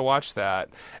like, I'm gonna watch that,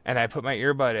 and I put my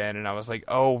earbud in, and I was like,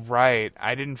 oh, right,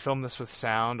 I didn't film this with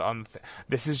sound on,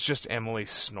 this is just Emily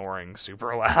snoring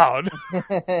super loud.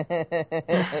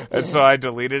 And so I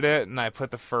deleted it, and I put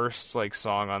the first, like,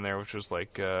 song on there, which was,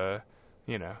 like,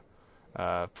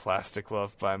 Plastic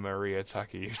Love by Maria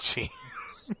Takeuchi.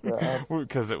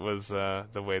 Because it was the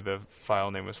way the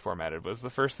file name was formatted was the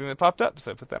first thing that popped up,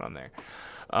 so I put that on there.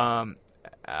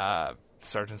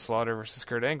 Sergeant Slaughter versus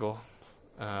Kurt Angle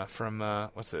from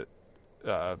March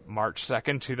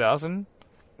 2nd, 2000.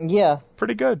 Yeah,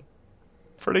 pretty good.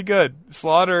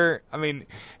 Slaughter, I mean,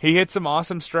 he hits some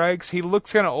awesome strikes. He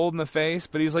looks kind of old in the face,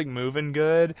 but he's, like, moving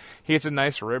good. He hits a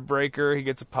nice rib breaker. He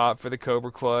gets a pop for the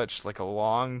Cobra Clutch, like a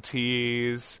long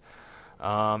tease.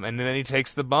 And then he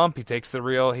takes the bump. He takes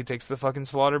the fucking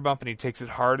Slaughter bump, and he takes it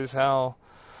hard as hell.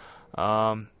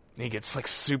 He gets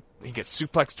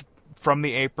suplexed from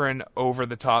the apron over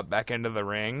the top back end of the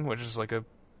ring, which is like a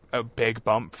big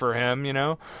bump for him, you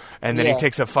know? And then he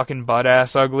takes a fucking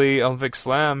butt-ass ugly Olympic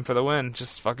slam for the win.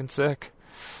 Just fucking sick.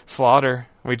 Slaughter.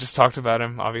 We just talked about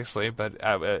him, obviously, but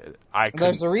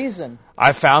there's a reason.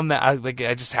 I found that, I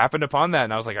just happened upon that,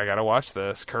 and I was like, I gotta watch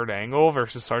this. Kurt Angle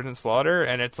versus Sergeant Slaughter,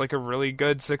 and it's like a really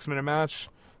good 6-minute match.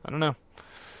 I don't know.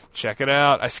 Check it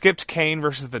out. I skipped Kane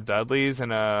versus the Dudleys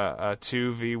in a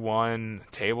 2v1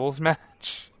 tables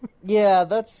match. Yeah,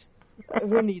 that's...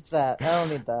 Who needs that? I don't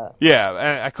need that. Yeah,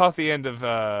 and I caught the end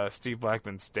of Steve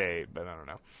Blackman's date, but I don't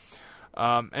know.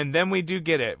 And then we do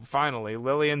get it, finally.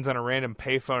 Lillian's on a random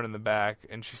payphone in the back,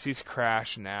 and she sees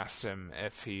Crash and asks him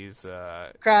if he's...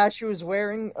 Crash, who was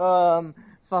wearing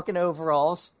fucking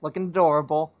overalls, looking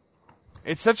adorable.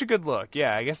 It's such a good look.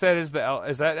 Yeah, I guess that is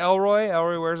is that Elroy?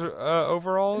 Elroy wears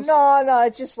overalls? No,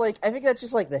 it's just like... I think that's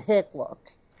just like the hick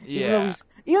look. Yeah.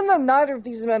 Even though neither of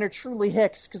these men are truly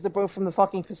hicks, because they're both from the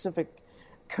fucking Pacific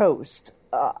Coast.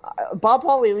 Bob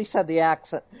Holly at least had the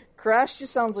accent. Crash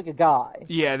just sounds like a guy.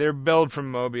 Yeah, they're billed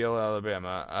from Mobile,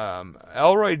 Alabama.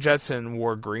 Elroy Jetson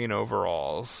wore green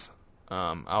overalls.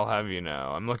 I'll have you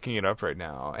know. I'm looking it up right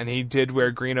now. And he did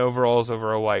wear green overalls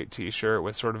over a white t-shirt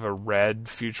with sort of a red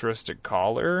futuristic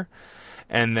collar.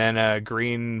 And then a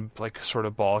green, like, sort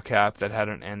of ball cap that had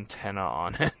an antenna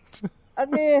on it. I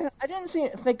mean, I didn't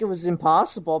think it was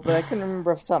impossible, but I couldn't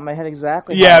remember off the top of my head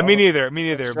exactly. Yeah, me neither.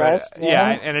 But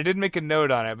yeah, and I did make a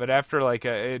note on it, but after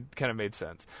it kind of made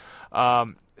sense.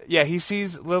 Yeah,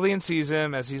 Lillian sees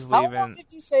him as he's leaving. How long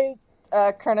did you say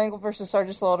Kurt Angle versus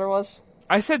Sergeant Slaughter was?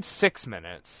 I said 6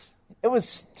 minutes. It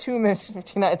was 2 minutes and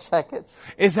 59 seconds.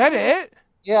 Is that it?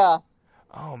 Yeah.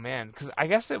 Oh man, because I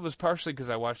guess it was partially because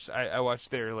I watched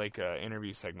their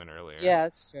interview segment earlier. Yeah,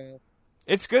 that's true.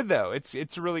 It's good though.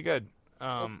 It's really good.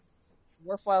 It's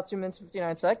worthwhile 2 minutes and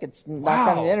 59 seconds. Wow. Not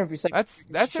counting the interview segment.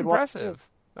 That's impressive.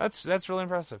 That's really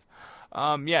impressive.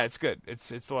 Yeah, it's good.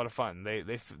 It's a lot of fun.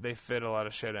 They fit a lot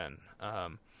of shit in.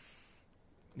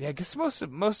 Yeah, I guess most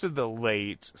of the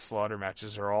late Slaughter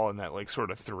matches are all in that like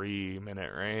sort of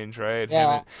 3-minute range, right?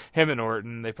 Yeah. Him and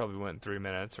Orton, they probably went 3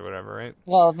 minutes or whatever, right?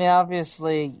 Well, I mean,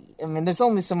 obviously, there's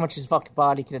only so much his fucking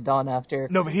body could have done after.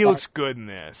 No, but he looks good in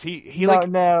this. He hits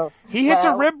Well,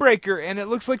 a rib breaker and it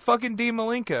looks like fucking Dean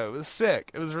Malenko. It was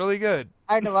sick. It was really good.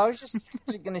 I know. I was just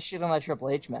gonna shit on that Triple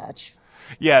H match.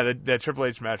 Yeah, that Triple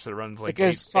H match that runs like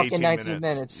Because fucking 18 19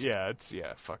 minutes. Yeah, it's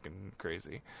fucking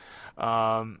crazy.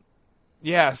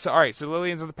 Yeah, so all right, so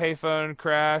Lillian's at the payphone.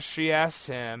 Crash, she asks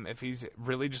him if he's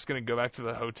really just going to go back to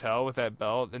the hotel with that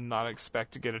belt and not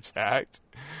expect to get attacked.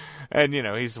 And,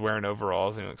 he's wearing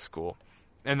overalls and he looks cool.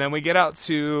 And then we get out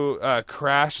to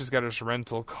Crash has got his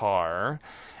rental car,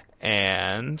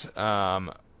 and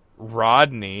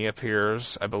Rodney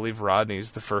appears. I believe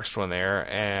Rodney's the first one there,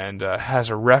 and has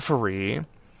a referee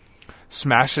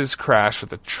smashes Crash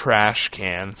with a trash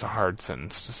can. It's a hard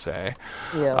sentence to say.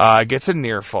 Yeah. Gets a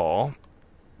near fall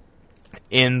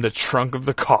in the trunk of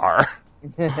the car.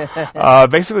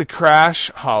 Basically,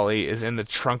 Crash Holly is in the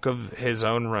trunk of his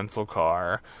own rental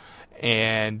car,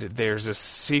 and there's a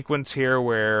sequence here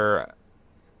where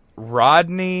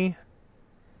Rodney,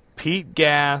 Pete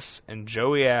Gas, and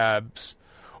Joey Abs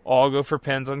all go for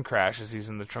pins on Crash as he's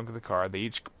in the trunk of the car. They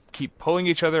each keep pulling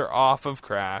each other off of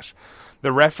Crash.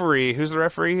 The referee, who's the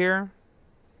referee here?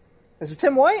 Is it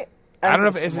Tim White? I don't know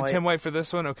if is it Tim White for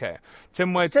this one. Okay,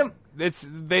 Tim White's. They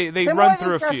Tim run White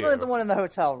through is a few. definitely the one in the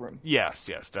hotel room. Yes,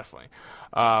 definitely.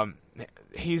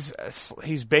 He's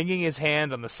banging his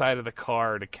hand on the side of the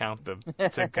car to count the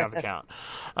count.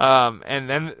 And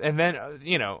then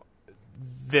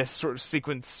this sort of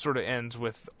sequence sort of ends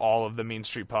with all of the Mean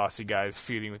Street Posse guys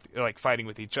fighting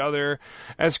with each other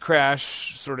as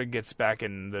Crash sort of gets back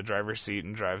in the driver's seat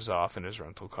and drives off in his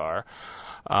rental car.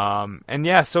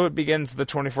 So it begins the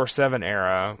 24/7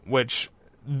 era, which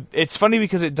it's funny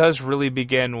because it does really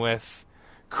begin with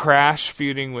Crash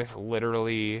feuding with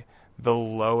literally the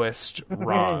lowest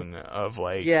rung of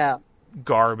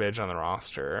garbage on the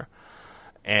roster.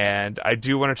 And I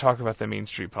do want to talk about the Mean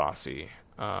Street Posse.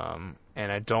 And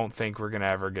I don't think we're going to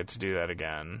ever get to do that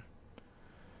again.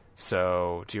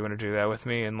 So, do you want to do that with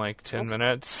me in 10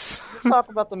 minutes? Let's talk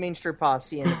about the Mean Street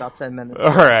Posse in about 10 minutes.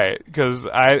 All right, because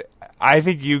I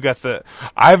think you got the...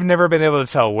 I've never been able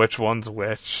to tell which one's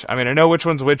which. I mean, I know which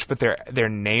one's which, but their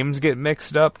names get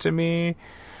mixed up to me.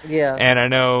 Yeah. And I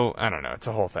don't know, it's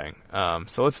a whole thing.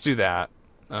 So let's do that.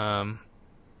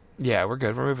 Yeah, we're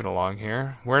good. We're moving along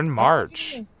here. We're in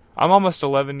March. I'm almost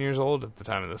 11 years old at the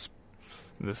time of this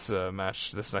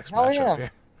match, this next matchup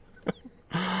here.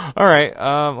 All right,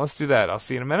 let's do that. I'll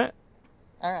see you in a minute.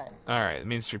 All right.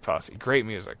 Mean Street Posse. Great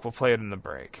music. We'll play it in the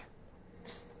break.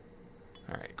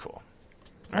 All right, cool.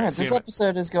 All right, this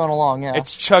episode is going along, yeah.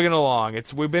 It's chugging along.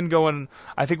 We've been going.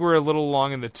 I think we're a little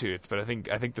long in the tooth, but I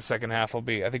think the second half will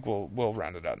be. I think we'll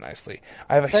round it out nicely.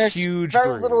 I have a huge. There's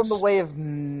very bruise. little in the way of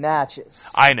matches.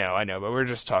 I know, but we're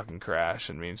just talking Crash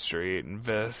and Mean Street and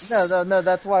Vis. No.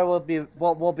 That's why we'll be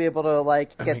able to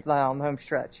get down the home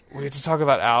stretch. We have to talk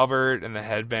about Albert and the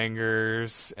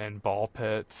Headbangers and Ball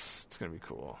Pits. It's gonna be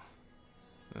cool.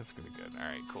 That's gonna be good. All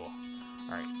right, cool.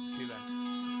 All right, see you then.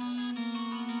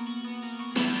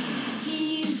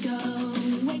 Here you go,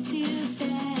 way too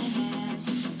fast.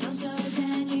 Don't slow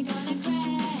down, you're gonna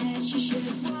crash. You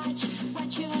should watch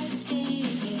what you're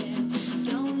steering.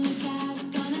 Don't look out,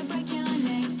 gonna break your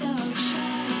neck. So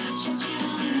shut your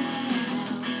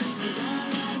mouth. 'Cause I'm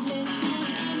not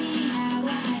listening anyhow. I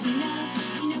had enough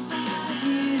of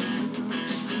you.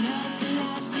 Enough to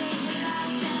last a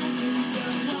lifetime through. So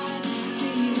what do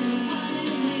you want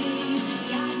of me?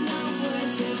 Got no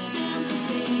words of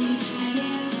sympathy. And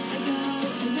if I go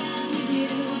around with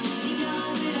you, you know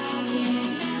that I'll get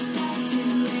messed up too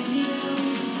with you.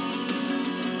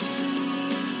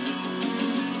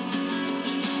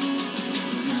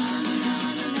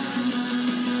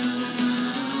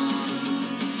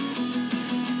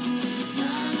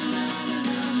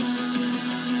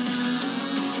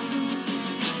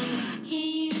 Here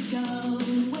you go,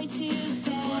 way too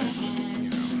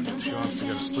fast. Don't She wants to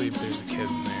go to sleep. There's a kid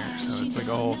in there, so it's like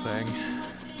a whole thing.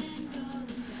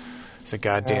 It's a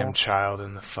goddamn child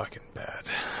in the fucking bed.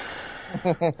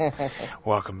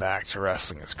 Welcome back to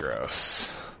Wrestling is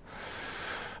Gross.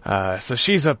 So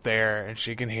she's up there, and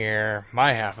she can hear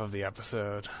my half of the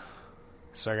episode.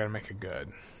 So I gotta make it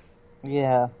good.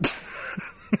 Yeah.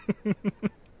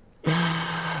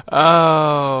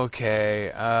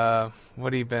 Okay.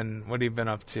 What have you been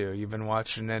up to? You been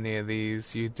watching any of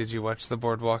these? Did you watch the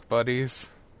Boardwalk Buddies?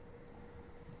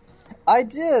 I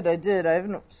did. I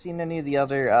haven't seen any of the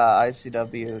other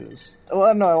ICWs.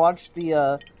 Oh no, I watched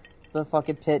the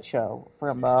fucking pit show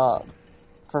from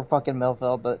for fucking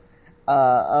Millville, but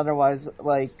otherwise,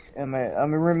 like, I'm a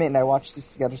roommate and I watch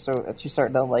these together, so she's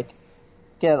starting to like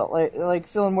get like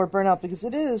feeling more burnt out because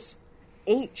it is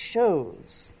 8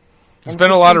 shows. There's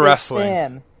been a lot of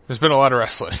wrestling. There's been a lot of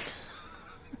wrestling.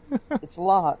 It's a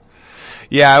lot.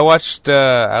 Yeah, I watched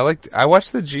the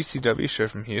GCW show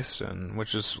from Houston,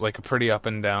 which is like a pretty up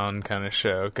and down kind of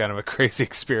show, kind of a crazy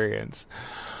experience.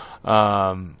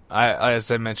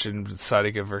 As I mentioned,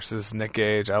 Sadika versus Nick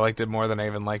Gage, I liked it more than I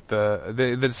even liked the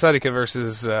Sadika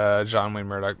versus John Wayne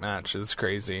Murdoch match. Is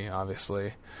crazy,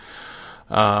 obviously.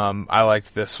 I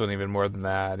liked this one even more than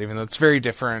that, even though it's very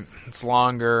different. It's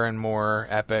longer and more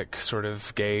epic, sort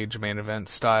of Gage main event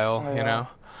style, you know?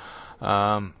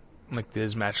 Like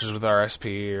his matches with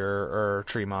RSP or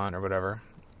Tremont or whatever.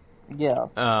 Yeah.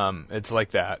 It's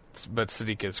like that, but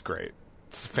Sadika is great.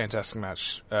 It's a fantastic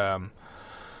match.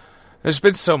 There's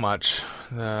been so much,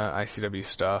 the ICW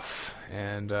stuff,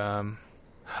 and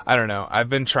I don't know. I've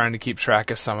been trying to keep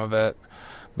track of some of it,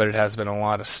 but it has been a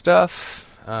lot of stuff.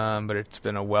 But it's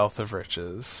been a wealth of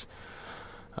riches.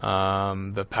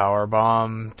 The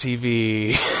Powerbomb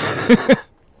TV,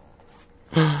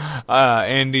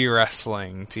 Indie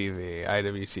Wrestling TV,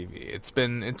 IWTV.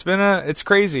 It's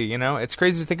crazy, you know. It's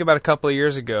crazy to think about a couple of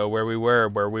years ago where we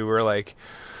were like,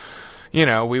 you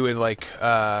know, we would like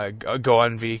go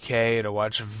on VK to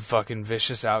watch fucking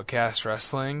Vicious Outcast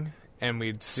wrestling, and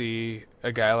we'd see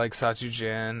a guy like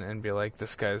Satsujin and be like,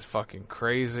 this guy's fucking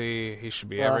crazy, he should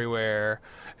be everywhere.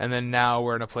 And then now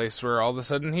we're in a place where all of a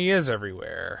sudden he is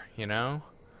everywhere, you know?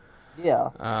 Yeah.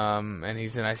 And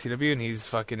he's in ICW and he's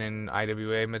fucking in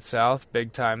IWA Mid-South,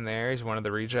 big time there. He's one of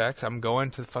the rejects. I'm going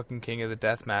to the fucking King of the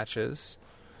Death matches,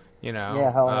 you know?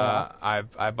 Yeah, hell yeah.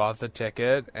 I bought the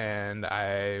ticket and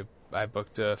I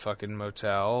booked a fucking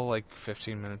motel like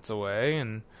 15 minutes away,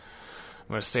 and I'm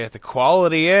going to stay at the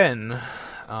Quality Inn,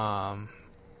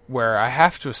 where I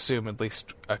have to assume at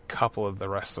least a couple of the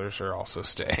wrestlers are also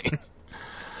staying.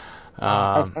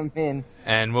 I mean,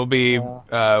 and I'll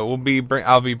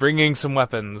be bringing some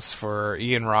weapons for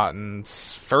Ian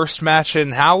Rotten's first match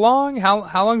in how long?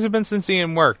 How long's it been since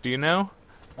Ian worked? Do you know?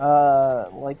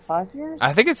 Like 5 years?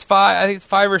 I think it's 5. I think it's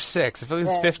 5 or 6. I feel like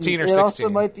it's 15 or 16. It also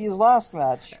might be his last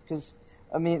match, because,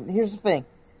 I mean, here's the thing.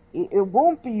 It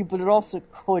won't be, but it also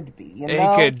could be, you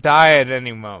know? He could die at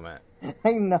any moment.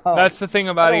 I know. That's the thing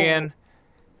about Ian.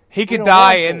 He could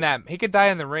die He could die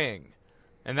in the ring,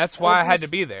 and that's why I had to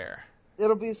be there.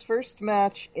 It'll be his first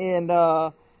match in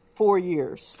 4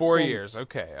 years. 4 years.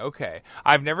 Okay.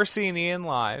 I've never seen Ian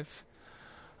live.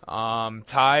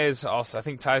 Ty is also. I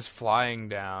think Ty's flying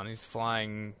down. He's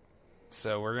flying,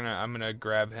 so I'm gonna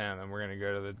grab him, and we're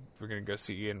gonna go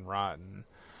see Ian Rotten.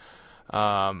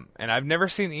 And I've never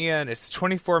seen Ian. It's a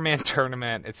 24-man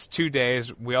tournament. It's 2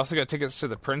 days. We also got tickets to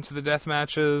the Prince of the Death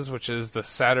matches, which is the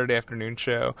Saturday afternoon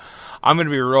show. I'm going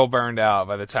to be real burned out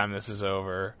by the time this is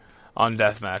over on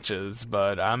death matches,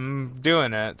 but I'm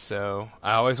doing it, so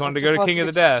I always wanted to go to King of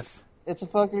the Death. It's a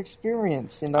fucking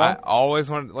experience, you know? I always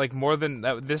wanted, like, more than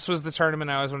that. This was the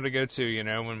tournament I always wanted to go to, you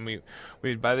know, when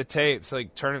we'd buy the tapes,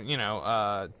 like, TOD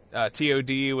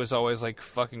was always, like,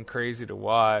 fucking crazy to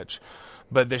watch.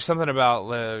 But there's something about,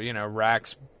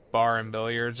 Rack's Bar and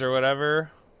Billiards or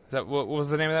whatever. Is that what was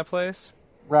the name of that place?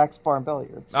 Rack's Bar and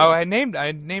Billiards. Oh, I named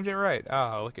it right.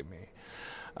 Oh, look at me.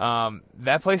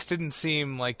 That place didn't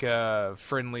seem like a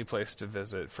friendly place to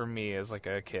visit for me as like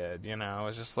a kid, you know. I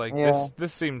was just like,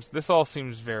 this all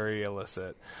seems very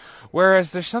illicit.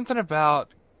 Whereas there's something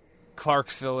about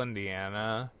Clarksville,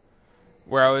 Indiana,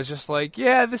 where I was just like,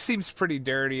 yeah, this seems pretty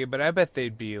dirty, but I bet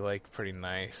they'd be like pretty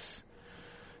nice.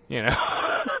 You know,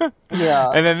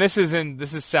 yeah. And then this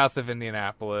is south of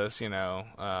Indianapolis, you know,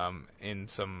 in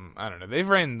some, I don't know, they've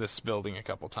ran this building a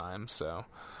couple times, so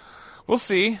we'll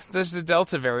see. There's the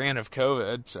Delta variant of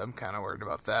COVID, so I'm kind of worried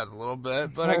about that a little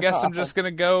bit, but I guess I'm just gonna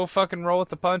go fucking roll with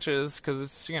the punches, because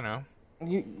it's, you know.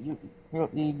 You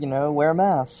know, wear a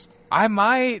mask. I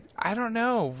might. I don't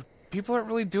know. People aren't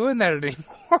really doing that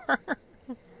anymore.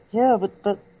 Yeah,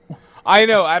 but I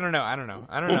know. I don't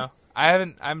know.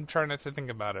 I'm trying not to think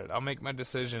about it. I'll make my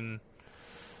decision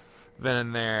then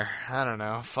and there. I don't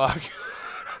know. Fuck.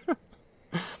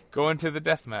 Going to the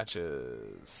death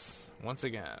matches once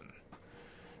again.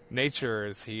 Nature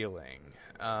is healing.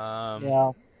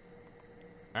 Yeah. All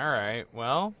right.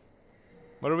 Well,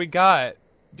 what do we got?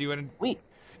 Do you want to?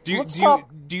 Do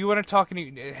you want to talk?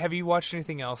 Have you watched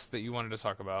anything else that you wanted to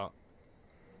talk about?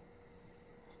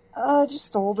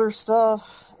 Just older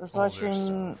stuff. I was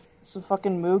watching some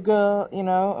fucking Muga, you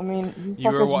know. I mean, you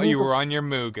were on your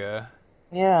Muga.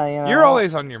 Yeah, you know. You're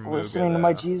always on your Mooga, listening to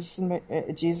my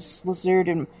though. Jesus Lizard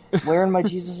and wearing my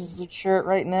Jesus Lizard shirt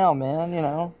right now, man. You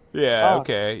know. Yeah, Fuck.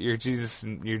 okay. Your Jesus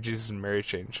and Mary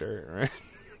Chain shirt, right?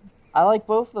 I like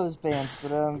both those bands,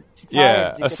 but I'm too Yeah,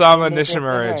 tired to get Osama to make anything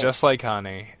Nishimura, right. just like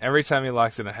Honey. Every time he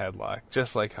locks in a headlock,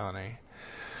 just like Honey.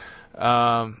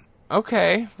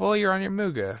 Okay, well, you're on your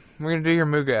Mooga. We're going to do your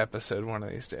Mooga episode one of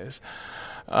these days.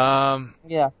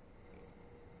 Yeah.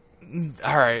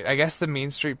 Alright, I guess the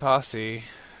Mean Street Posse.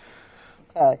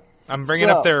 Okay. I'm bringing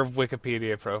So- up their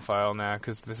Wikipedia profile now,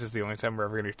 because this is the only time we're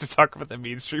ever going to talk about the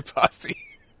Mean Street Posse.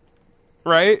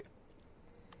 Right?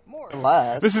 More or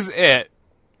less. This is it.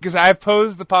 Because I've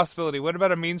posed the possibility, what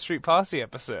about a Mean Street Posse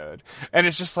episode? And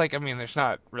it's just like, I mean, there's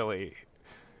not really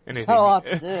anything. not a lot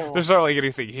to do. There's not like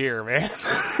anything here, man.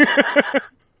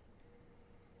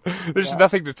 There's Yeah.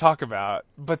 nothing to talk about,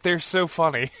 but they're so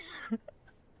funny.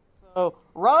 So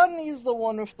Rodney's the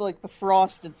one with like the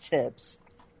frosted tips.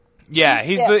 Yeah,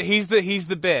 he's Yeah. the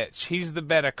bitch. He's the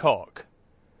beta cuck.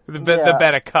 The Yeah.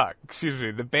 beta cuck. Excuse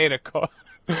me, the beta cuck.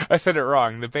 I said it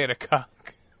wrong. The beta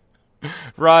cuck.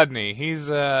 Rodney, he's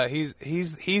the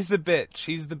bitch.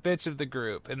 He's the bitch of the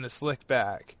group in the slick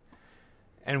back.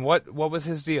 And what was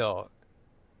his deal?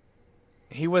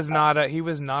 He was not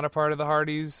a part of the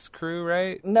Hardys crew,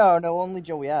 right? No, only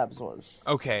Joey Abs was.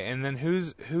 Okay, and then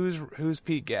who's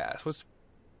Pete Gas? What's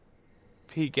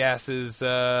Pete Gas is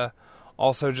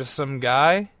also just some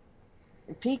guy?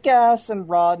 Pete Gas and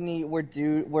Rodney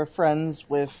were friends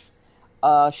with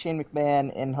Shane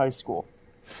McMahon in high school.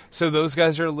 So those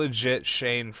guys are legit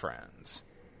Shane friends.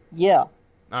 Yeah.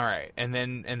 All right, and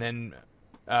then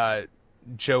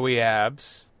Joey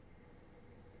Abs.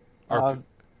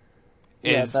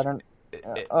 Yeah, is- better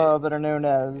known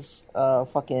as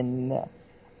Venom.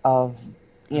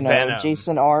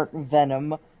 Jason Art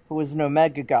Venom, who was an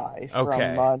Omega guy from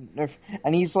Okay.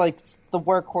 and he's like the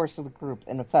workhorse of the group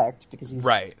in effect because he's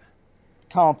Right.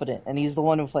 competent and he's the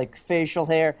one with like facial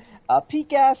hair. Pete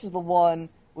Gas is the one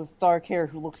with dark hair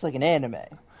who looks like an anime.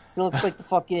 He looks like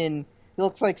he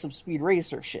looks like some Speed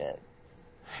Racer shit.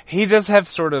 He does have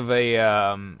sort of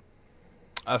a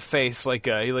face like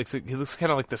he looks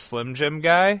kind of like the Slim Jim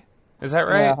guy. Is that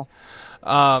right? Yeah.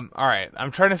 All right.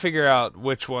 I'm trying to figure out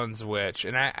which one's which,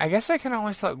 and I guess I kind of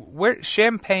always thought where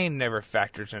Champagne never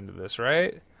factors into this,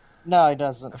 right? No, he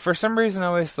doesn't. For some reason, I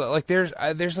always thought like there's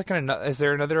like is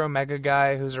there another Omega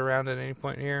guy who's around at any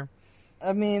point here?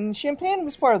 I mean, Champagne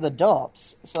was part of the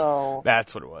Dupes, so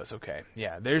That's what it was. Okay.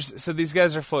 Yeah. So these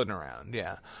guys are floating around.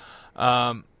 Yeah.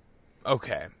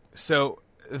 Okay. So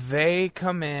they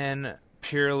come in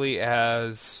purely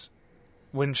as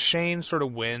when Shane sort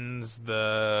of wins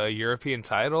the European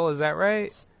title. Is that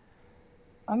right?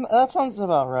 that sounds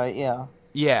about right. Yeah.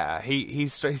 Yeah.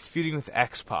 He's feuding with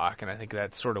X-Pac, and I think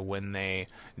that's sort of when they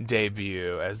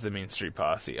debut as the Mean Street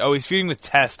Posse. Oh, he's feuding with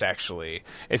Test actually.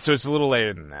 So it's a little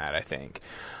later than that, I think.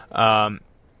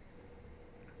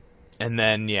 And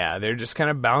then, yeah, they're just kind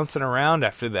of bouncing around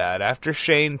after that. After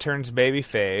Shane turns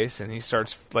babyface and he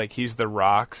starts, like, he's the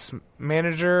Rock's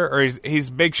manager, or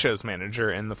he's Big Show's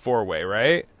manager in the four-way,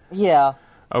 right? Yeah.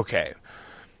 Okay.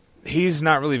 He's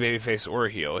not really babyface or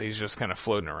heel. He's just kind of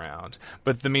floating around.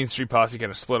 But the Mean Street Posse kind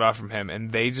of split off from him,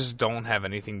 and they just don't have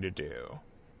anything to do.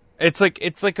 It's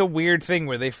like a weird thing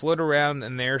where they float around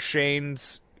and they're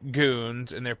Shane's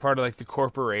goons, and they're part of, like, the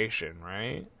corporation,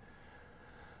 right?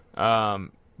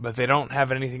 But they don't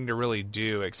have anything to really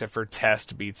do except for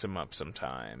Test beats them up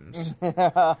sometimes.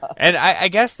 And I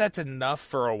guess that's enough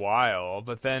for a while,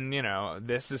 but then, you know,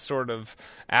 this is sort of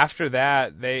after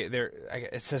that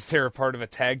it says they're a part of a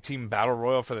tag team battle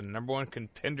royal for the #1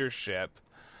 contendership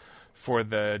for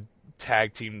the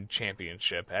tag team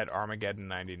championship at Armageddon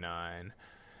 99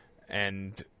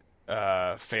 and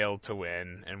failed to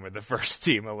win and were the first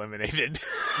team eliminated.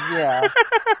 Yeah.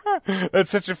 That's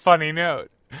such a funny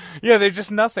note. Yeah, they're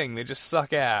just nothing. They just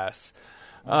suck ass.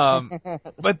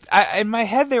 But in my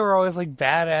head, they were always like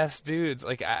badass dudes.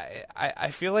 Like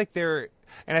I feel like they're,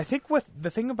 and I think what the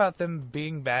thing about them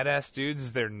being badass dudes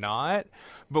is they're not.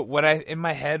 But what in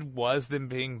my head was them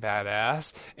being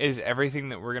badass is everything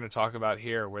that we're going to talk about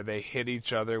here, where they hit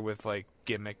each other with like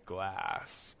gimmick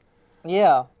glass.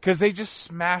 Yeah. Because they just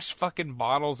smash fucking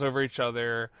bottles over each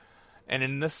other. And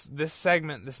in this next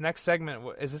segment,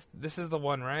 this is the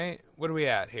one, right? What are we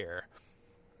at here?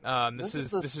 This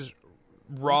is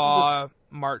Raw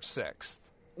March 6th.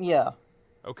 Yeah.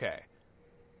 Okay.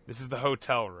 This is the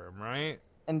hotel room, right?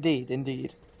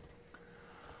 Indeed.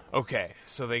 Okay,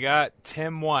 so they got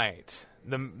Tim White.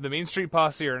 The Mean Street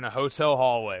Posse are in a hotel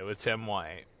hallway with Tim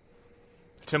White.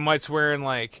 Tim White's wearing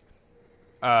like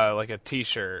a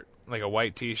t-shirt, like a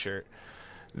white t-shirt.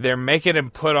 they're making him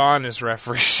put on his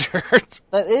referee shirt.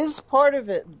 That is part of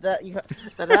it.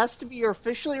 That has to be your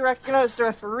officially recognized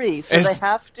referee, so they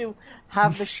have to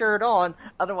have the shirt on.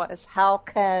 Otherwise, how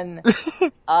can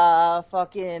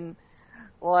fucking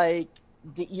like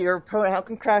your opponent? How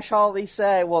can Crash Holly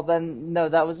say, "Well, then no,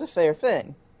 that was a fair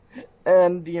thing"?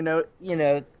 And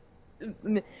the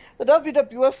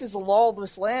WWF is a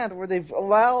lawless land where they've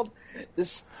allowed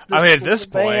this at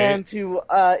this man point to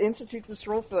institute this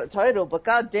rule for their title, but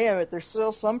god damn it, there's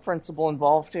still some principle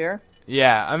involved here.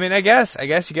 Yeah, I mean, I guess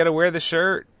you got to wear the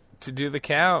shirt to do the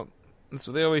count. That's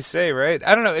what they always say, right?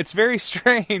 I don't know. It's very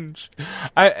strange,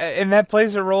 and that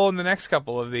plays a role in the next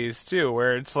couple of these too,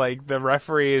 where it's like the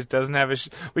referee doesn't have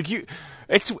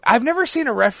I've never seen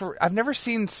I've never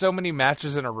seen so many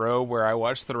matches in a row where I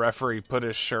watched the referee put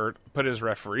his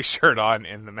referee shirt on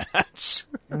in the match.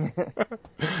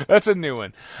 That's a new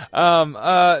one.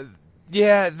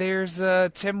 Yeah, there's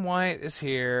Tim White is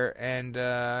here, and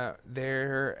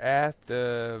they're at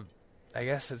I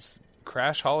guess it's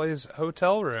Crash Holly's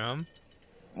hotel room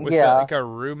with like a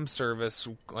room service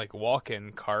like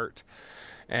walk-in cart,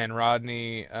 and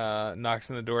Rodney knocks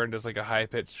on the door and does like a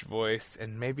high-pitched voice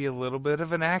and maybe a little bit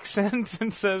of an accent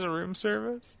and says room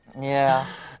service. Yeah.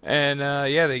 And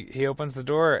he opens the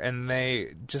door and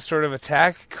they just sort of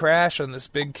attack Crash on this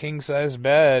big king-size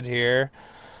bed here.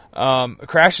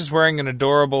 Crash is wearing an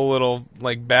adorable little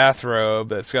like bathrobe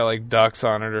that's got like ducks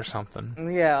on it or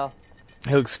something. Yeah.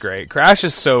 He looks great. Crash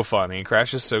is so funny.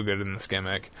 Crash is so good in this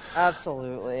gimmick.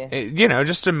 Absolutely.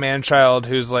 Just a man-child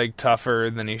who's like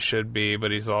tougher than he should be, but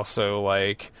he's also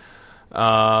like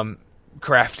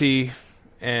crafty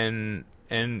and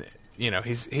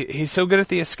he's so good at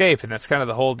the escape, and that's kind of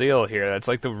the whole deal here. That's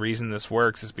like the reason this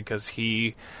works is because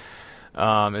he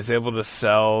is able to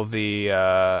sell the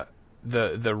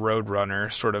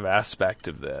Roadrunner sort of aspect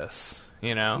of this.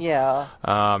 Yeah.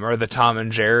 Or the Tom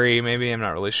and Jerry, maybe. I'm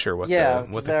not really sure what. Yeah,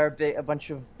 because they're a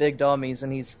bunch of big dummies,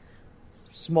 and he's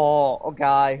small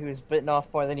guy who's bitten off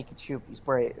more than he can chew. He's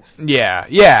brave. Yeah.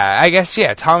 I guess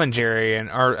Tom and Jerry,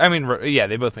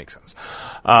 they both make sense.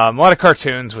 A lot of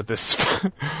cartoons with this.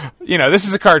 This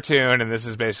is a cartoon, and this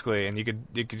is basically, and you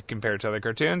could compare it to other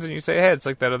cartoons, and you say, hey, it's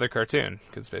like that other cartoon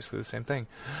because it's basically the same thing.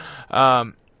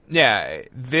 Yeah,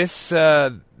 this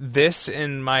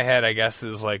in my head, I guess,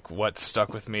 is like what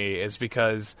stuck with me is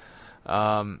because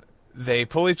they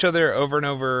pull each other over and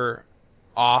over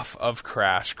off of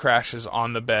Crash. Crash is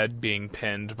on the bed being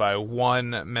pinned by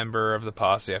one member of the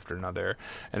posse after another,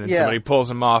 and then somebody pulls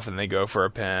him off and they go for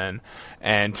a pin,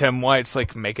 and Tim White's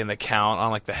like making the count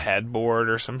on like the headboard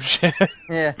or some shit.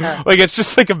 Yeah. Like it's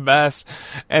just like a mess.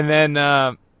 And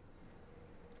then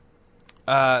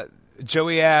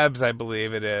Joey Abs, I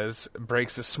believe it is,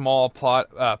 breaks a small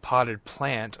potted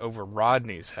plant over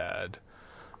Rodney's head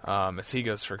as he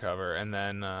goes for cover, and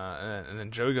then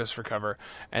Joey goes for cover,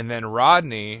 and then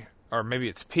Rodney, or maybe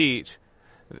it's Pete,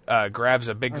 grabs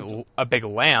a big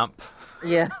lamp,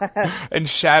 and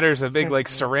shatters a big like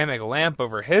ceramic lamp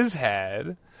over his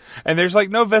head. And there's like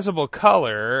no visible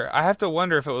color. I have to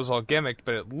wonder if it was all gimmicked,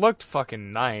 but it looked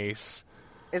fucking nice.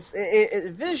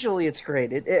 Visually, it's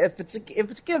great. If it's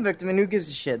gimmicked, I mean, who gives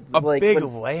a shit? A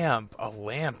lamp. A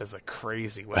lamp is a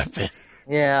crazy weapon.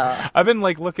 Yeah. I've been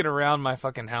like looking around my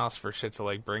fucking house for shit to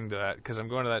like bring to that because I'm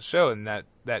going to that show, and that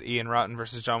Ian Rotten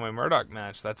versus John Wayne Murdoch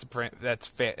match.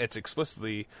 It's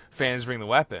explicitly fans bring the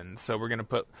weapon. So I'm gonna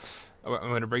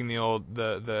bring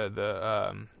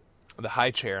the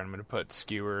high chair, and I'm gonna put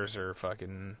skewers or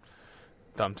fucking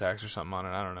thumbtacks or something on it.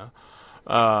 I don't know.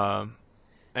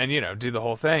 And do the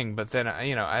whole thing, but then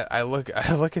I look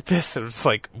at this and it's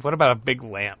like, what about a big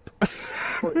lamp?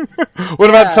 What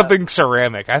about something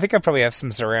ceramic? I think I probably have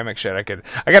some ceramic shit. I got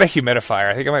a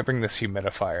humidifier. I think I might bring this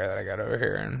humidifier that I got over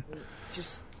here and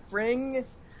just bring.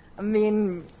 I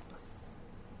mean,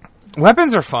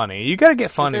 weapons are funny. You got to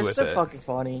get funny with it. They're so fucking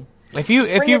funny. If you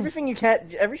everything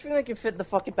that can fit in the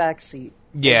fucking back seat.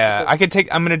 Yeah, I could take.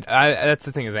 That's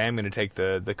the thing is I am gonna take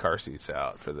the car seats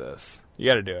out for this. You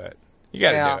got to do it. You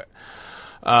gotta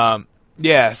do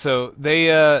it. So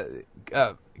they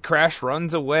Crash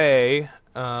runs away.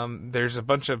 There's a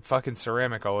bunch of fucking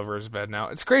ceramic all over his bed now.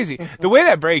 It's crazy. The way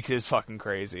that breaks is fucking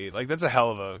crazy. Like that's a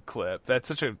hell of a clip. That's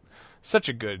such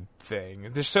a good thing.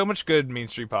 There's so much good Mean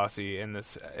Street Posse in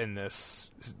this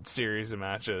series of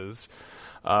matches.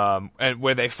 And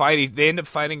where they end up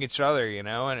fighting each other,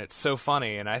 and it's so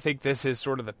funny. And I think this is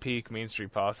sort of the peak Mean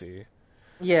Street Posse.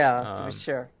 Yeah, to be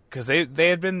sure. Because they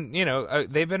had been,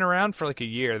 they've been around for like a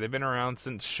year. They've been around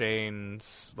since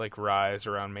Shane's like rise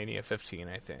around Mania 15,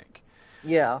 I think.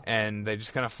 Yeah. And they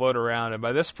just kind of float around. And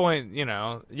by this point,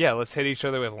 let's hit each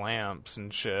other with lamps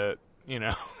and shit. you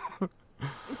know?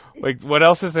 Like, what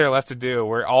else is there left to do?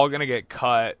 We're all going to get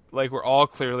cut. Like, we're all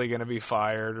clearly going to be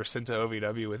fired or sent to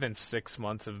OVW within 6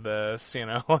 months of this, you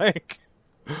know? Like,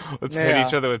 let's hit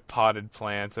each other with potted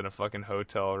plants in a fucking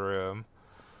hotel room.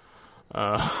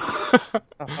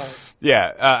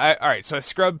 Yeah. All right. So I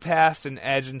scrubbed past an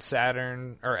Edge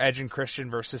and Christian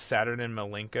versus Saturn and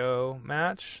Malenko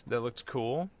match that looked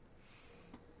cool.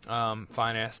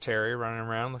 Fine ass Terry running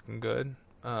around looking good.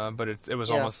 But it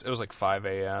was like 5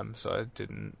 a.m. so I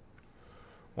didn't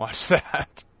watch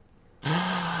that.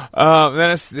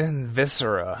 Then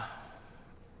Viscera.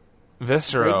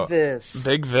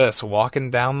 Big Vis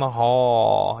walking down the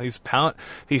hall. He's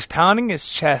pounding his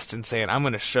chest and saying, "I'm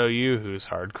going to show you who's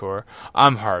hardcore.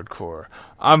 I'm hardcore.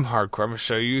 I'm hardcore. I'm going to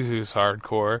show you who's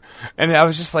hardcore." And I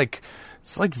was just like,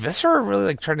 it's like Viscera really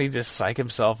like trying to just psych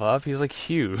himself up. He's like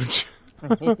huge.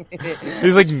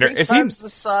 He's like, is he the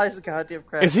size of goddamn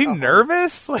crap? Is he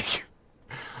nervous? Like,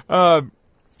 and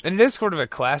it is sort of a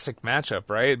classic matchup,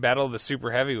 right? Battle of the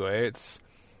super heavyweights.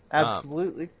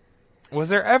 Absolutely. Was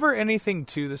there ever anything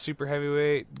to the super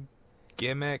heavyweight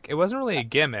gimmick? It wasn't really a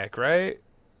gimmick, right?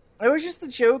 It was just the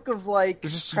joke of like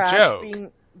Crash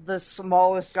being the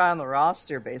smallest guy on the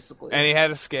roster, basically. And he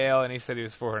had a scale, and he said he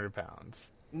was 400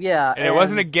 pounds. Yeah, and it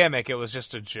wasn't a gimmick; it was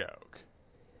just a joke.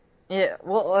 Yeah,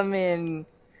 well, I mean,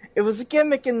 it was a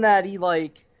gimmick in that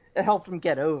it helped him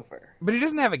get over. But he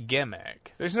doesn't have a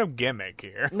gimmick. There's no gimmick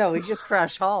here. No, he's just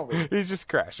Crash Holly. He's just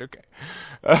Crash, okay.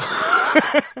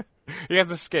 He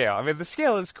has a scale. I mean, the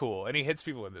scale is cool, and he hits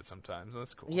people with it sometimes.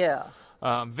 That's cool. Yeah.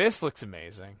 Vis looks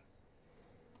amazing.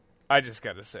 I just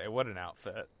gotta say, what an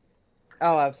outfit.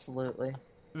 Oh, absolutely.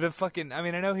 I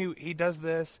know he does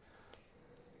this.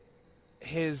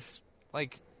 His,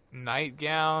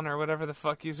 nightgown or whatever the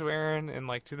fuck he's wearing in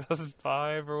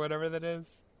 2005 or whatever that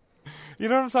is. You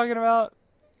know what I'm talking about?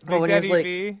 Big Daddy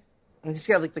V. He's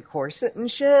got the corset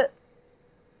and shit.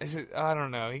 I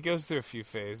don't know. He goes through a few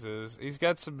phases. He's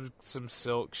got some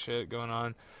silk shit going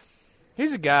on.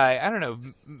 He's a guy, I don't know,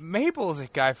 Mabel is a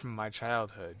guy from my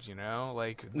childhood, you know?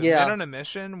 Men on a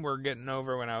Mission were getting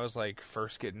over when I was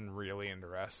first getting really into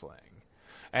wrestling.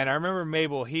 And I remember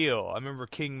Mabel heel. I remember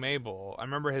King Mabel. I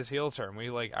remember his heel turn. I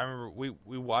remember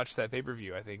we watched that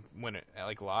pay-per-view, I think, when it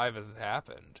live as it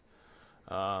happened.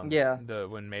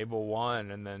 When Mabel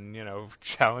won and then,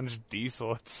 challenged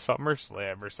Diesel at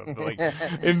SummerSlam or something.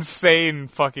 Insane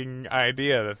fucking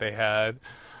idea that they had.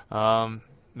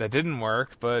 That didn't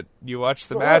work, but you watch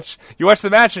the match. You watch the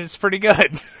match and it's pretty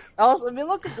good. Also, I mean,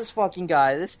 look at this fucking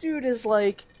guy. This dude is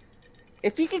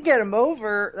if you could get him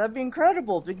over, that'd be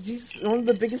incredible, because he's one of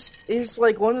the biggest, he's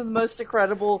one of the most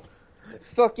incredible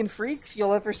fucking freaks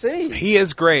you'll ever see. He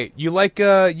is great. You like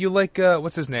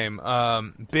what's his name?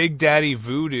 Big Daddy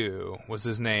Voodoo was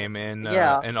his name in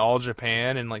All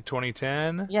Japan in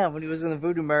 2010. Yeah, when he was in the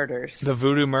Voodoo Murders. The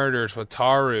Voodoo Murders with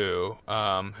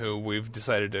Taru, who we've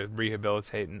decided to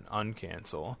rehabilitate and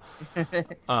uncancel.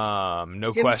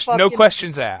 No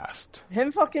questions asked.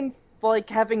 Him fucking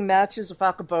having matches with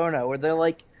Akabono where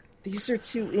they're these are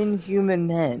two inhuman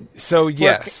men. So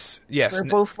yes. They're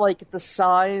both the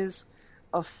size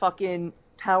of fucking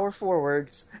power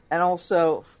forwards and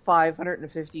also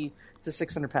 550 to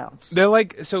 600 pounds. They're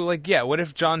what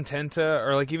if John Tenta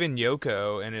or even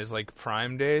Yoko in his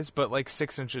prime days, but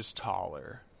 6 inches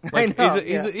taller? I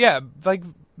know,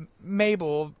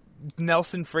 Mabel,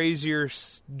 Nelson Frazier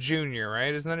Jr.,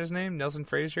 right? Isn't that his name? Nelson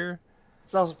Frazier?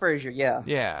 It's Nelson Frazier, yeah.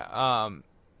 Yeah.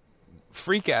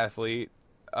 Freak athlete.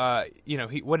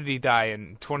 What did he die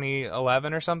in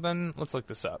 2011 or something? Let's look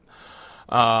this up.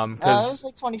 It was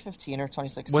 2015 or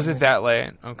 2016. Was it that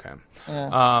late? Okay.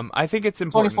 Yeah. I think it's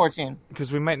important. 2014.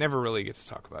 Because we might never really get to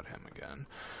talk about him again.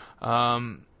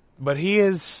 But he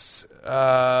is,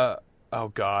 oh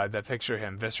god, that picture of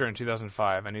him, Viscera in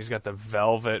 2005, and he's got the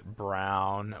velvet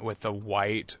brown with the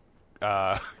white,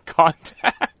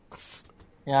 contacts.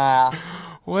 Yeah.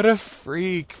 What a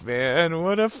freak, man.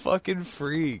 What a fucking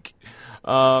freak.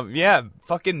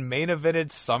 Fucking main evented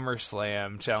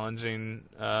SummerSlam challenging,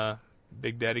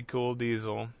 Big Daddy Cool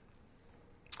Diesel.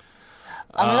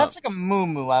 I mean, that's a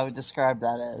moo-moo, I would describe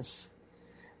that as.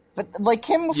 But,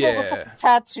 him with all the fucking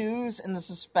tattoos and the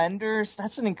suspenders,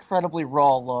 that's an incredibly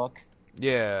raw look.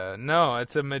 Yeah, no,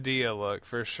 it's a Madea look,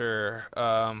 for sure.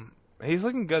 He's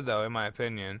looking good, though, in my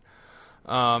opinion.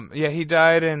 He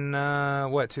died in,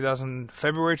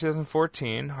 February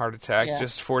 2014, heart attack,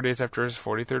 just 4 days after his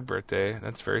 43rd birthday.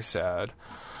 That's very sad.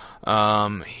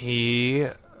 He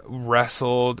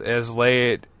wrestled as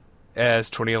late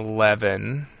as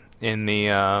 2011 in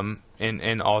the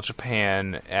in All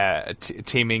Japan,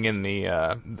 teaming in the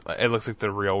it looks like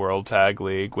the Real World Tag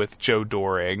League with Joe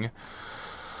Doring.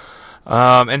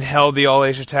 And held the All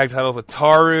Asia Tag title with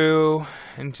Taru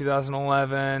in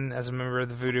 2011 as a member of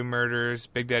the Voodoo Murders,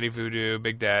 Big Daddy Voodoo,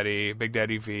 Big Daddy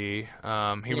V.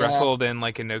 He wrestled in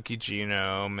like Inoki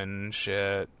Genome and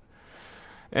shit,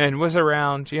 and was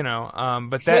around,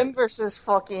 but that him versus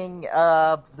fucking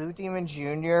Blue Demon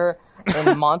Jr.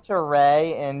 in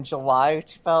Monterey in July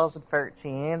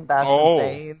 2013. That's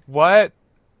insane. What?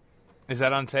 Is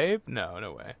that on tape?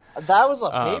 No way. That was a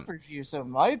pay-per-view, so it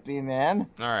might be, man.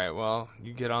 All right, well,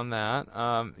 you get on that.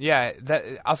 I'll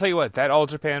tell you what, that All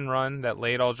Japan run, that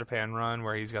late All Japan run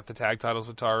where he's got the tag titles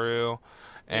with Taru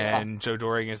and Joe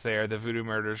Doring is there, the Voodoo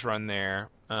Murders run there.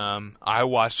 I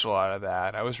watched a lot of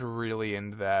that. I was really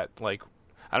into that. Like,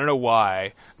 I don't know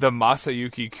why. The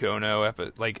Masayuki Kono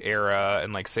era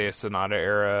and like Seiya Sonata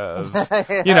era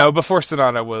of, before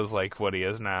Sonata was like what he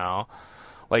is now.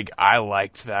 Like, I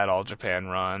liked that All Japan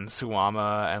run,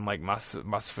 Suwama and, like,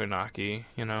 Masafunaki,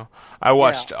 I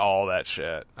watched all that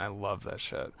shit. I love that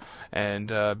shit. And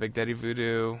Big Daddy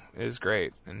Voodoo is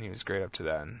great, and he was great up to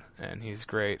then. And he's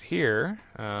great here.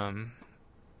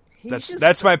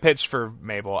 That's my pitch for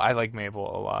Mabel. I like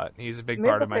Mabel a lot. He's a big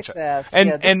part of my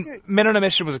And Men on a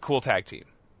Mission was a cool tag team.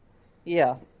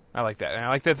 Yeah. I like that. And I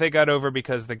like that they got over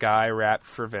because the guy rapped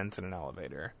for Vince in an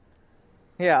elevator.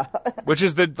 Yeah. Which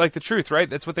is the truth, right?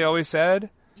 That's what they always said?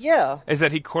 Yeah. Is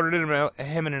that he courted him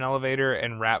in an elevator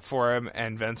and rapped for him,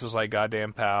 and Vince was like,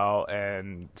 goddamn pal,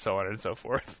 and so on and so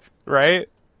forth. Right?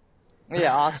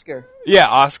 Yeah, Oscar. Yeah,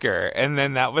 Oscar. And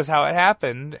then that was how it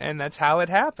happened, and that's how it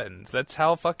happens. That's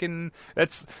how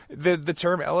that's the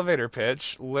term elevator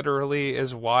pitch literally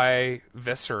is why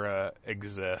Viscera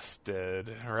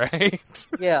existed, right?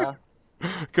 Yeah.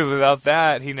 Because without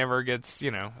that, he never gets,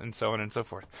 and so on and so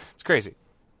forth. It's crazy.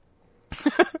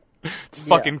 It's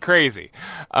fucking crazy.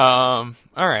 All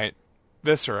right.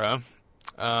 Viscera.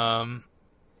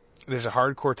 There's a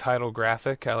hardcore title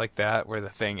graphic. I like that, where the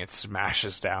thing, it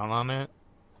smashes down on it.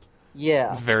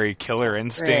 Yeah. It's very Killer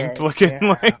Instinct looking,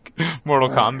 like Mortal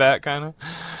Kombat kind of.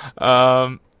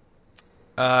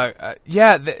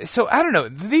 So I don't know.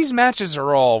 These matches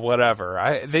are all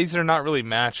whatever. These are not really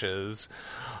matches.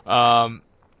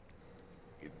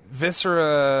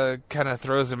 Viscera kind of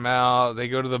throws him out. They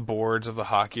go to the boards of the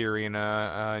hockey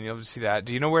arena, and you'll see that.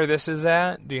 Do you know where this is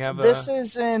at? Do you have This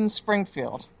is in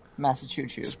Springfield,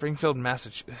 Massachusetts. Springfield,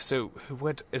 Massachusetts. So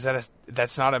what is that?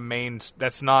 That's not a main.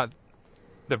 That's not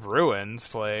the Bruins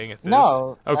playing at this.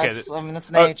 No. Okay. That's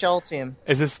an NHL team.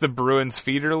 Is this the Bruins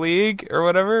feeder league or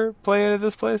whatever playing at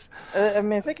this place? I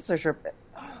think it's a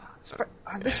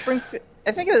the Springfield.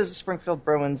 I think it is the Springfield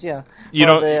Bruins. Yeah. You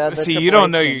don't the see. You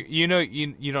don't know. You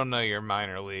don't know your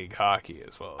minor league hockey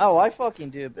as well. Oh, I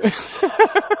fucking do. But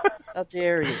how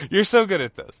dare you? You're so good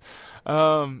at this.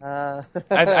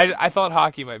 I thought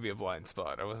hockey might be a blind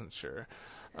spot. I wasn't sure.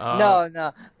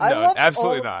 No.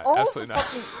 Absolutely not. Absolutely not.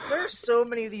 There's so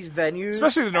many of these venues,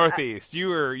 especially the Northeast. You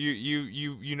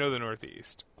know the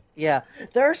Northeast. Yeah,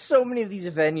 there are so many of these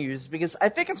venues because I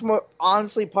think it's more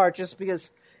honestly part just because.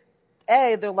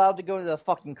 A, they're allowed to go to the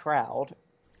fucking crowd.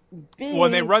 B, well,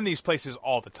 they run these places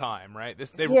all the time, right?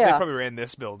 They probably ran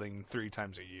this building 3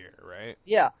 times a year, right?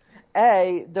 Yeah.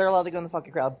 A, they're allowed to go in the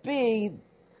fucking crowd. B,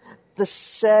 the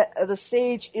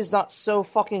stage is not so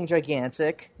fucking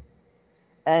gigantic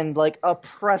and like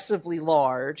oppressively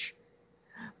large.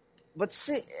 But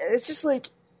see, it's just like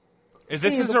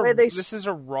this is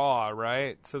a Raw,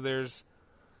 right? So there's,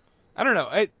 I don't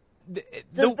know. They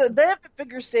have a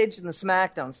bigger stage than the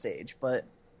SmackDown stage, but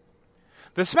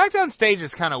the SmackDown stage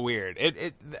is kind of weird.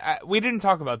 We didn't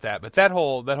talk about that, but that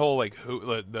whole like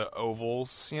the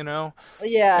ovals, Yeah.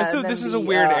 And so this is a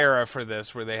weird era for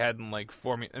this, where they had like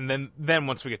and then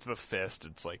once we get to the fist,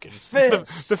 it's like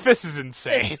the fist is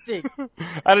insane.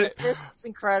 The fist is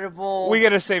incredible. We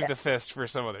gotta save the fist for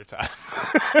some other time.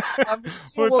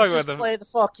 We'll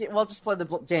just play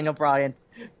the Daniel Bryan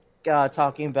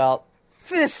talking about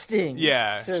fisting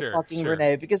to fucking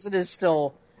Renee, because it is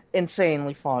still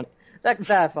insanely fun.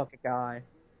 That fucking guy.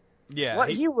 Yeah.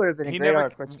 He would have been a great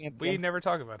hardcore champion. We never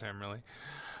talk about him, really.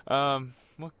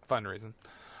 We'll find a reason.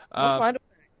 We'll find a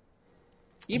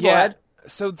way. Bled.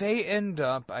 So they end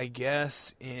up, I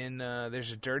guess, in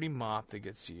there's a dirty mop that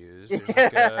gets used. There's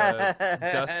like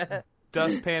a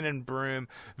dustpan and broom.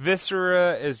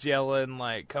 Viscera is yelling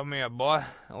like, "Come here, boy!"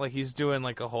 Like he's doing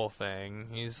like a whole thing.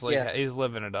 He's like he's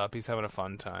living it up. He's having a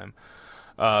fun time.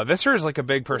 Viscera is like a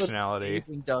big personality.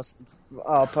 Amazing dust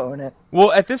opponent.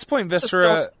 Well, at this point,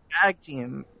 Viscera tag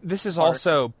team. This is Mark.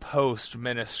 also post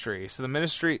Ministry, so the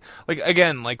Ministry, like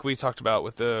again, like we talked about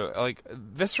with the like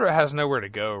Viscera has nowhere to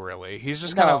go really. He's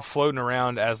just kind No. of floating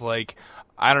around as like,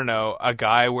 I don't know, a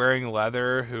guy wearing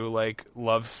leather who like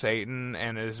loves Satan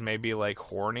and is maybe like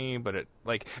horny, but it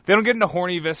like they don't get into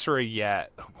horny Viscera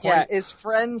yet. Yeah, is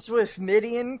friends with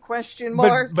Midian? Question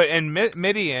mark. But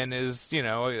Midian is, you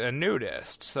know, a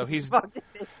nudist, so he's. fucking-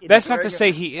 That's not to wearing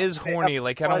say he is horny.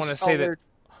 Like I don't want to say that. flesh-colored-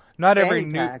 Not every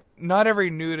fanny pack. not every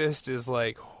nudist is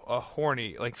like a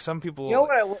horny. Like some people. You know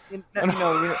what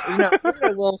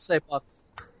I will say, Buck?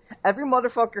 Every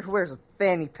motherfucker who wears a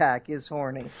fanny pack is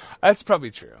horny. That's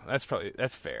probably true. That's fair.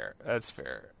 That's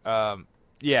fair. I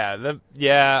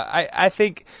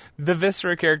think the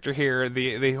Viscera character here,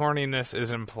 the horniness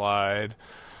is implied.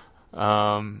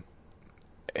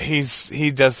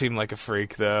 He does seem like a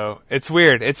freak though. It's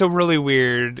weird. It's a really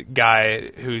weird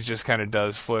guy who just kind of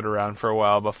does float around for a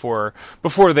while before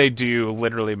they do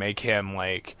literally make him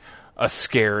like a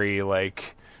scary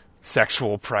like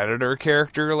sexual predator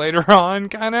character later on.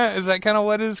 Kind of is that kind of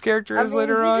what his character is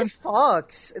later he on? just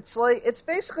fucks. It's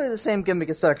basically the same gimmick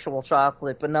as sexual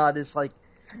chocolate, but not as like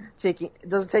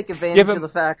doesn't take advantage but of the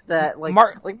fact that like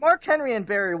Mark Henry and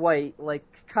Barry White like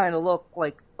kind of look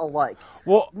like alike.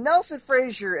 Well, Nelson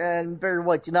Frazier and Barry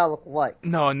White do not look alike.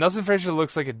 no, Nelson Frazier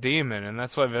looks like a demon, and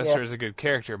that's why Viscera is a good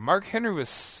character. Mark Henry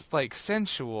was like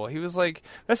sensual. He was like,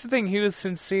 that's the thing. He was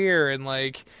sincere and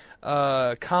like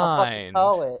kind.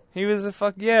 Poet. He was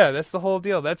that's the whole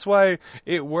deal. That's why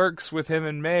it works with him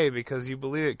and May, because you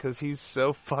believe it, because he's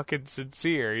so fucking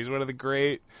sincere. He's one of the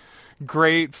great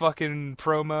fucking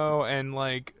promo and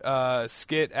like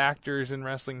skit actors in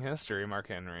wrestling history, Mark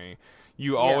Henry.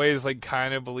 You always like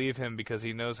kind of believe him because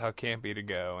he knows how campy to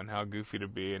go and how goofy to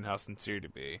be and how sincere to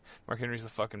be. Mark Henry's the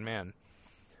fucking man.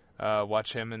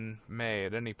 Watch him and May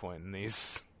at any point in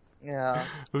these. Yeah.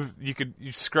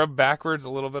 You scrub backwards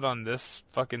a little bit on this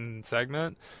fucking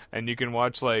segment, and you can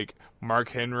watch like Mark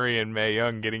Henry and Mae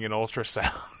Young getting an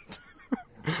ultrasound.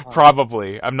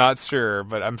 Probably, I'm not sure,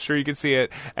 but I'm sure you can see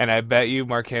it. And I bet you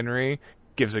Mark Henry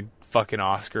gives a fucking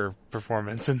Oscar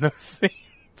performance in those scenes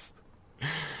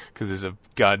because he's a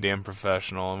goddamn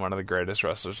professional and one of the greatest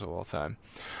wrestlers of all time.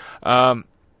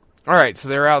 All right, so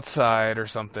they're outside or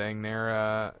something.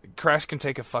 Crash can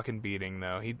take a fucking beating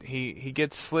though. He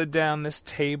gets slid down this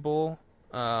table,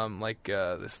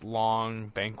 this long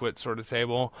banquet sort of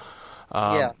table,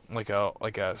 like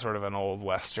a sort of an old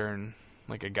western,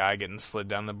 like a guy getting slid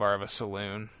down the bar of a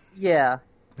saloon. Yeah.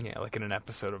 Yeah, like in an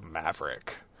episode of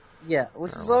Maverick. Yeah,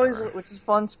 which is a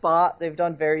fun spot. They've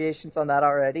done variations on that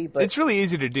already, but it's really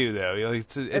easy to do though.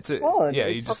 It's fun. Yeah,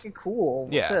 it's fucking cool.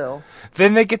 Yeah. Too.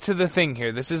 Then they get to the thing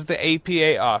here. This is the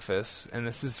APA office, and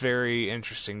this is very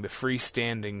interesting. The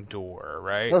freestanding door,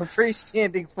 right? The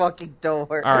freestanding fucking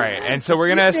door. All right, and so we're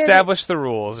gonna establish the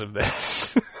rules of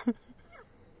this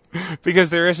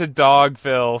because there is a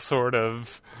Dogville sort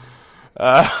of.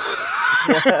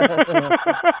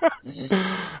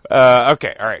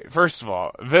 Okay, all right. First of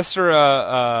all,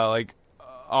 Viscera,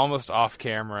 almost off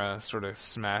camera, sort of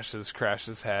smashes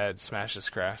Crash's head, smashes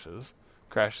Crash's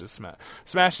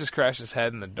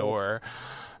head in the door.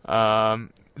 The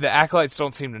acolytes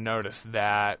don't seem to notice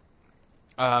that.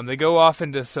 They go off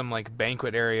into some like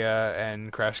banquet area,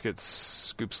 and Crash gets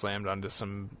scoop slammed onto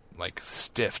some like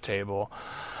stiff table.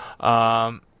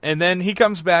 And then he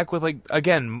comes back with,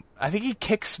 again, I think he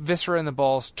kicks Viscera in the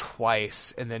balls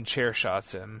twice and then chair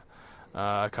shots him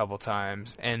a couple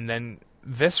times. And then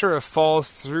Viscera falls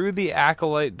through the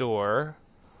acolyte door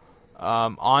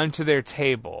onto their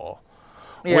table,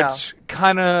 which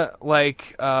kind of,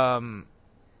 like in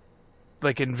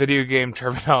video game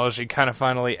terminology, kind of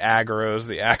finally aggroes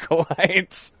the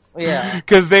acolytes. Yeah,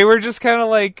 because they were just kind of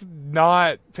like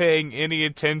not paying any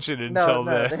attention until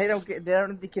this. They don't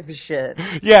give a shit.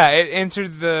 Yeah, it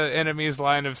entered the enemy's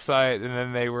line of sight, and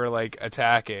then they were like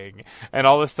attacking, and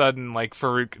all of a sudden, like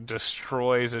Farouk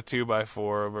destroys a 2x4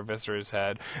 over Viscera's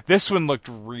head. This one looked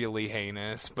really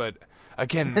heinous, but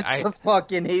again, it's a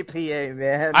fucking APA,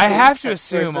 man. I have to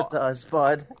assume it does,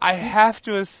 bud. I have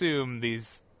to assume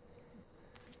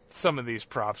some of these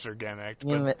props are gimmicked,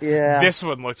 but this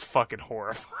one looks fucking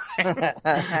horrifying.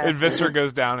 And Viscera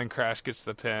goes down, and Crash gets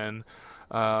the pin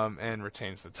and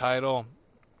retains the title.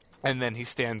 And then he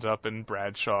stands up, and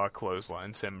Bradshaw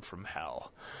clotheslines him from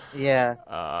hell. Yeah.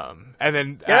 And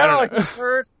then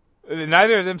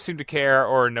neither of them seem to care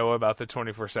or know about the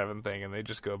 24/7 thing, and they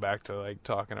just go back to like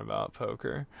talking about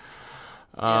poker.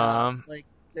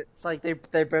 It's like they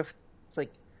both. It's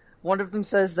like. One of them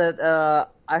says that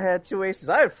I had 2 aces.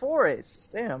 I had 4 aces.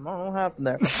 Damn, I don't know what happened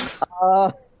there.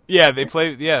 Yeah, they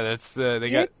play. Yeah, that's they They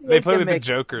play can with the make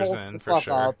Jokers holds in the for fuck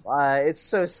sure. up. It's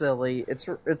so silly. It's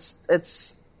a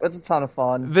ton of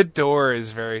fun. The door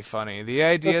is very funny. The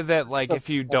idea that like so if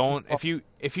you fucking don't fun.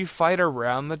 if you fight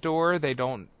around the door, they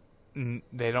don't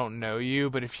know you,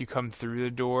 but if you come through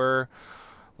the door,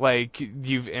 like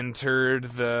you've entered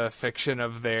the fiction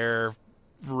of their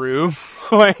room.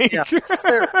 Like Yeah, it's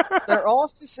their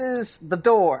office is the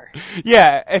door.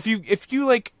 yeah, if you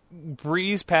like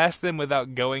breeze past them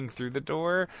without going through the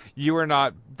door, you are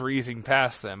not breezing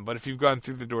past them. But if you've gone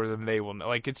through the door, then they will know.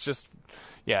 Like it's just,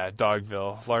 yeah,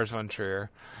 Dogville, Lars von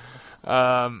Trier.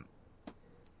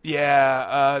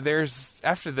 There's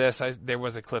after this, there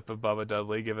was a clip of Bubba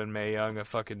Dudley giving Mae Young a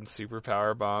fucking super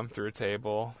power bomb through a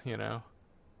table. You know,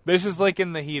 this is like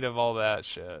in the heat of all that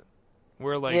shit.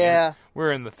 We're like,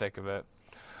 we're in the thick of it.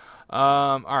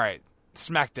 All right,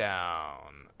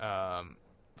 SmackDown.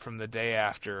 From the day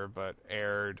after, but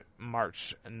aired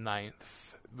March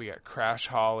 9th. We got Crash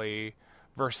Holly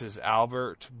versus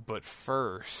Albert, but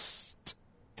first...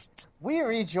 We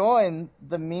rejoin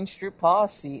the Mean Street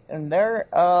Posse and their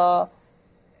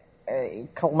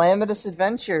calamitous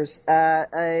adventures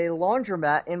at a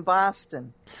laundromat in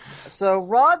Boston. So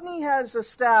Rodney has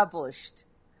established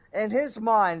in his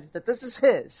mind that this is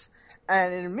his,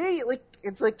 and immediately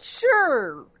it's like,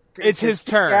 sure... It's his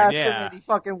turn, yeah. And he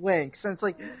fucking winks, and it's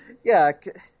like, yeah.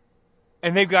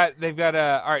 And they've got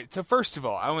all right. So first of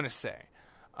all, I want to say,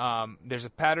 there's a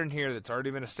pattern here that's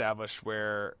already been established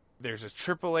where there's a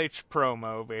Triple H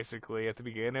promo basically at the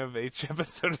beginning of each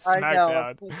episode of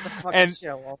SmackDown,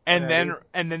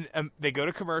 and then they go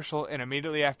to commercial, and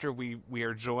immediately after we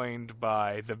are joined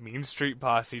by the Mean Street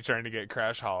Posse trying to get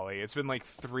Crash Holly. It's been like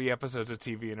 3 episodes of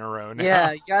TV in a row now.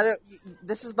 Yeah, you gotta.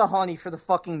 This is the honey for the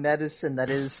fucking medicine that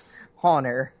is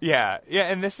Honor. Yeah,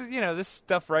 and this is this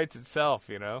stuff writes itself.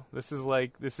 This is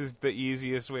the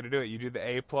easiest way to do it. You do the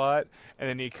A plot, and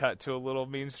then you cut to a little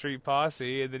Mean Street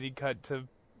Posse, and then you cut to,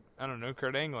 I don't know,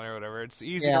 Kurt Angle or whatever. It's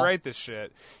easy to write this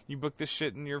shit. You book this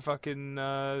shit in your fucking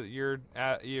your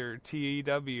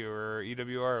TEW or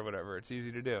EWR or whatever. It's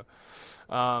easy to do.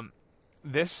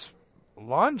 This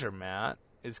laundromat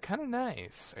is kind of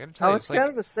nice. I gotta tell you, it's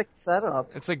kind of a sick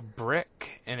setup. It's like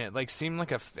brick, and it like seemed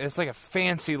like it's like a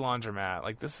fancy laundromat.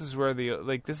 Like this is where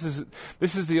this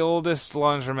is the oldest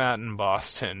laundromat in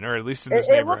Boston, or at least in this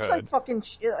neighborhood. It looks like fucking.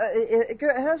 It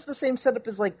has the same setup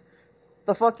as like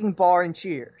the fucking bar in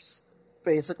Cheers,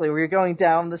 basically, where you're going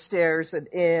down the stairs and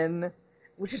in,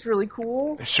 which is really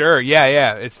cool. Sure,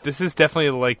 yeah. This is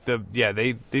definitely like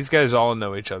these guys all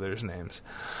know each other's names.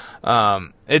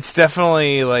 It's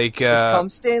definitely like there's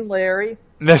Cumstain Larry.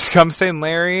 There's Cumstain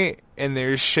Larry, and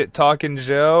there's Shit Talking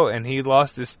Joe, and he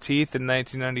lost his teeth in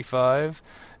 1995.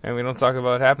 And we don't talk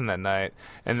about what happened that night.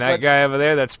 And that guy over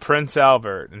there, that's Prince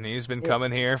Albert, and he's been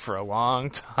coming here for a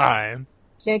long time.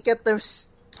 Can't get the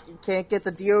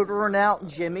deodorant out,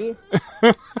 Jimmy.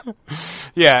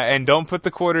 Yeah, and don't put the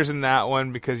quarters in that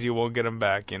one because you won't get them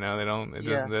back. They don't. It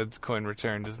doesn't. The coin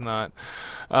return does not.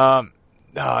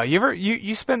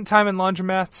 You spent time in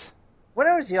laundromats? When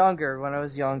I was younger.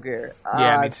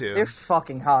 Yeah, me too. They're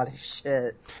fucking hot as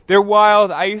shit. They're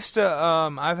wild. I used to.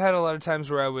 I've had a lot of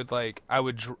times where I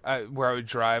would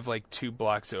drive like 2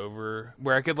 blocks over,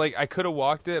 where I could have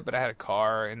walked it, but I had a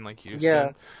car in like Houston.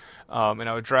 Yeah. And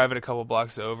I would drive it a couple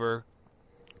blocks over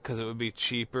because it would be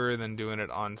cheaper than doing it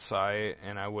on site,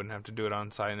 and I wouldn't have to do it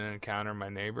on site and encounter my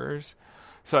neighbors.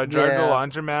 So I'd drive to the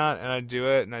laundromat, and I'd do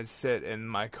it, and I'd sit in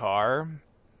my car,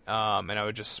 and I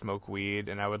would just smoke weed,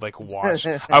 and I would, like, watch.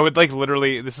 I would, like,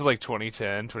 literally, this is, like,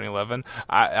 2010, 2011.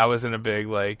 I was in a big,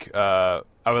 like, I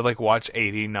would, like, watch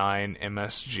 89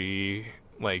 MSG,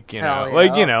 like,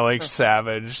 like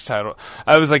Savage title.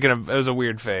 I was, like, it was a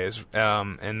weird phase.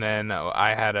 And then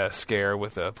I had a scare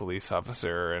with a police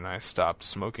officer, and I stopped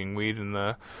smoking weed in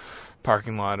the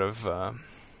parking lot of,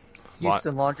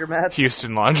 Houston laundromats.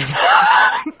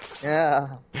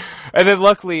 Yeah. And then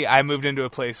luckily I moved into a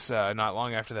place not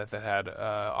long after that had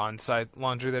on-site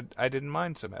laundry that I didn't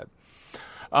mind so bad.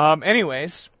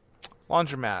 Anyways,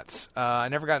 laundromats. I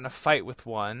never got in a fight with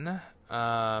one.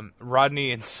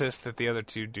 Rodney insists that the other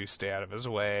 2 do stay out of his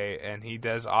way, and he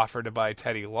does offer to buy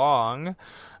Teddy Long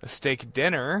a steak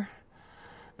dinner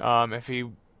if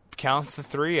he counts the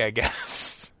 3, I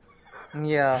guess.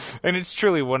 Yeah. And it's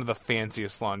truly one of the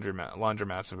fanciest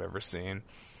laundromats I've ever seen.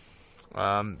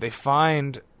 They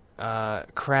find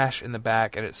Crash in the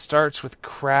back, and it starts with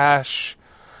Crash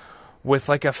with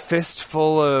like a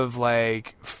fistful of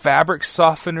like fabric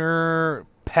softener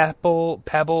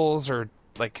pebbles or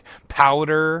like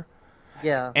powder,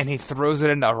 Yeah. and he throws it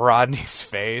into Rodney's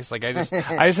face. Like I just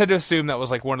had to assume that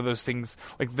was like one of those things,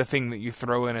 like the thing that you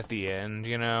throw in at the end,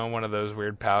 you know, one of those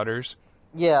weird powders.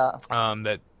 Yeah.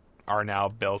 That are now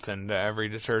built into every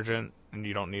detergent, and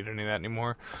you don't need any of that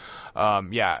anymore.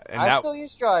 Yeah, and I still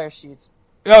use dryer sheets.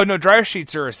 Oh no, dryer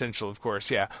sheets are essential, of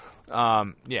course. Yeah,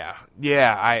 no,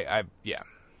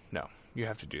 you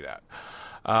have to do that.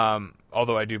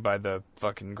 Although I do buy the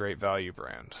fucking Great Value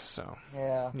brand, so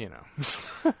Yeah. you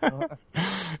know,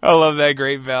 I love that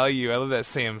Great Value. I love that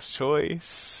Sam's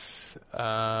Choice.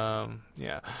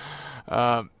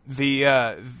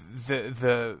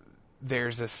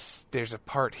 There's a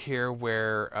part here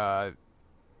where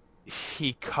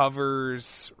he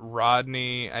covers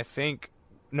Rodney.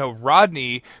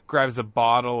 Rodney grabs a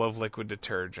bottle of liquid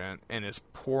detergent and is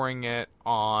pouring it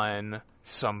on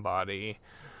somebody.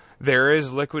 There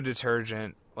is liquid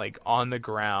detergent like on the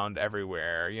ground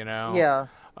everywhere, you know? Yeah.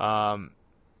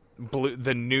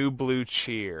 The new Blue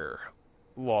Cheer,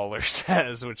 Lawler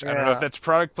says, which I don't know if that's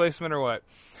product placement or what.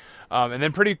 And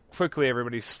then pretty quickly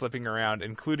everybody's slipping around,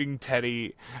 including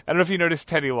Teddy. I don't know if you noticed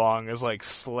Teddy Long is like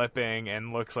slipping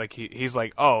and looks like he's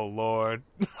like, oh Lord.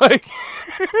 Like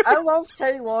I love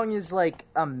Teddy Long as like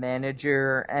a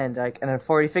manager and like an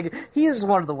authority figure. He is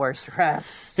one of the worst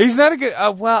refs. He's not a good.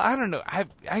 Well, I don't know.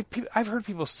 I've heard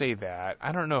people say that.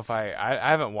 I don't know if I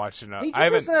haven't watched enough. He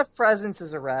just doesn't have presence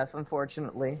as a ref,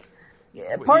 unfortunately.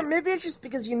 Yeah, maybe it's just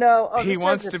because he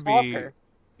wants to talker. be.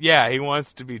 Yeah, he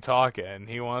wants to be talking.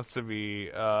 He wants to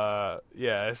be,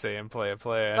 saying play.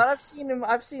 But I've seen him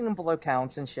blow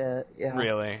counts and shit. Yeah.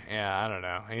 Really? Yeah, I don't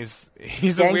know. He's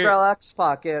Gangrel a weird. X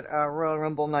Pocket, Royal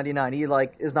Rumble '99. He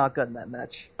is not good in that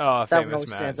match. Oh, that famous one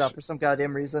always match. stands out for some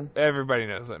goddamn reason. Everybody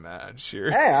knows that match. Sure.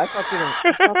 Hey, I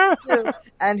fucking do.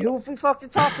 And who have we fucking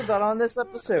talked about on this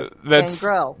episode?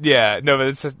 Gangrel. Yeah,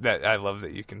 no, but I love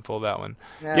that you can pull that one.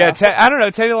 Yeah, I don't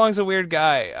know. Teddy Long's a weird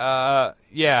guy.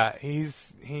 Yeah,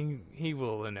 he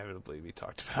will inevitably be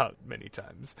talked about many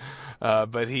times.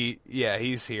 But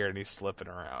he's here and he's slipping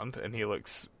around and he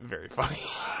looks very funny.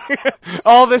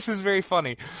 All this is very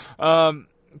funny.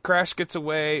 Crash gets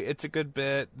away. It's a good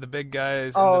bit. The big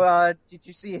guys. Did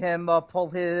you see him pull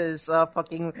his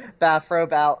fucking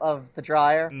bathrobe out of the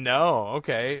dryer? No.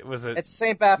 Okay. Was it? It's the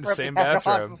same bathrobe. The same he had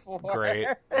bathrobe. on before. Great.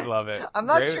 I love it. I'm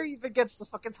not sure he even gets the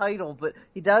fucking title, but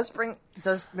he does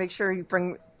make sure he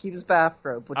keep his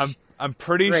bathrobe. Which I'm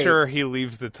pretty sure he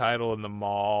leaves the title in the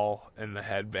mall in the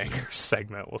Headbangers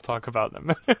segment. We'll talk about in a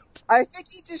minute. I think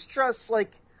he just trusts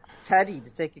Teddy to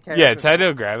take care of it. Yeah, Teddy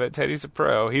will grab it. Teddy's a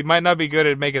pro. He might not be good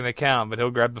at making the count, but he'll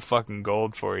grab the fucking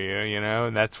gold for you, you know?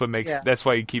 And that's what that's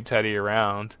why you keep Teddy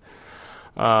around.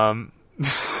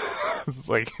 It's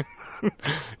like,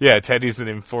 yeah, Teddy's an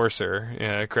enforcer.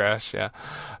 Yeah, Crash, yeah.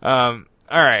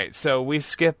 Alright, so we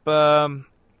skip, an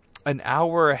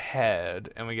hour ahead,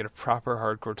 and we get a proper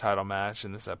hardcore title match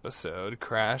in this episode.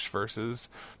 Crash versus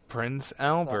Prince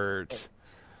Albert.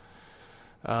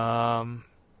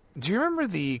 Do you remember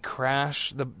the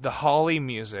Crash, the Holly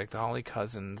music, the Holly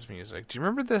Cousins music? Do you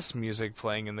remember this music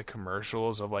playing in the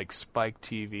commercials of Spike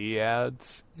TV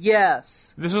ads?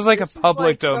 Yes. This was a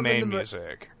public domain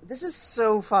music. This is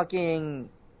so fucking...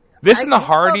 This and the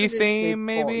Hardy theme,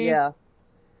 maybe? Yeah.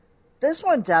 This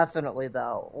one definitely,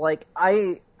 though.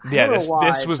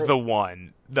 This was the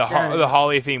one. The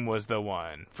Holly theme was the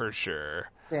one, for sure.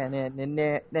 It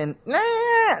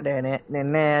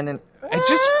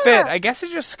just fit. I guess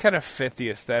it just kind of fit the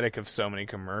aesthetic of so many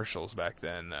commercials back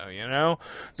then, though. You know,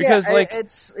 because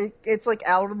it's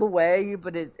out of the way,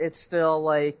 but it's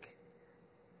still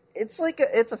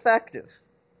it's effective.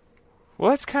 Well,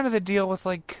 that's kind of the deal with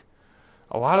a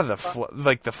lot of the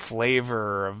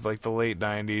flavor of the late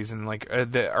 '90s and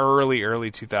the early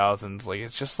 2000s.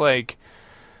 It's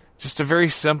just a very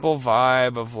simple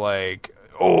vibe of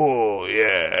oh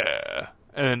yeah.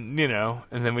 And,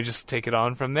 and then we just take it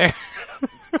on from there.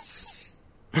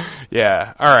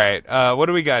 Yeah. All right. What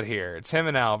do we got here? It's him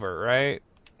and Albert, right?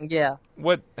 Yeah.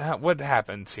 What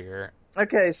happens here?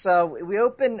 Okay, so we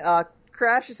open,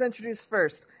 Crash is introduced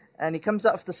first, and he comes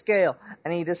up with the scale,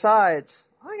 and he decides,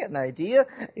 I got an idea.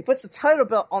 He puts the title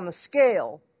belt on the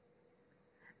scale,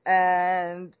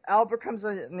 and Albert comes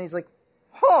in, and he's like,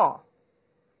 I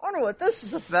wonder what this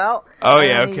is about. Oh, and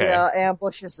yeah, okay. He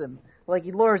ambushes him.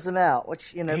 He lures him out, which,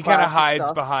 he kind of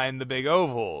hides behind the big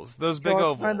ovals. Those big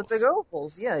ovals. Behind the big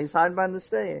ovals, yeah. He's hiding behind the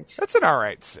stage. That's an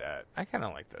alright set. I kind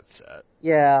of like that set.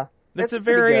 Yeah. It's a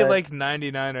very,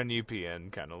 99 on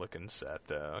UPN kind of looking set,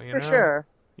 though. For sure.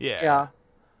 Yeah.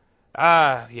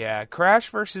 Yeah. Crash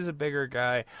versus a bigger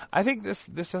guy. I think this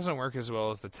doesn't work as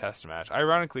well as the Test match.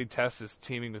 Ironically, Test is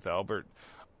teaming with Albert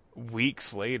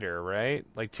weeks later, right?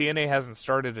 Like TNA hasn't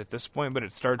started at this point, but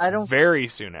it starts I don't- very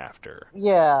soon after.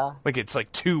 Yeah. Like it's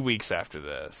like 2 weeks after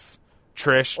this.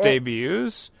 Trish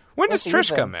debuts. When does it's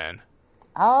Trish even. come in?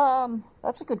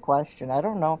 That's a good question. I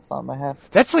don't know off the top of my head.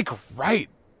 That's like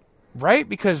right,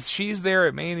 because she's there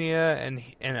at Mania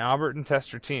and Albert and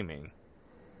Test are teaming.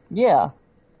 Yeah.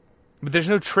 But there's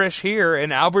no Trish here,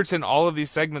 and Albert's in all of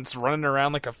these segments running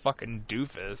around like a fucking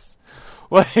doofus.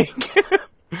 Like,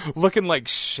 looking like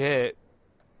shit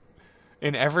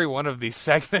in every one of these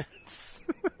segments.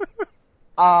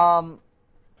 As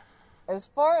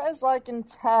far as I can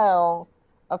tell,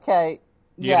 okay,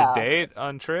 You yeah. had a date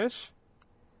on Trish?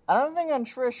 I don't think on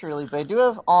Trish really, but I do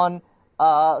have on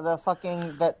the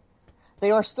fucking that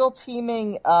they are still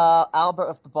teaming Albert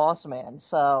with the Boss Man,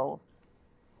 so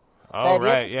Oh, they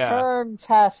right, did yeah. turn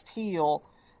Test heel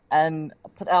and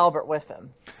put Albert with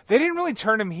him. They didn't really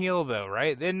turn him heel, though,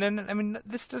 right? And then, I mean,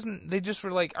 this doesn't... They just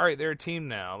were like, all right, they're a team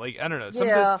now. Like, I don't know.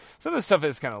 Some of the stuff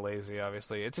is kind of lazy,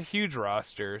 obviously. It's a huge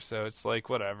roster, so it's like,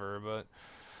 whatever, but...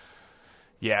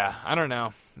 Yeah, I don't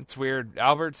know. It's weird.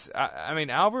 Albert,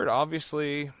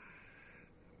 obviously...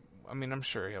 I mean, I'm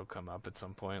sure he'll come up at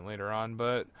some point later on,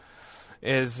 but...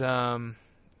 Is, Giant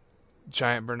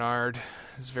Bernard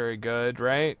is very good,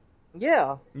 right?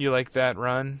 Yeah, You like that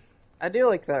run? I do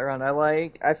like that run.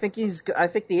 I think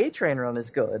the A-Train run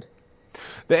is good.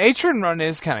 The A-Train run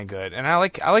is kind of good, and I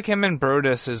like him and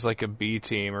Brodus as like a B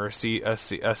team or a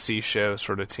C show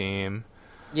sort of team.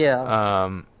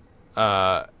 Yeah.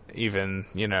 Even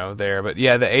there, but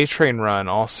yeah, the A-Train run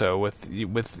also with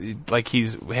like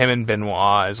him and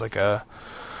Benoit is like a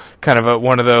kind of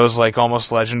one of those like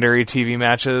almost legendary TV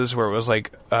matches where it was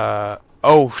like,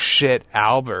 oh shit,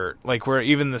 Albert, like where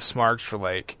even the Smarks were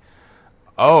like,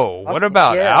 oh, what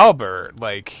about Albert?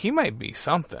 Like he might be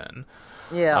something.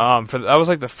 Yeah. That was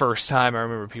like the first time I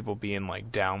remember people being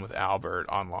like down with Albert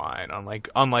online on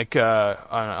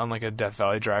a Death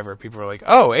Valley Driver. People were like,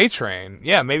 "Oh, A-Train,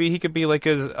 yeah, maybe he could be like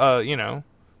him and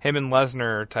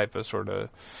Lesnar type of sort of,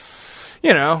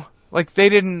 like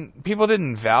people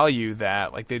didn't value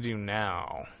that like they do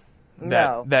now.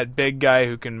 No. That big guy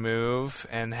who can move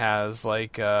and has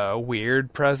like a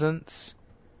weird presence.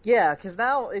 Yeah, because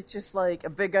now it's just like a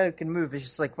big guy who can move is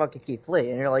just like fucking Keith Lee,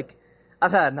 and you're like,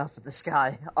 I've had enough of this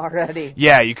guy already.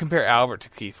 Yeah, you compare Albert to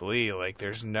Keith Lee, like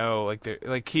there's no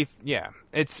like Keith. Yeah,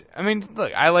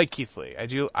 look, I like Keith Lee.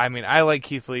 I like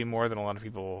Keith Lee more than a lot of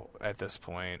people at this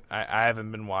point. I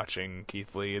haven't been watching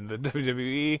Keith Lee in the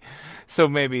WWE, so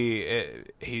maybe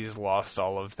he's lost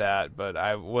all of that. But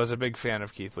I was a big fan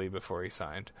of Keith Lee before he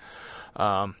signed.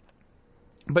 But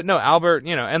no, Albert,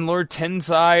 and Lord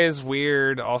Tensai is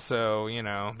weird. Also,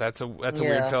 that's a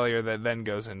weird failure that then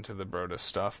goes into the Brodus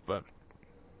stuff, but.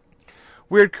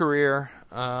 Weird career,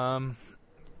 kind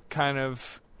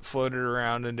of floated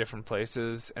around in different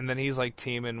places, and then he's like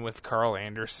teaming with Carl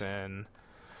Anderson,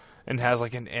 and has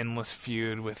like an endless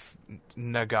feud with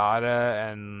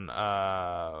Nagata and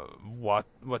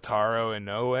Wataru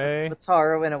Inoue.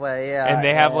 Wataru Inoue, yeah. And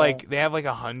they have like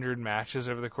 100 matches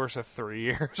over the course of 3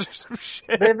 years or some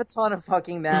shit. They have a ton of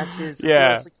fucking matches.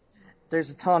 Yeah.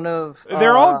 There's a ton of...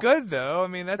 They're all good, though. I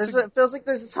mean, it feels like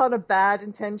there's a ton of Bad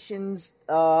Intentions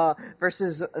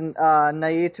versus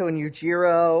Naito and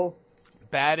Yujiro.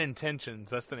 Bad Intentions,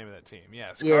 that's the name of that team.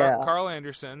 Yes, Yeah. Carl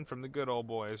Anderson from the Good Old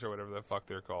Boys, or whatever the fuck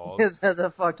they're called.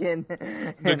 the fucking...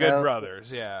 The Good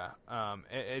Brothers, yeah.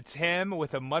 It's him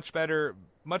with a much better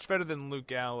than Luke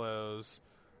Gallows,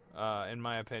 in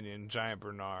my opinion, Giant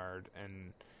Bernard.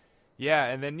 And yeah,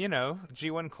 and then,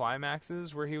 G1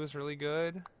 Climaxes, where he was really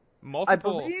good. I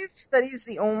believe that he's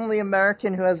the only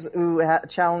American who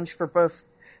challenged for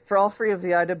all three of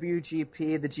the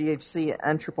IWGP, the GHC,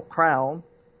 and Triple Crown.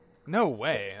 No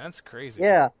way, that's crazy.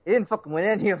 Yeah, he didn't fucking win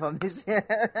any of them.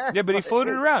 Yeah, but he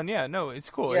floated around. Yeah, no, it's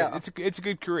cool. Yeah. It's a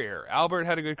good career. Albert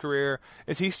had a good career.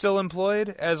 Is he still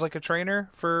employed as like a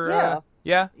trainer for? Yeah.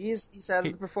 Yeah. He's out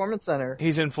of the Performance Center.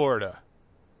 He's in Florida.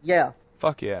 Yeah.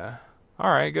 Fuck yeah.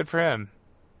 All right, good for him.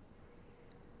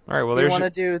 All right, well, do you want to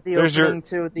do the opening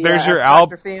to the there's your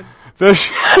theme?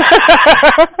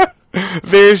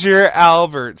 There's your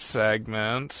Albert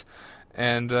segment,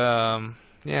 and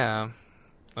yeah.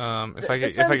 If I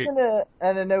get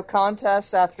in a no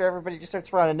contest after everybody just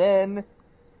starts running in.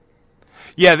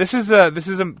 Yeah, this is a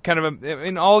kind of a.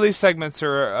 In all these segments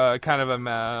are kind of a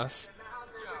mess,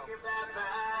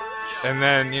 and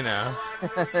then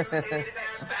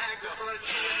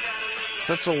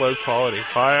such a low quality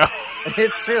file.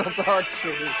 It's real dog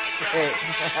shit. It's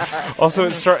great. Also,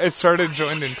 it started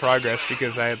joined in progress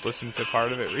because I had listened to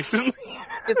part of it recently.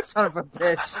 You son of a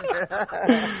bitch.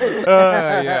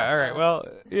 Yeah. All right. Well,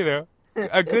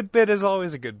 A good bit is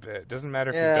always a good bit. Doesn't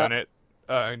matter if Yeah. you've done it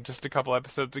just a couple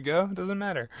episodes ago. Doesn't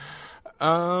matter.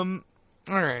 All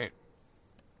right.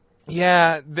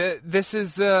 Yeah, this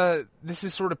is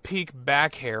sort of peak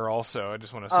back hair. Also, I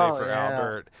just want to say for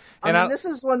Albert. I mean, this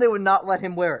is when they would not let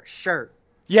him wear a shirt.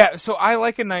 Yeah, so I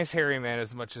like a nice hairy man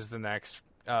as much as the next,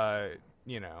 person.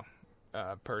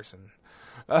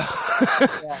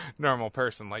 Normal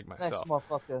person like myself. Next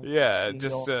motherfucker. Yeah, Seagull.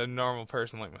 just a normal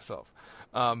person like myself.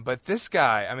 But this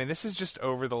guy, I mean, this is just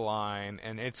over the line,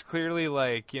 and it's clearly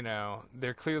like,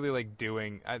 they're clearly like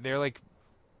doing, they're like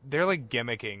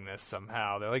gimmicking this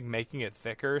somehow. They're like making it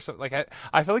thicker or something. Like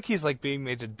I feel like he's like being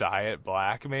made to dye it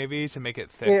black maybe to make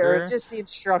it thicker. Yeah, or just the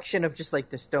instruction of just like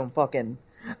just don't fucking.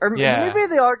 Or Yeah. maybe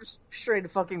they are just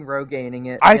straight fucking Rogaining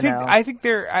it. I you think know? I think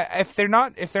they're if they're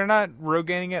not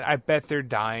Rogaining it, I bet they're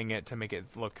dyeing it to make it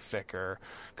look thicker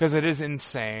because it is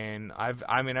insane.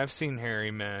 I've seen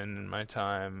hairy men in my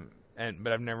time,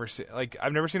 but I've never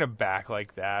seen a back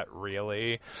like that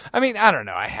really. I mean, I don't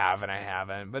know, I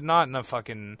haven't, but not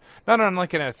on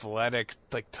like an athletic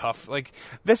like tough like.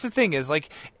 That's the thing is like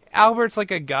Albert's like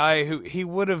a guy who he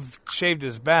would have shaved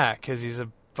his back because he's a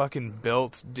fucking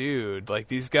built dude. Like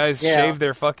these guys shave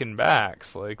their fucking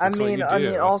backs. Like that's what you do. I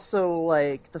mean, also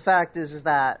like the fact is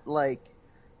that like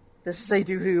this is a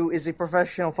dude who is a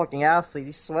professional fucking athlete.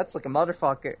 He sweats like a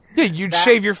motherfucker. Yeah, you'd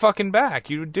shave your fucking back.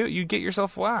 You'd get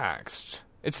yourself waxed.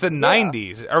 It's the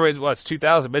 90s, or it's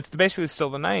 2000, but it's basically still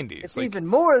the 90s. It's like, even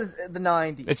more the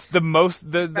 90s. It's the most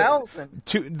the 2000.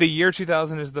 The year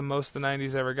 2000 is the most the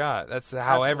 90s ever got. That's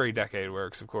how every decade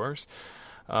works, of course.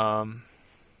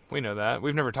 We know that.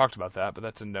 We've never talked about that, but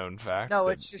that's a known fact. No,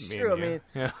 it's just true. I mean,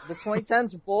 yeah. the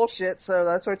 2010s were bullshit, so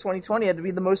that's why 2020 had to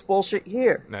be the most bullshit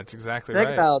year. That's exactly Think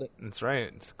right. about it. That's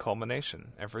right. It's the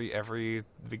culmination. Every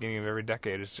beginning of every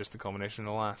decade is just the culmination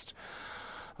of the last.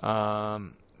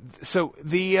 So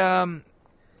the all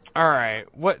right.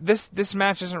 What this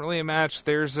match isn't really a match.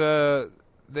 There's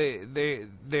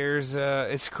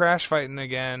it's Crash fighting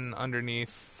again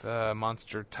underneath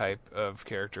monster type of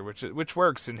character, which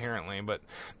works inherently, but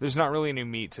there's not really any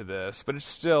meat to this. But it's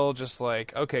still just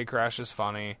like, okay, Crash is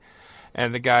funny,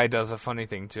 and the guy does a funny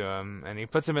thing to him, and he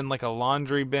puts him in like a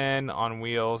laundry bin on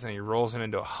wheels, and he rolls him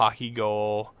into a hockey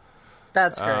goal.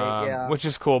 That's great, yeah. Which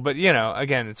is cool, but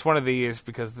again, it's one of these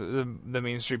because the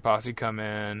Mean Street Posse come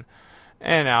in,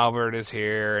 and Albert is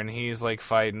here, and he's like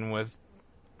fighting with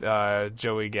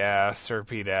Joey Gas or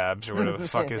Pete Abs or whatever the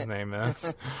fuck his name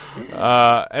is.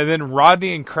 And then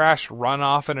Rodney and Crash run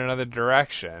off in another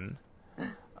direction.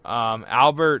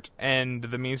 Albert and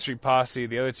the Mean Street Posse,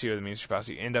 the other two of the Mean Street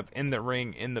Posse, end up in the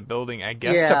ring in the building, I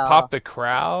guess, to pop the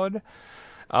crowd.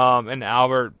 And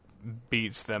Albert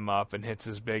beats them up and hits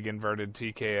his big inverted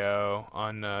TKO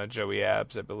on Joey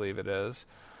Abs, I believe it is.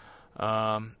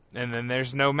 And then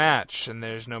there's no match, and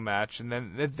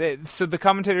then so the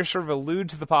commentators sort of allude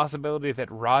to the possibility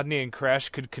that Rodney and Crash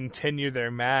could continue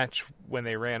their match when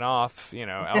they ran off,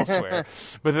 elsewhere.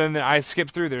 But then I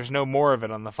skipped through. There's no more of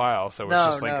it on the file, so it's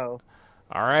just like, all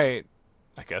right,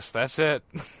 I guess that's it.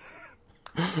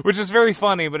 Which is very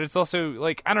funny, but it's also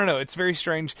like, I don't know, it's very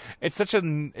strange. It's such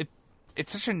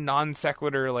a non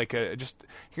sequitur, like just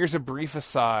here's a brief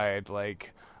aside,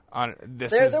 like.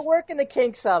 They're working the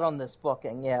kinks out on this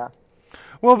booking, yeah.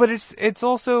 Well, but it's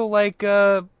also like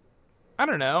I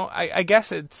don't know. I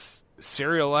guess it's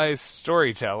serialized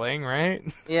storytelling, right?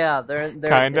 Yeah, they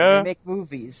make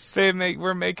movies.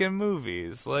 We're making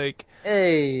movies, like.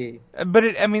 Hey. But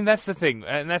that's the thing,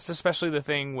 and that's especially the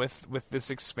thing with this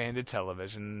expanded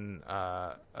television.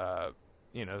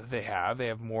 They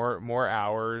have more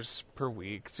hours per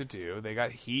week to do. They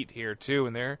got Heat here too,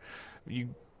 and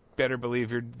you better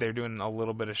believe they're doing a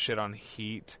little bit of shit on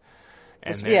Heat.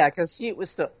 Because Heat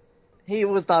was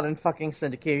not in fucking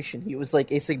syndication. He was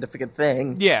like a significant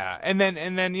thing. Yeah, and then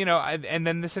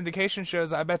the syndication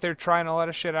shows, I bet they're trying a lot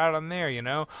of shit out on there.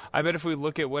 I bet if we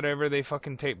look at whatever they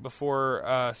fucking taped before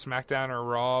SmackDown or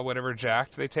Raw, whatever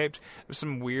Jacked they taped, it was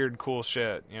some weird cool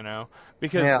shit.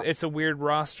 Because it's a weird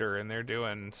roster and they're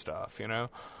doing stuff.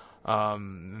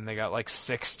 And they got like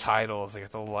 6 titles. They got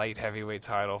the light heavyweight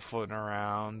title floating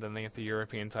around, and they get the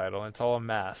European title. It's all a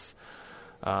mess.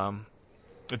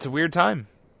 It's a weird time.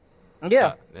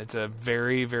 Yeah. It's a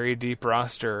very, very deep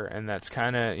roster, and that's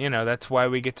kind of, that's why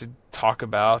we get to talk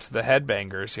about the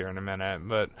headbangers here in a minute.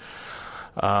 But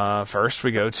first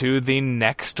we go to the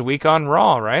next week on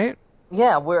Raw, right?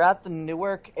 Yeah, we're at the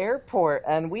Newark airport,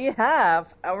 and we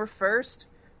have our first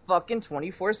fucking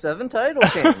 24/7 title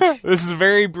change. This is a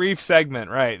very brief segment,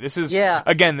 right? This is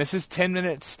again, this is 10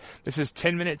 minutes. This is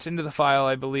 10 minutes into the file,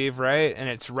 I believe, right? And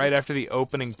it's right after the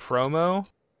opening promo.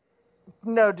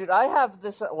 No, dude, I have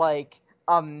this at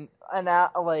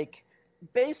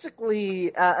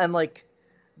basically and like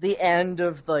the end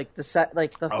of like the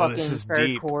Oh, fucking this is third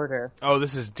deep. quarter. Oh,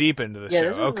 this is deep into the Yeah, show.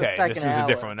 this is the Okay, second this is a hour,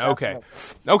 different one. Okay,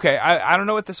 definitely. okay. I don't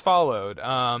know what this followed.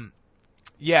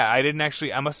 Yeah, I didn't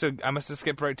actually. I must have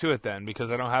skipped right to it then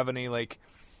because I don't have any like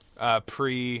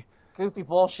pre. Goofy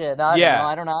bullshit. Yeah.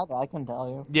 I don't know. I can tell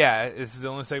you. Yeah, this is the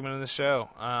only segment of the show,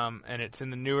 and it's in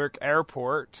the Newark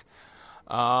airport,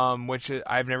 which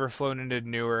I've never flown into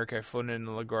Newark. I've flown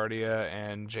into LaGuardia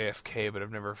and JFK, but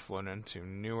I've never flown into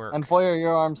Newark. And boy, are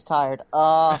your arms tired.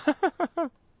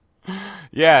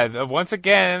 Yeah, once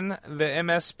again, the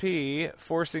MSP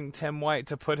forcing Tim White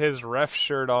to put his ref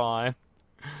shirt on.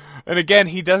 And again,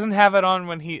 he doesn't have it on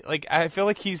when he, like, I feel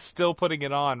like he's still putting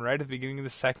it on right at the beginning of the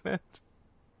segment.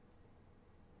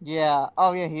 Yeah.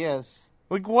 Oh, yeah, he is.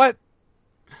 Like, what?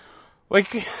 Like,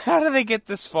 how do they get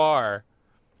this far?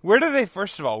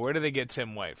 First of all, where do they get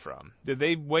Tim White from? Did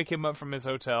they wake him up from his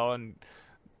hotel and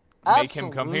make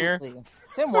him come here? Absolutely.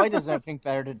 Tim White has nothing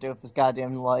better to do with his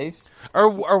goddamn life.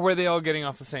 Or were they all getting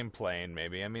off the same plane,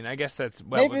 maybe? I mean, I guess that's...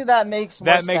 Well, Maybe that makes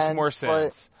more sense. That makes more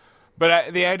sense.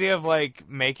 But the idea of, like,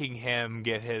 making him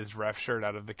get his ref shirt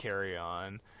out of the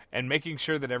carry-on and making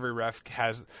sure that every ref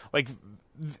has... Like,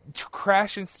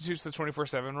 Crash institutes the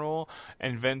 24/7 rule,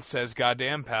 and Vince says,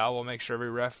 "Goddamn, pal, we'll make sure every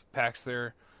ref packs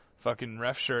their fucking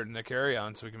ref shirt in the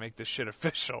carry-on so we can make this shit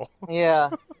official." Yeah.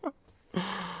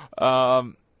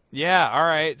 Yeah, all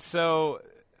right. So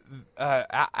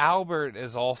Albert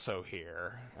is also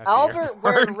here. At the Albert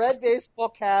wearing airport. red baseball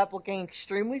cap, looking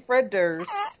extremely Fred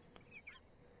Durst.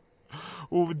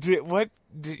 Well,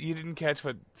 you didn't catch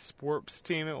what sports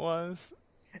team it was?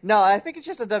 No, I think it's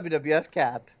just a WWF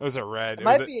cap. It was a red. It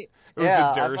might be. It was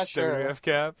Yeah, the I'm not Durst sure. WWF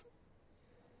cap.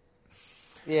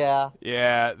 Yeah.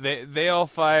 Yeah, they all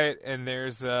fight, and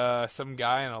there's some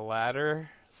guy on a ladder.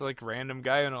 It's like random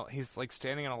guy, and he's like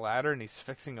standing on a ladder, and he's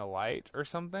fixing a light or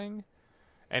something,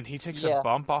 and he takes a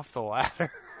bump off the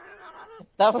ladder.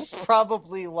 That was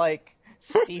probably like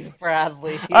Steve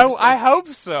Bradley. I hope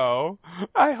so.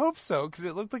 I hope so, because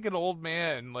it looked like an old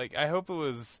man. Like, I hope it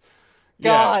was...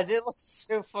 God, it looks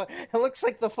so fun. It looks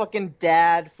like the fucking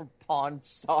dad from Pawn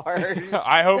Stars.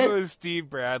 I hope it was Steve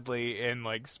Bradley in,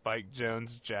 like, Spike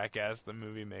Jonze' Jackass the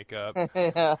movie makeup,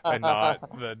 and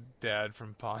not the dad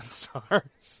from Pawn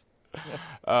Stars.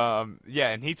 Yeah,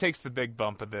 and he takes the big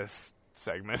bump of this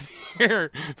segment here.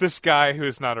 This guy who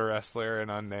is not a wrestler and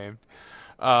unnamed.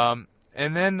 And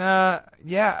then,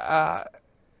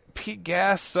 Pete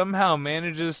Gas somehow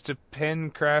manages to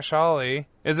pin Crash Holly.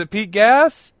 Is it Pete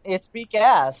Gas? It's Pete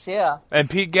Gas, yeah. And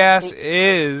Pete Gas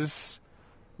is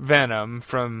Venom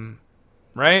from,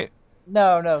 right?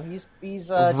 No, he's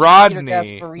Rodney.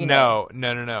 Peter Gasparino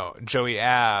No. Joey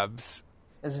Abs.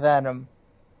 is Venom.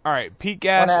 All right, Pete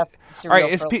Gas. One half All serial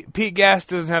right, killer. Pete Gas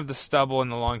doesn't have the stubble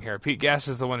and the long hair. Pete Gas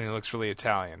is the one who looks really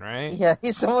Italian, right? Yeah,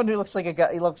 he's the one who looks like a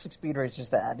guy. He looks like Speed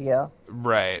Racer's dad. Yeah.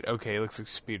 Right. Okay. He looks like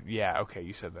Speed. Yeah. Okay.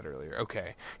 You said that earlier.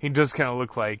 Okay. He does kind of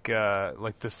look like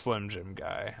the Slim Jim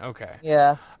guy. Okay.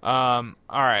 Yeah. All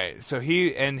right. So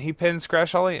he pins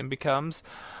Crash Holly and becomes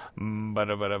the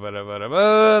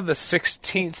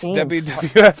 16th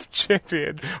WWF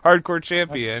champion, hardcore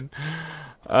champion.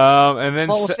 And then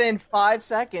Well, within 5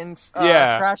 seconds,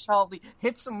 Yeah. Crash Holly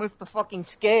hits him with the fucking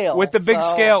scale. with the big so-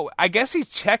 scale, I guess he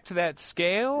checked that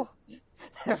scale.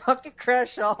 Fucking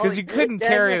Crash Holly. 'Cause you couldn't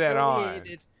carry that on.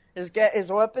 affiliated.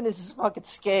 His weapon is his fucking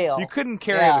scale. You couldn't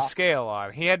carry Yeah. the scale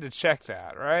on. He had to check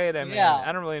that, right? I mean, Yeah.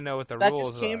 I don't really know what the That rules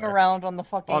just came are. around on the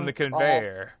fucking On the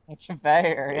conveyor. the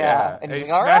conveyor, yeah. And he's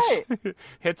he like, all right.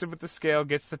 hits him with the scale,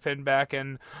 gets the pin back,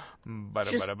 and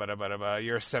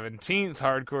you're 17th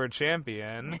hardcore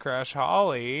champion, Crash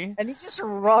Holly. And he just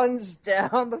runs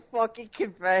down the fucking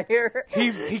conveyor.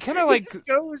 He kind of He like just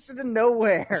goes into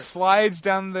nowhere. slides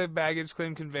down the baggage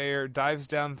claim conveyor, dives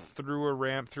down through a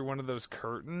ramp through one of those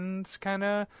curtains, kind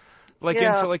of like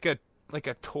Yeah. into like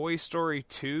a Toy Story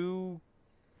 2.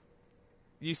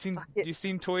 You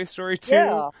seen Toy Story 2?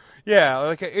 Yeah.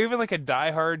 Yeah, even like a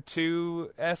Die Hard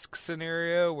 2-esque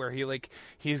scenario where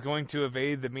he's going to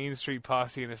evade the Mean Street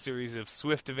Posse in a series of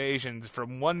swift evasions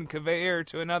from one conveyor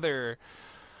to another.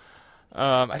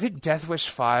 I think Death Wish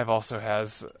 5 also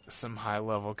has some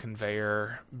high-level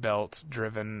conveyor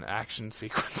belt-driven action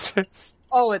sequences.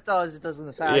 Oh, it does. It does in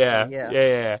the factory.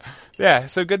 Yeah.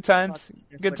 So good times.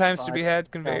 Death Good Wish times to 5. be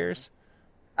had. Conveyors.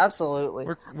 Absolutely.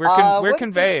 We're what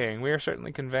conveying. We are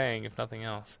certainly conveying, if nothing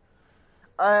else.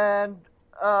 And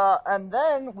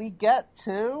then we get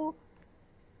to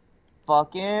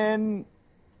fucking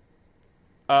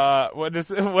What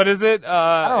is it? What is it?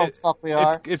 I don't know what the fuck we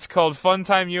are. It's called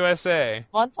Funtime USA.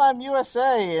 Funtime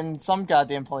USA in some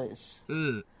goddamn place.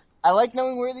 I like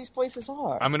knowing where these places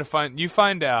are. I'm gonna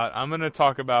find out. I'm gonna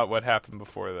talk about what happened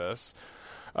before this.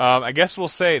 I guess we'll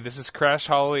say this is Crash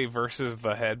Holly versus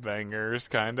the Headbangers,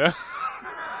 kinda.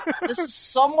 This is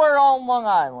somewhere on Long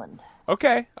Island.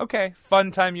 Okay.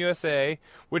 Funtime USA,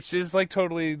 which is like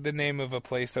totally the name of a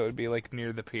place that would be like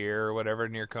near the pier or whatever,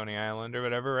 near Coney Island or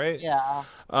whatever, right? Yeah.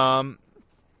 All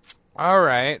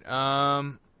right.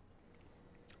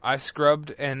 I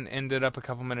scrubbed and ended up a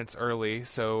couple minutes early,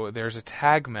 so there's a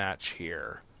tag match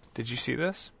here. Did you see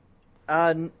this?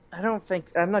 I don't think...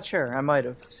 I'm not sure. I might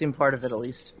have seen part of it at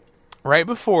least. Right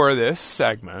before this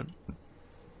segment...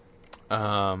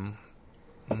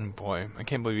 boy, I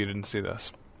can't believe you didn't see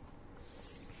this.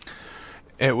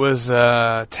 It was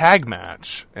a tag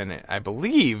match, and I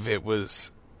believe it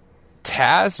was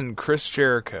Taz and Chris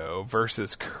Jericho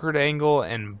versus Kurt Angle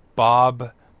and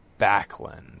Bob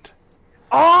Backlund.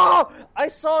 Oh! I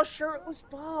saw Shirtless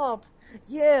Bob!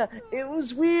 Yeah, it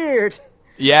was weird.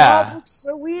 Yeah. Bob looks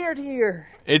so weird here.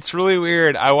 It's really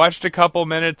weird. I watched a couple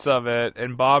minutes of it,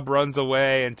 and Bob runs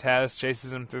away, and Taz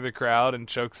chases him through the crowd and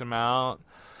chokes him out.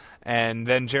 And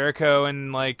then Jericho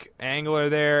and, like, Angle are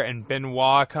there, and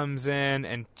Benoit comes in,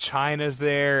 and Chyna's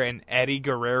there, and Eddie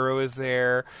Guerrero is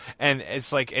there. And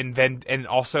it's like, and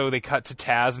also they cut to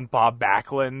Taz and Bob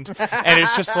Backlund. And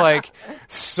it's just, like,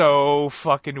 so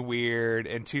fucking weird.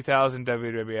 And 2000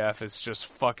 WWF is just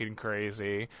fucking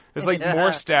crazy. There's, like,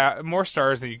 more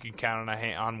stars than you can count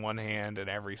on one hand in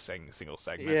every single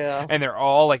segment. Yeah. And they're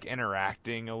all, like,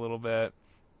 interacting a little bit.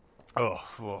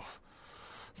 Oh.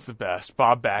 It's the best.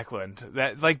 Bob Backlund.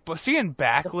 That, like, seeing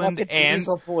Backlund and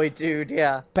Diesel boy, dude.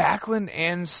 Yeah. Backlund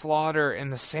and Slaughter in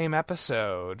the same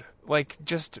episode, like,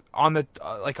 just on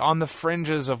the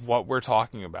fringes of what we're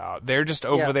talking about. They're just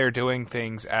over there doing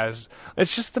things as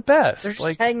it's just the best. They're just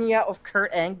like hanging out with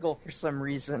Kurt Angle for some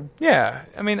reason. Yeah,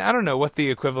 I mean, I don't know what the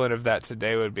equivalent of that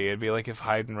today would be. It'd be like if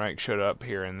Heidenreich showed up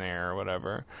here and there or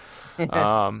whatever.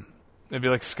 It'd be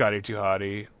like Scotty 2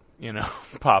 Hotty, you know,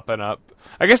 popping up.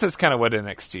 I guess that's kind of what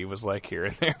NXT was like here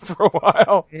and there for a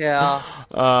while. Yeah.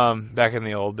 Back in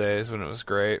the old days when it was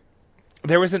great.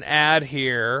 There was an ad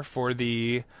here for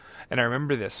and I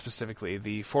remember this specifically,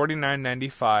 the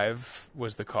 $49.95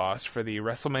 was the cost for the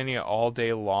WrestleMania All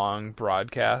Day Long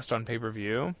broadcast on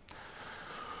pay-per-view,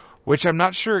 which I'm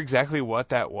not sure exactly what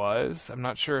that was. I'm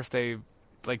not sure if they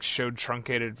like showed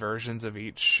truncated versions of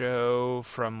each show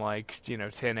from like,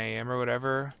 10 a.m. or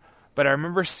whatever. But I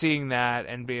remember seeing that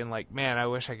and being like, man, I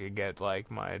wish I could get, like,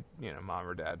 my, mom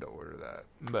or dad to order that.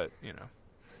 But,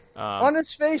 on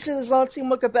its face, it does not seem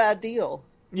like a bad deal.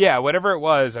 Yeah, whatever it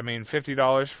was. I mean,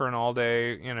 $50 for an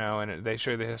all-day, and they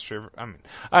show the history of... I mean,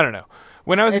 I don't know.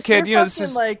 When I was a kid, this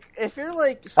is... if you're,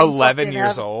 like... 11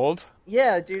 years old?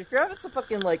 Yeah, dude. If you're having some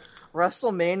fucking, like,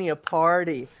 WrestleMania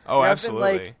party... Oh,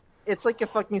 absolutely. It's like a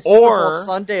fucking Super Bowl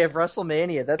Sunday of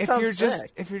WrestleMania. That sounds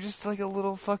sick. If you're just like a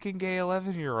little fucking gay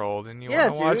 11-year-old and you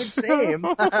want to watch... same.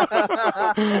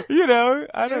 I don't know.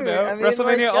 I mean,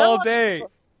 WrestleMania all day.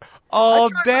 All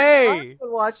day! I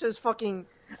would watch those fucking...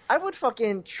 I would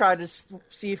fucking try to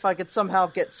see if I could somehow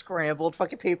get scrambled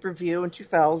fucking pay-per-view in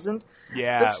 2000.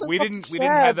 Yeah, so we didn't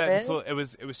have that until... It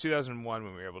was 2001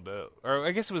 when we were able to... Or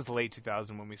I guess it was late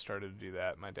 2000 when we started to do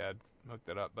that. My dad hooked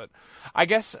it up. But I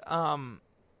guess...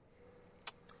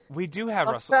 we do have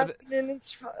WrestleMania.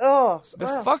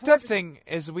 The fucked up thing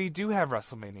is we do have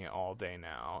WrestleMania all day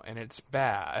now, and it's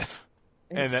bad.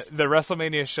 And the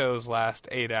WrestleMania shows last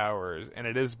 8 hours, and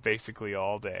it is basically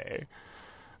all day.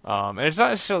 And it's not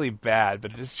necessarily bad,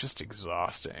 but it is just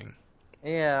exhausting.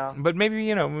 Yeah. But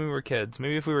maybe, when we were kids.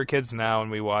 Maybe if we were kids now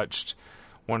and we watched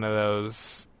one of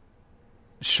those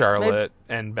Charlotte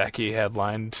and Becky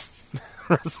headlined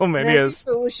WrestleManias.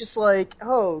 Maybe it was just like,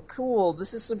 oh, cool,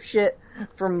 this is some shit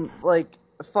from, like,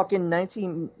 fucking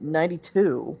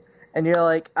 1992. And you're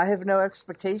like, I have no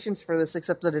expectations for this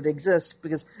except that it exists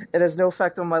because it has no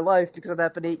effect on my life because it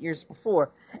happened 8 years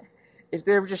before. If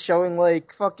they were just showing, like,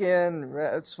 it's fucking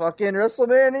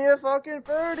WrestleMania fucking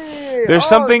 30. There's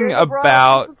something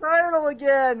about... the title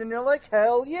again. And you're like,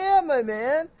 hell yeah, my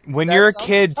man. When you're a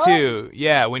kid, too.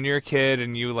 Yeah, when you're a kid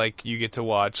and you get to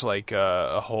watch, like,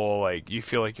 a whole, like, you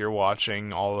feel like you're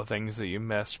watching all the things that you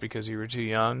missed because you were too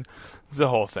young. It's the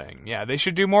whole thing. Yeah, they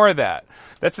should do more of that.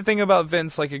 That's the thing about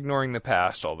Vince, like, ignoring the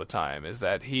past all the time, is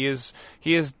that he is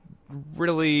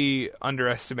really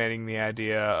underestimating the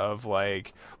idea of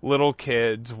like little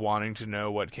kids wanting to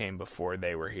know what came before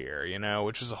they were here, you know,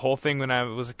 which is a whole thing when I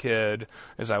was a kid,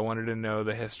 is I wanted to know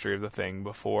the history of the thing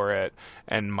before it,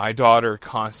 and my daughter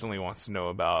constantly wants to know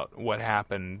about what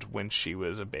happened when she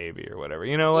was a baby or whatever,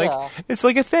 you know, like Yeah. it's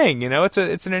like a thing, you know, it's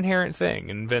an inherent thing,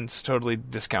 and Vince totally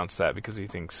discounts that because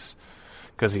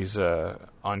he's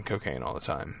on cocaine all the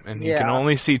time, and he can Yeah.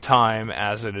 only see time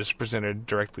as it is presented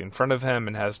directly in front of him,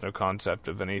 and has no concept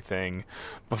of anything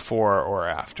before or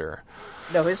after.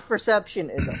 No, his perception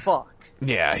is a fuck.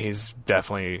 Yeah, he's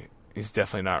definitely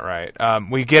not right.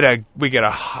 We get a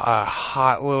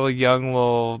hot young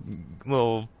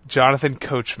little Jonathan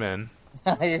Coachman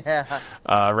Yeah.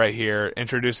 right here,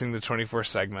 introducing the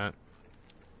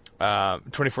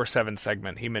 24/7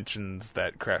 segment. He mentions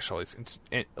that Crash Holly's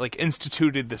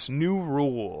instituted this new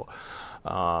rule.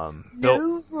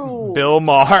 New rules. Bill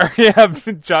Maher, yeah,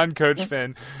 Jonathan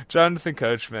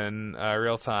Coachman,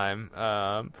 real time.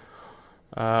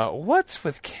 What's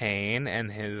with Kane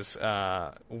and his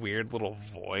weird little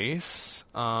voice?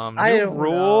 I New don't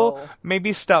rule: know.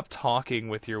 maybe stop talking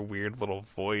with your weird little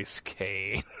voice,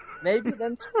 Kane. Maybe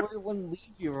then Tori wouldn't leave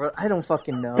you. I don't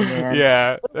fucking know, man.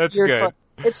 Yeah, that's Weird good.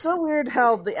 It's so weird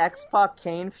how the X-Pac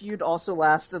Kane feud also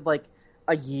lasted like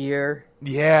a year.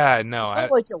 Yeah, no, I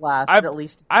felt like it lasted at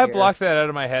least a I year. blocked that out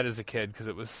of my head as a kid because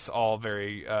it was all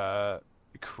very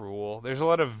cruel. There's a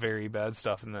lot of very bad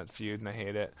stuff in that feud, and I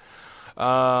hate it.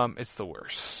 It's the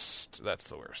worst. That's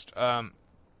the worst. All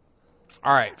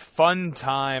right, Fun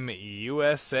Time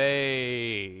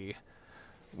USA,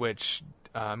 which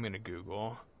I'm gonna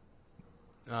Google.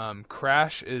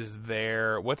 Crash is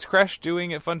there. What's Crash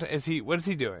doing at Fun Time? What is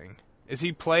he doing? Is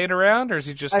he playing around, or is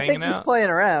he just I hanging think he's out? playing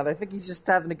around. I think he's just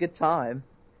having a good time.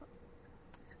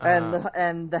 And the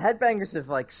Headbangers have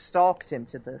like stalked him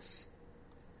to this.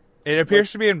 It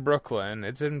appears to be in Brooklyn.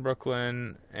 It's in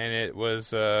Brooklyn, and it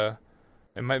was, it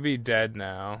might be dead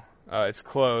now. It's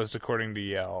closed, according to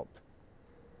Yelp.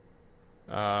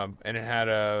 And it had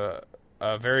a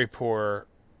very poor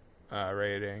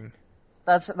rating.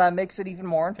 That makes it even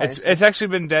more enticing. It's actually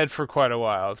been dead for quite a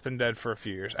while. It's been dead for a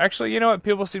few years. Actually, you know what?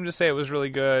 People seem to say it was really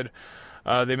good.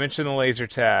 They mentioned the laser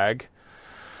tag,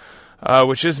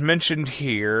 which is mentioned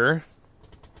here.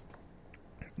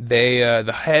 The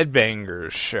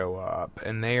Headbangers show up,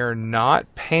 and they are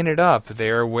not painted up.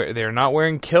 They're not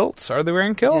wearing kilts. Are they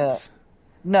wearing kilts?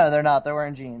 No, they're not. They're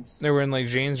wearing jeans. They're wearing like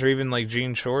jeans, or even like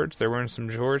jean shorts. They're wearing some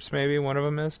shorts. Maybe one of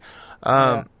them is.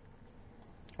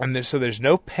 And so there's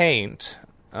no paint,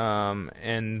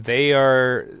 and they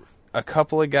are a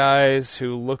couple of guys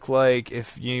who look like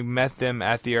if you met them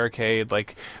at the arcade,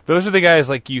 like those are the guys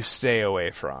like you stay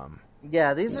away from.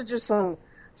 Yeah, these are just some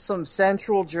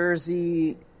Central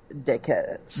Jersey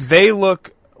dickheads. They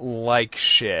look like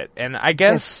shit, and I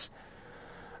guess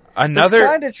It's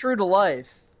kind of true to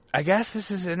life. I guess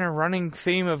this is in a running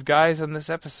theme of guys on this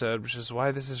episode, which is why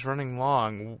this is running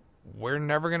long. We're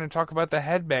never going to talk about the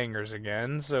Headbangers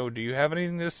again, so do you have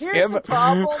anything to say Here's the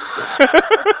problem. We're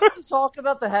going to talk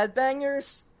about the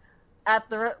Headbangers but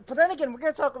then again, we're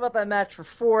going to talk about that match for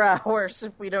 4 hours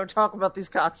if we don't talk about these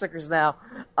cocksuckers now.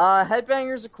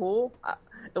 Headbangers are cool.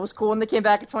 It was cool when they came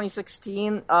back in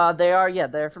 2016.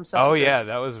 They're from Central Jersey. Yeah,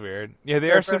 that was weird. Yeah, they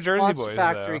They're are some from Jersey Monster boys,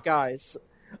 Factory though. guys.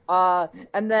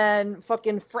 And then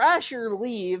fucking Thrasher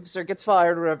leaves or gets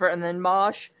fired or whatever, and then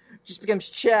Mosh just becomes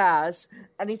Chaz,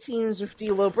 and he teams with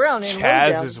D'Lo Brown. And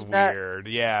Chaz is weird.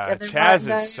 Yeah, they're Chaz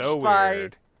managed is so by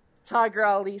weird. Tiger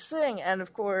Ali Singh, and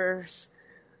of course,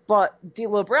 but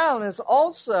D'Lo Brown is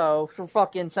also from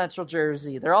fucking Central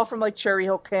Jersey. They're all from like Cherry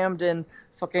Hill, Camden,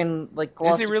 fucking like Is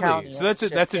Gloucester he really? County. So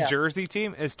that's a Yeah. Jersey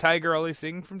team? Is Tiger Ali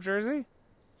Singh from Jersey?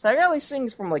 Tiger Ali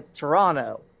Singh's from like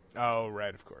Toronto. Oh,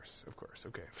 right, of course.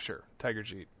 Okay, sure. Tiger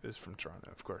Jeet is from Toronto,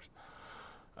 of course.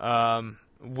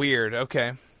 Weird.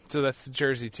 Okay, so that's the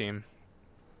Jersey team.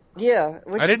 Yeah,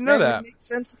 which I didn't know that. makes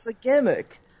sense. It's a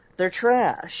gimmick. They're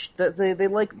trash.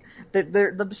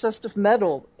 They're obsessed with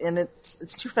metal, and it's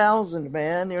 2000,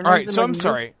 man. You're not All right, even, so like, I'm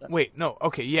sorry. Wait, no.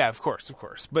 Okay, yeah, of course.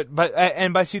 But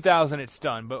and by 2000 it's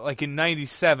done. But like in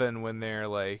 97 when they're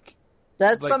like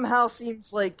That like- somehow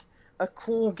seems like a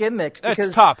cool gimmick That's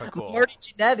because topical. Marty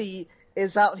Jannetty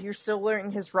is out here still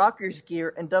wearing his Rockers gear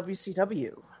in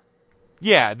WCW.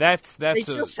 yeah, that's They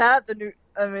just had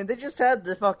they just had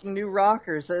the fucking new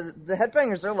Rockers. The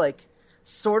Headbangers are like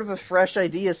sort of a fresh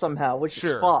idea somehow, which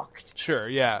Sure. is fucked. Sure,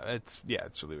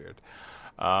 it's really weird.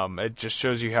 It just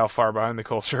shows you how far behind the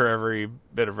culture every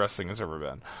bit of wrestling has ever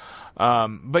been.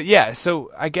 But yeah,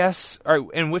 so I guess, all right,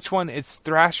 and which one? It's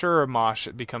Thrasher or Mosh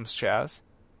that becomes Chaz?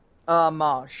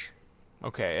 Mosh.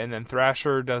 Okay, and then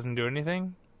Thrasher doesn't do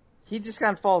anything? He just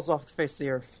kind of falls off the face of the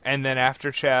earth. And then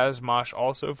after Chaz, Mosh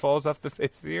also falls off the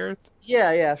face of the earth?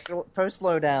 Yeah, post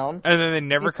Lowdown. And then they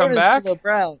never And so come does back? D'Lo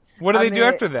Brown. What do I they do mean,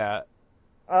 after that?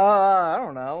 I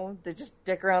don't know. They just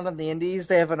dick around on the indies.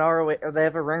 They have an ROH, or they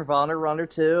have a Ring of Honor run or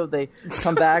two. They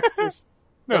come back to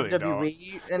No, they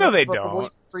WWE. And No, it's they probably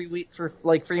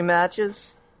don't. free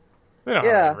matches. They don't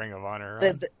Yeah. have a Ring of Honor.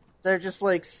 Right? They're just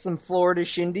like some Florida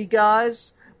shindy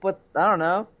guys, but I don't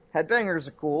know. Headbangers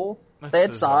are cool. That's They had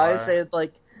bizarre. size. They had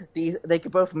like they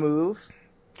could both move.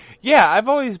 Yeah, I've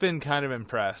always been kind of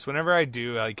impressed. Whenever I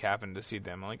do happen to see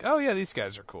them, I'm like, oh yeah, these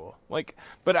guys are cool. Like,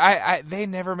 but they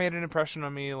never made an impression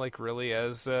on me, like really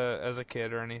as a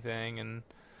kid or anything. And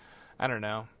I don't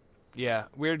know. Yeah,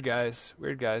 weird guys.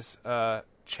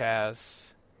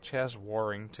 Chaz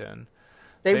Warrington.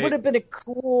 They would have been a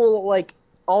cool like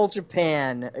All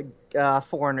Japan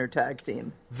foreigner tag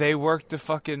team. They worked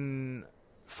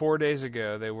 4 days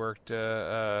ago. They worked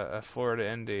a Florida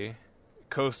indie.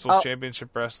 Coastal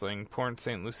Championship Wrestling, Port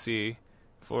St. Lucie,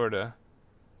 Florida.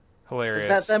 Hilarious. Is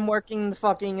that them working the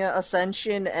fucking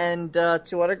Ascension and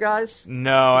two other guys?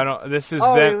 No, I don't. This is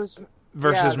them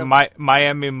versus yeah,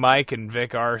 Miami Mike and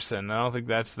Vic Arson. I don't think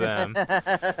that's them. but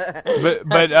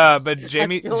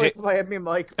Jamie. I feel like Miami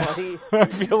Mike, buddy. I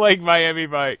feel like Miami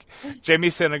Mike. Jamie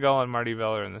Senegal and Marty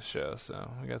Bell are in the show,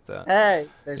 so we got that. Hey,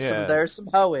 there's some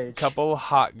hoage. Couple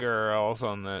hot girls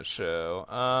on that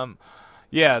show.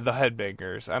 Yeah, the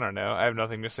Headbangers. I don't know. I have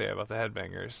nothing to say about the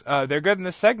Headbangers. They're good in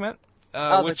this segment.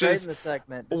 Which they're great is in this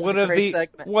segment. one of the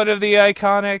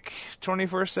iconic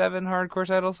 24/7 hardcore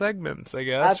title segments, I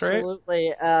guess.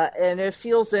 Absolutely. Right? And it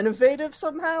feels innovative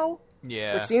somehow.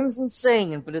 Yeah. Which seems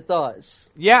insane, but it does.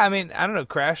 Yeah, I mean, I don't know.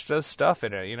 Crash does stuff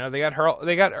in it. You know, they got Hurl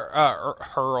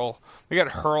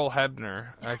Hebner.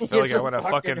 I feel like I want to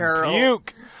fucking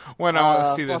puke when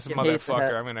I see this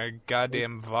motherfucker. I'm gonna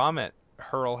goddamn vomit.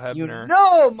 Hurl Hebner. You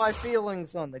know my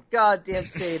feelings on the goddamn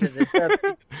state of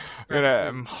the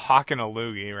I'm hawking a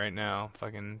loogie right now,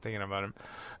 fucking thinking about him.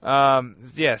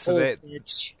 Yeah, so they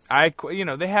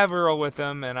have Earl with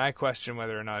them, and I question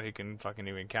whether or not he can fucking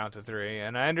even count to three.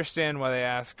 And I understand why they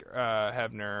ask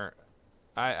Hebner.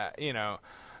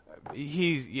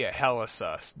 He's hella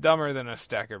sus, dumber than a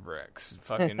stack of bricks.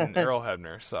 Fucking Earl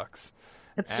Hebner sucks.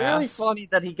 It's really funny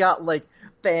that he got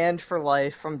banned for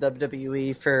life from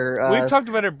WWE for. We've talked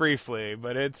about it briefly,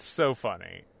 but it's so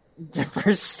funny.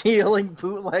 For selling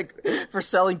bootleg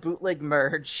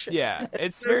merch. Yeah,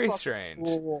 it's so very strange.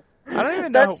 Cool. I don't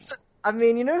even know. I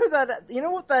mean, you know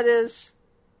what that is?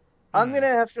 I'm gonna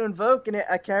have to invoke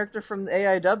a character from the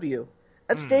AIW.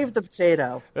 That's Dave the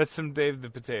Potato. That's some Dave the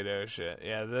Potato shit.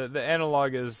 Yeah, the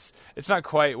analog is, it's not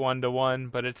quite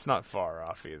 1-to-1, but it's not far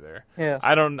off either. Yeah.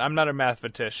 I'm not a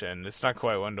mathematician. It's not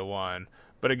quite 1-to-1,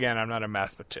 but again, I'm not a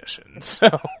mathematician. So,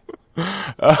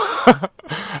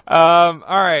 all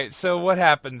right. So what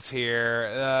happens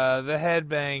here? The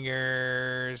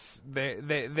Headbangers,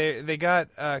 they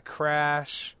got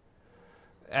Crash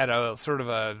at a sort of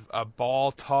a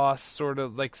ball toss, sort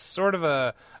of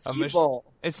a ball.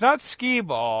 It's not skee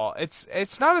ball.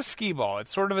 It's not a skee ball.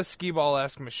 It's sort of a skee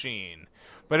ball-esque machine,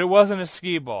 but it wasn't a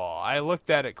skee ball. I looked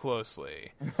at it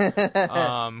closely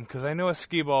because I know a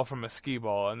skee ball from a skee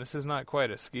ball, and this is not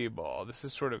quite a skee ball. This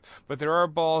is but there are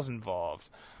balls involved.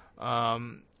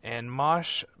 And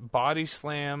Mosh body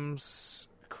slams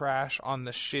Crash on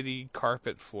the shitty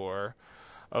carpet floor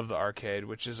of the arcade,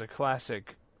 which is a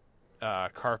classic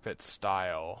carpet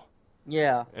style.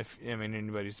 Yeah. If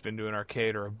anybody's been to an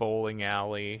arcade or a bowling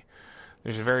alley,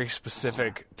 there's a very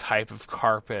specific type of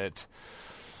carpet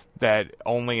that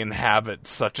only inhabits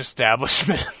such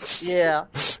establishments. Yeah.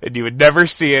 And you would never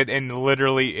see it in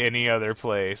literally any other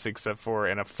place except for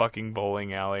in a fucking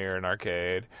bowling alley or an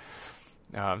arcade.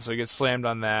 So he gets slammed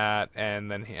on that,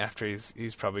 and then after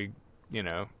he's probably,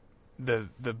 the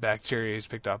bacteria he's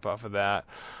picked up off of that.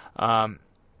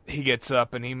 He gets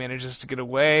up and he manages to get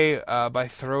away by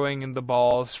throwing in the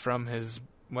balls from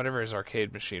whatever his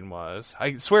arcade machine was.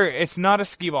 I swear it's not a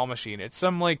skee ball machine. It's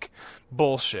some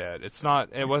bullshit.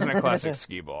 It wasn't a classic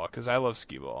skee ball because I love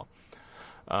skee ball.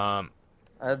 I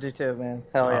do too, man.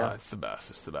 Hell yeah. It's the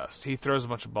best. He throws a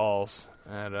bunch of balls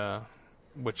at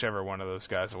whichever one of those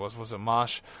guys it was. Was it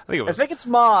Mosh? I think it's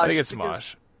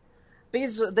Mosh.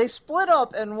 Because they split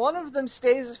up, and one of them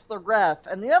stays with the ref,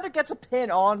 and the other gets a pin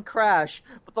on Crash,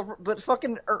 but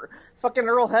fucking Earl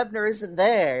Hebner isn't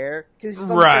there because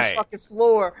he's on the fucking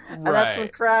floor, and that's when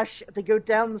Crash, they go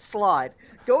down the slide,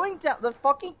 going down, the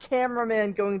fucking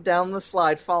cameraman going down the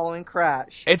slide following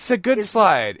Crash. It's a good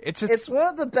slide. It's one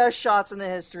of the best shots in the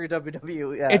history of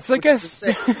WWE. It's like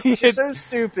which is so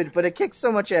stupid, but it kicks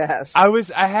so much ass.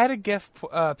 I had a GIF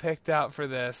picked out for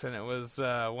this, and it was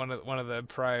one of the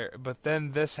prior. But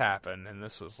then this happened, and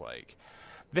this was like,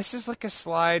 this is like a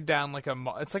slide down like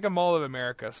it's like a Mall of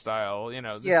America style, you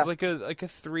know. This is like a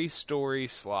 3-story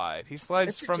slide. He slides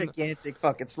it's from a gigantic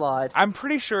fucking slide. I'm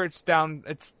pretty sure it's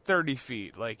 30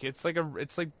 feet. Like it's like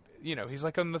you know, he's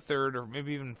like on the 3rd or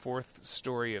maybe even 4th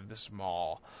story of this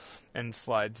mall, and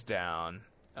slides down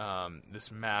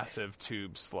this massive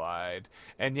tube slide.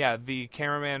 And yeah, the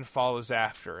cameraman follows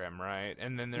after him, right?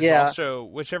 And then there's also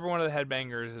whichever one of the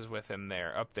headbangers is with him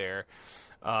up there.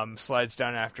 Slides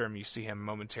down after him. You see him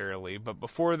momentarily, but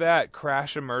before that,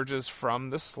 Crash emerges from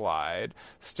the slide,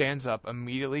 stands up,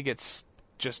 immediately gets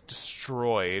just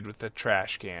destroyed with the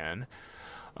trash can,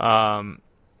 and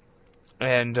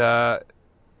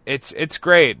it's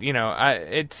great. You know,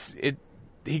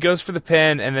 he goes for the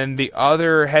pin, and then the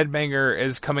other headbanger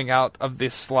is coming out of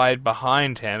this slide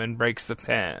behind him and breaks the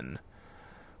pin,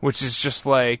 which is just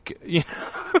like, you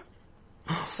know.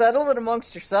 Settle it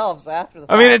amongst yourselves after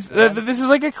the I mean, fact, this is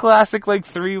like a classic, like,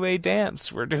 3-way dance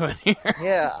we're doing here.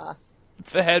 Yeah.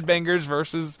 It's the headbangers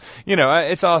versus, you know,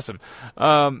 it's awesome.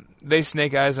 They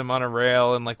snake eyes him on a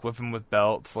rail and, like, whip him with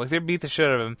belts. Like, they beat the shit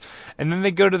out of him. And then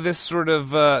they go to this sort of,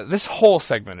 this whole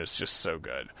segment is just so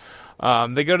good.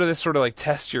 They go to this sort of, like,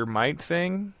 test your might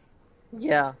thing.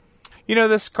 Yeah. You know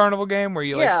this carnival game where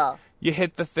you, like, you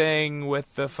hit the thing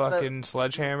with the fucking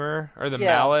sledgehammer or the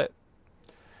mallet?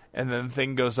 And then the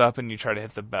thing goes up and you try to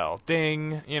hit the bell.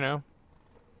 Ding, you know?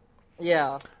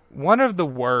 Yeah. One of the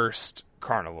worst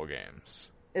carnival games.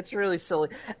 It's really silly.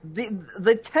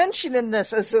 The tension in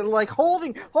this is like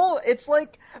it's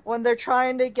like when they're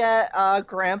trying to get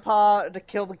Grandpa to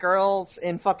kill the girls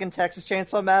in fucking Texas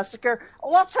Chainsaw Massacre.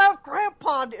 Let's have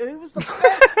Grandpa do it. He was the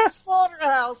best in the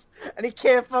slaughterhouse, and he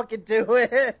can't fucking do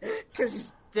it because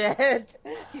he's dead.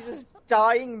 He's just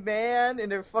dying man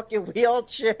in a fucking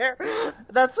wheelchair.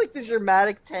 That's like the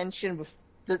dramatic tension with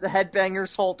the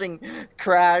headbangers holding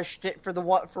Crash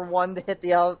for one to hit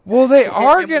the other. Well, they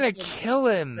are gonna kill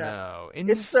him though. In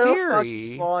it's theory, so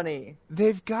fucking funny.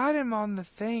 They've got him on the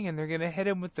thing, and they're gonna hit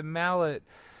him with the mallet.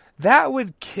 That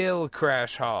would kill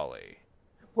Crash Holly.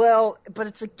 Well, but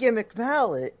it's a gimmick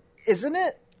mallet, isn't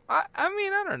it? I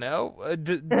mean, I don't know.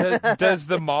 Does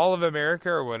the Mall of America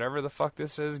or whatever the fuck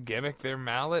this is gimmick their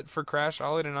mallet for Crash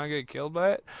Holly to not get killed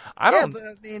by it? I don't. But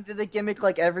I mean, do they gimmick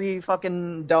like every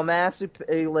fucking dumbass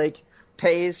who like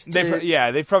pays?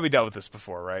 They've probably dealt with this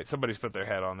before, right? Somebody's put their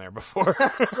head on there before.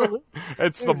 Absolutely.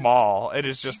 It's the mall. It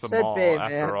is just the mall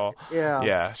after all. Yeah.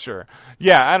 Yeah, sure.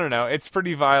 Yeah, I don't know. It's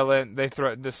pretty violent. They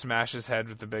threatened to smash his head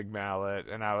with the big mallet,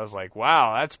 and I was like,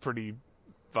 wow, that's pretty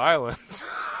violent.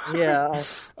 Yeah.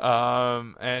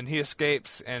 And he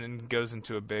escapes and goes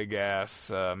into a big ass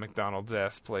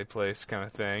McDonald's play place kind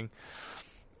of thing.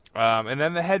 And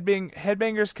then the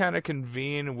headbangers kind of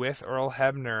convene with Earl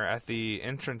Hebner at the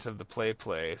entrance of the play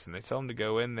place, and they tell him to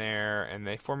go in there, and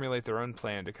they formulate their own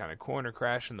plan to kind of corner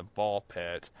Crash in the ball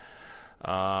pit.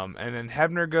 And then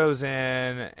Hebner goes in,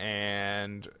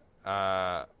 and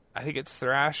I think it's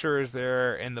Thrasher is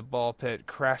there in the ball pit.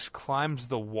 Crash climbs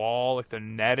the wall, like the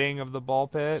netting of the ball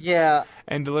pit. Yeah.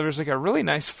 And delivers like a really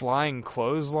nice flying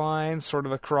clothesline, sort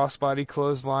of a crossbody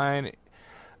clothesline,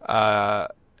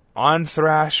 on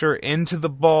Thrasher into the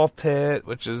ball pit,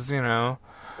 which is, you know.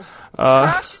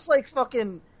 Crash is like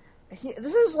fucking.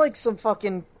 This is like some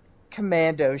fucking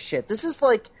commando shit. This is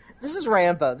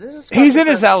Rambo. He's in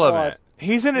his element.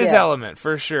 He's in his element,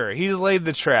 for sure. He's laid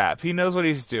the trap. He knows what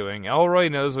he's doing. Elroy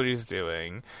knows what he's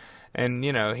doing. And,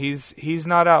 you know, he's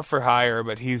not out for hire,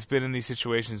 but he's been in these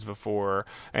situations before,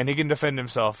 and he can defend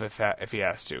himself if he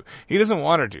has to. He doesn't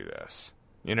want to do this,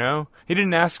 you know? He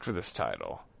didn't ask for this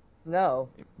title. No.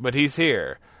 But he's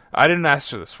here. I didn't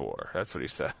ask for this war. That's what he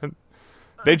said.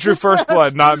 They drew first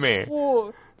blood, not me.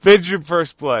 They drew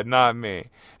first blood, not me.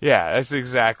 Yeah, that's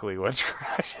exactly what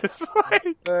Crash is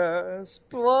like. First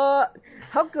blood.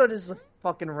 How good is the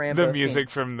fucking Rambo The music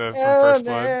theme? from First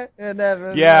Blood.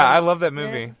 Yeah, I love that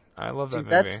movie. I love that movie.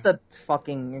 That's the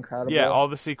fucking incredible. Yeah, all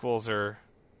the sequels are.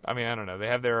 I mean, I don't know. They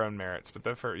have their own merits,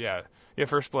 but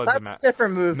First Blood. That's a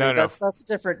different movie. No. That's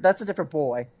a different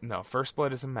boy. No, First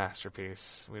Blood is a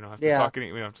masterpiece. We don't have to talk. We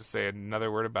don't have to say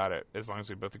another word about it. As long as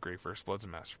we both agree, First Blood's a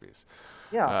masterpiece.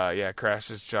 Yeah. Crash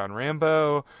is John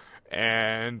Rambo,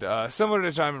 and similar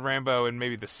to John Rambo in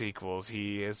maybe the sequels,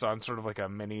 he is on sort of like a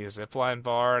mini zipline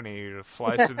bar, and he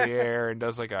flies through the air and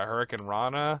does like a Hurricane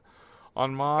Rana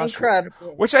on Mosh.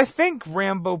 Incredible. Which I think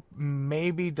Rambo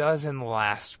maybe does in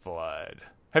Last Blood.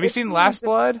 Have you It seen seems Last that-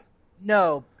 Blood?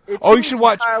 No. It Oh, you seems should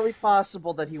watch- entirely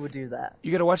possible that he would do that.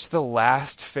 You gotta watch the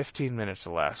last 15 minutes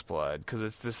of Last Blood, because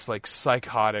it's this, like,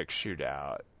 psychotic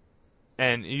shootout.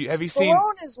 And have you seen...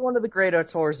 Stallone is one of the great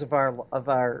auteurs of our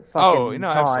fucking no,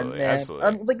 time, absolutely, man.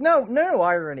 absolutely. No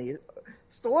irony.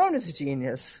 Stallone is a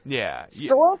genius. Yeah.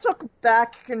 Stallone took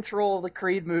back control of the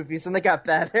Creed movies, and they got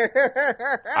better.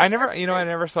 I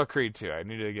never saw Creed 2. I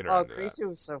needed to get around to Creed that.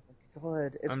 2 is so fucking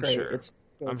good. It's I'm great. sure. It's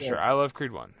so I'm good. sure. I love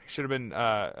Creed 1. Should have been,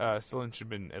 Stallone should have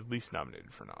been at least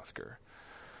nominated for an Oscar.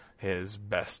 His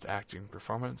best acting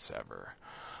performance ever.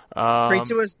 Creed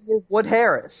 2 is Wood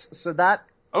Harris, so that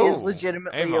is Oh,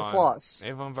 legitimately a plus.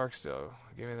 Avon Barksdale.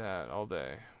 Give me that all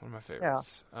day. One of my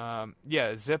favorites.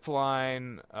 Yeah,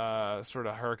 Zipline, sort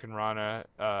of Hurricane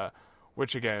Rana,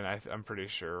 which again, I'm pretty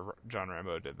sure John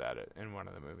Rambo did that in one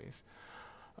of the movies.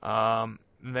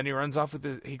 And then he runs off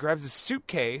with he grabs his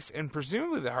suitcase and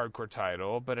presumably the hardcore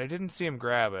title, but I didn't see him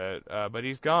grab it, but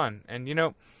he's gone. And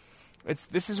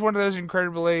this is one of those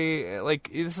incredibly,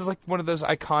 this is like one of those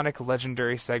iconic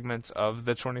legendary segments of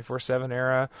the 24/7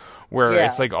 era where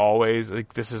it's like always,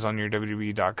 like, this is on your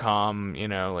WWE.com,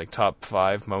 like top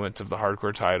 5 moments of the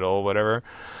hardcore title, whatever.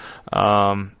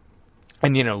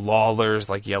 And, Lawler's,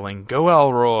 like, yelling, "Go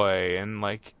Elroy," and,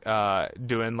 like,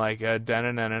 doing, like, a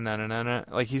da-na-na-na-na-na-na.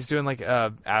 Like, he's doing, like,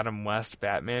 Adam West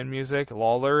Batman music.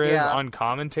 Lawler is on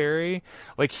commentary.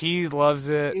 Like, he loves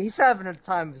it. He's having a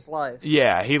time of his life.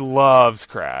 Yeah, he loves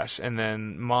Crash. And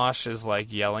then Mosh is,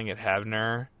 like, yelling at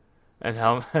Hebner. And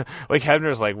like,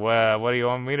 Hebner's like, "Well, what do you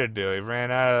want me to do? He ran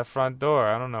out of the front door.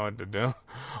 I don't know what to do."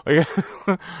 Like,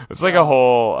 it's like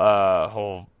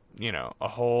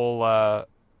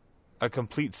a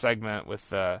complete segment with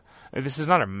this is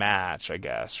not a match, I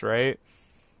guess, right?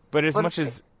 But as much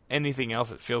as anything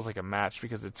else, it feels like a match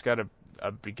because it's got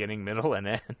a beginning, middle, and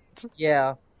end.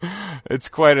 Yeah. It's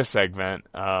quite a segment.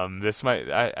 I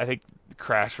think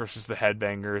Crash versus the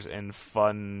Headbangers in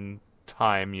Fun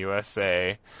Time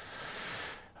USA,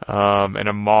 in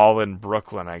a mall in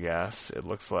Brooklyn, I guess it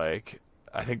looks like.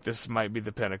 I think this might be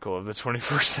the pinnacle of the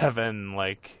 24/7,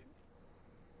 like,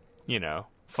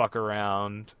 fuck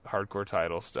around hardcore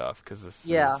title stuff, because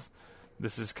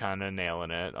this is kind of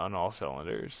nailing it on all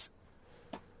cylinders.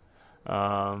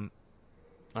 All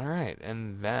right,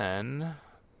 and then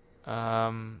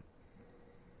I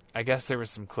guess there was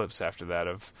some clips after that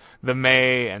of the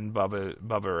May and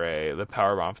Bubba Ray, the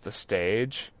powerbomb off the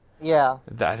stage. Yeah.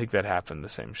 I think that happened the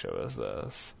same show as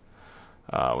this,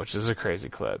 which is a crazy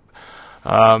clip.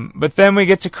 But then we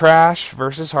get to Crash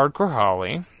versus Hardcore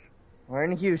Holly. We're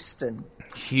in Houston.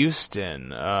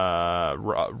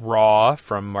 Raw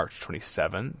from March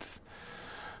 27th.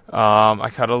 I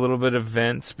caught a little bit of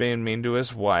Vince being mean to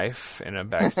his wife in a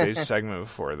backstage segment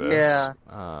before this. Yeah.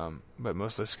 But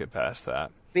mostly skip past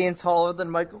that. Being taller than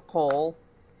Michael Cole.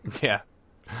 Yeah.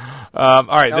 All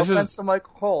right. No This offense is to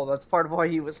Michael Cole. That's part of why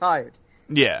he was hired.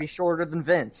 yeah. Be shorter than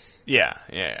Vince. Yeah.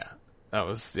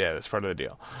 That's part of the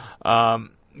deal.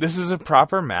 This is a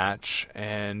proper match,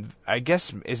 and I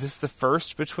guess, is this the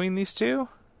first between these two?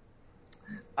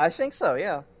 I think so,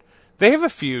 yeah. They have a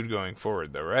feud going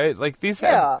forward, though, right? Like, they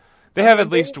have at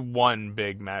least one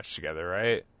big match together,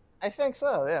 right? I think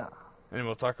so, yeah. And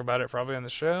we'll talk about it probably on the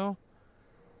show.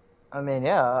 I mean,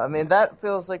 yeah. I mean, that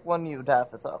feels like one you'd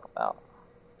have to talk about.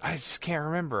 I just can't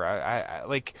remember. I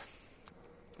like,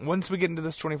 once we get into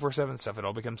this 24/7 stuff, it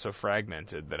all becomes so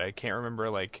fragmented that I can't remember,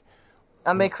 like...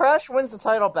 I mean, Crash wins the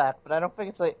title back, but I don't think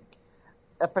it's like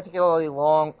a particularly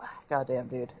long... Goddamn,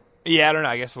 dude. Yeah, I don't know.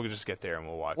 I guess we'll just get there and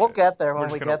we'll watch it. We'll get there when We're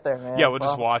just we gonna- get there, man. Yeah, we'll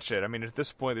just watch it. I mean, at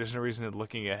this point, there's no reason in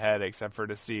looking ahead except for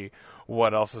to see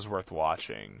what else is worth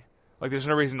watching. Like, there's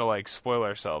no reason to, like, spoil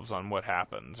ourselves on what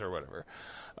happens or whatever.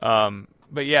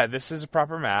 But yeah, this is a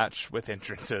proper match with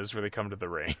entrances where they come to the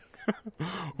ring,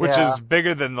 which is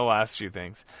bigger than the last few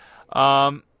things.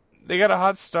 They got a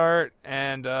hot start,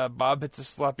 and Bob hits a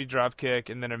sloppy drop kick,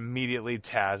 and then immediately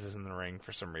Taz is in the ring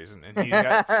for some reason,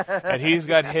 and he's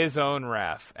got his own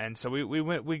ref, and so we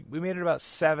made it about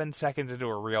 7 seconds into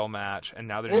a real match, and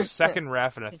now there's a second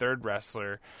ref and a third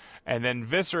wrestler, and then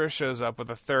Viscera shows up with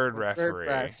a third referee.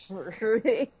 And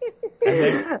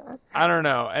then, I don't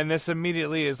know. And this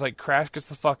immediately is like Crash gets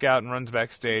the fuck out and runs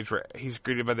backstage where he's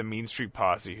greeted by the Mean Street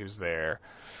Posse who's there.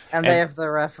 And they have the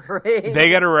referee.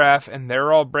 They got a ref, and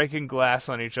they're all breaking glass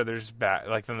on each other's back,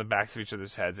 like on the backs of each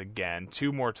other's heads again,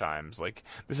 2 more times. Like,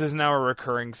 this is now a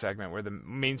recurring segment where the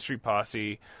Main Street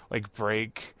Posse, like,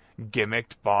 break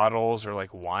gimmicked bottles or,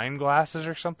 like, wine glasses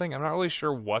or something. I'm not really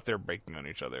sure what they're breaking on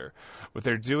each other, but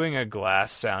they're doing a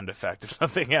glass sound effect if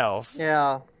nothing else.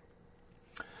 Yeah.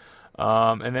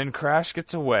 And then Crash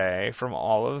gets away from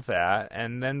all of that,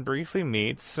 and then briefly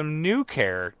meets some new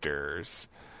characters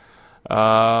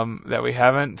that we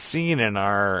haven't seen in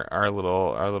our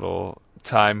little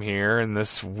time here in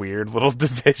this weird little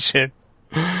division.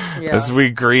 Yeah. As we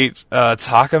greet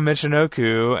Taka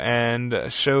Michinoku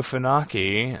and Sho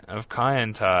Funaki of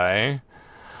Kaientai.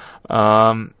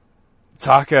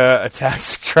 Taka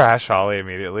attacks Crash Holly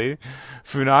immediately.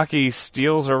 Funaki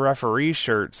steals a referee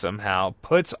shirt somehow,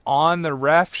 puts on the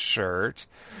ref shirt.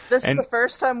 This is the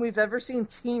first time we've ever seen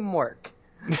teamwork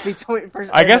between.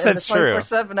 I guess in that's the true.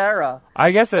 24/7 era.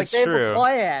 I guess that's They true. have a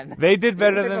plan. They did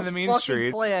better They have than a the Mean fucking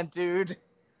Street. plan, dude.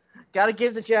 Gotta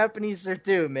give the Japanese their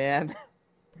due, man.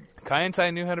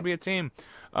 Kaientai knew how to be a team.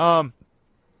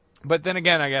 But then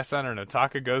again, I guess, I don't know.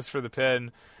 Taka goes for the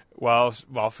pin while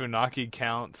Funaki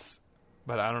counts.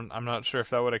 But I'm not sure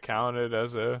if that would have counted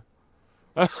as a...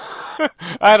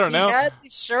 I don't know. He had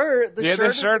the shirt. The shirt, the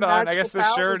is shirt the on. I guess the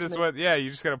magical shirt is talisman. what... Yeah, you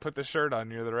just gotta put the shirt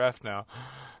on. You're the ref now.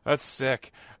 That's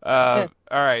sick. All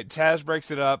right, Taz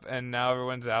breaks it up, and now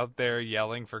everyone's out there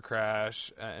yelling for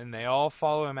Crash, and they all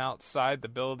follow him outside the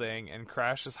building, and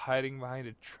Crash is hiding behind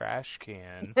a trash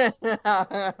can.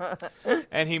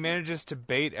 And he manages to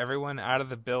bait everyone out of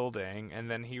the building, and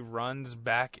then he runs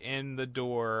back in the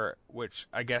door, which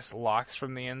I guess locks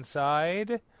from the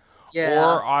inside. Yeah.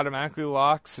 Or automatically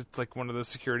locks. It's like one of those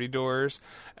security doors.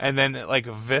 And then like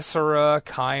Viscera,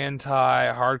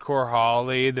 Kaientai, Hardcore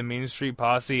Holly, the Mean Street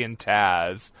Posse, and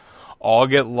Taz all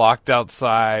get locked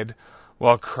outside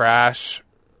while Crash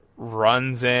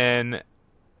runs in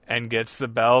and gets the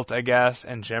belt, I guess,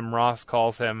 and Jim Ross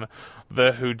calls him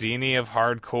the Houdini of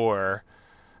Hardcore.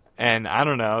 And I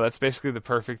don't know, that's basically the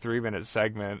perfect 3-minute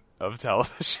segment of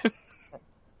television.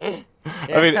 I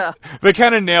mean, they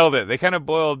kind of nailed it. They kind of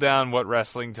boiled down what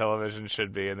wrestling television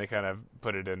should be, and they kind of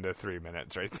put it into 3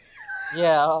 minutes right there.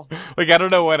 Yeah. Like, I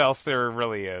don't know what else there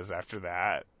really is after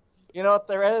that. You know what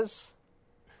there is?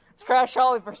 It's Crash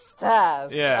Holly versus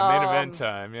Taz. Yeah, main event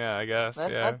time. Yeah, I guess.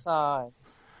 That's time.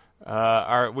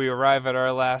 We arrive at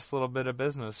our last little bit of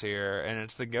business here, and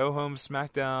it's the Go Home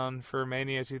SmackDown for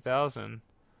Mania 2000.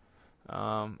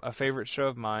 A favorite show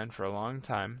of mine for a long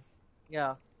time.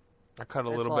 Yeah. I cut a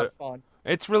It's little a lot bit. of fun.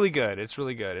 It's really good. It's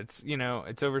really good. It's, you know,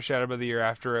 it's overshadowed by the year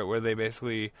after it, where they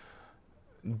basically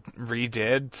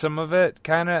redid some of it.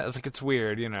 Kind of, it's like, it's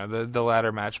weird, you know, the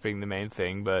ladder match being the main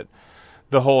thing, but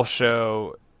the whole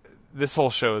show, this whole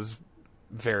show is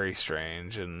very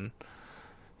strange. And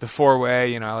the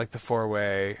 4-way, you know, I like the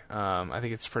 4-way. I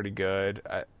think it's pretty good.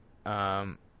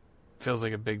 Feels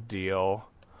like a big deal.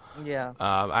 Yeah.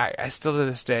 I still to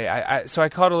this day, so I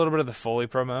caught a little bit of the Foley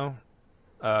promo.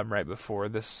 Right before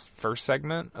this first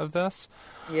segment of this,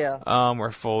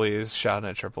 where Foley is shouting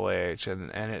at Triple H,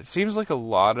 and it seems like a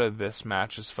lot of this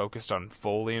match is focused on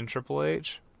Foley and Triple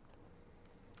H.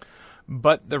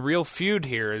 But the real feud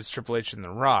here is Triple H and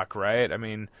The Rock, right? I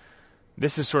mean,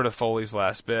 this is sort of Foley's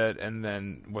last bit, and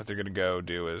then what they're going to go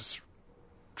do is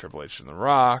Triple H and The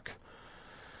Rock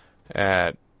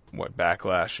at,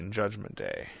 Backlash and Judgment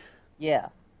Day. Yeah.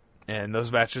 And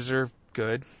those matches are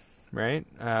good, right?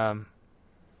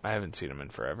 I haven't seen them in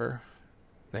forever.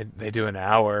 They do an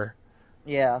hour.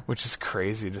 Yeah. Which is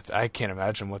crazy. I can't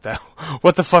imagine what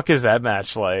the fuck is that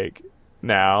match like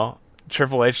now?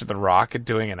 Triple H and The Rock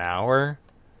doing an hour?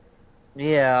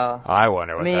 Yeah. I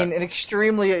wonder what an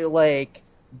extremely,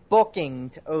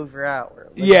 booking over hour.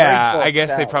 Yeah, I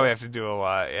guess they probably have to do a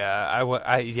lot.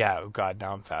 Yeah, yeah, God,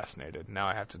 now I'm fascinated. Now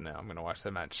I have to know. I'm going to watch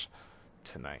that match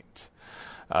tonight.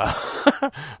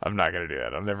 I'm not going to do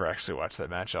that. I'll never actually watch that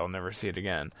match. I'll never see it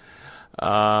again.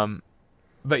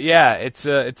 But yeah, it's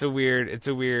a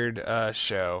weird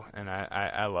show, and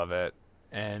I love it.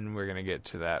 And we're going to get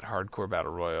to that hardcore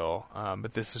battle royal.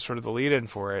 But this is sort of the lead-in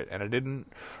for it, and I didn't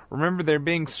remember there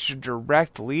being such a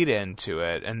direct lead-in to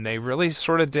it. And they really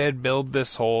sort of did build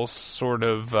this whole sort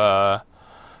of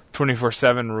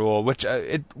 24/7 rule, which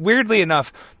it weirdly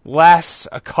enough lasts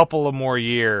a couple of more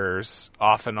years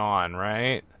off and on,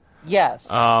 right? Yes.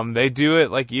 They do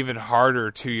it even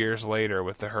harder 2 years later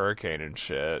with the hurricane and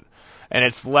shit. And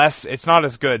it's not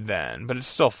as good then, but it's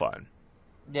still fun.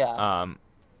 Yeah.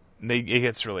 It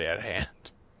gets really out of hand.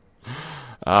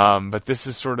 But this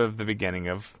is sort of the beginning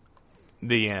of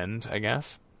the end, I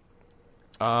guess.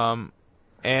 And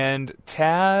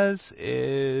Taz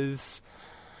is,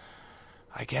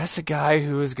 I guess, a guy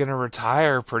who is going to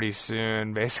retire pretty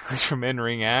soon, basically from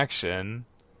in-ring action.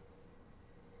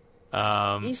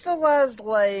 He still has,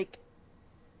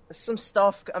 some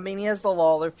stuff. I mean, he has the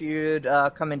Lawler feud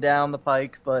coming down the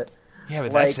pike, but... Yeah,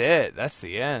 but that's it. That's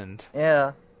the end.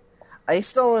 Yeah. He's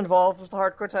still involved with the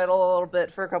hardcore title a little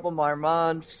bit for a couple more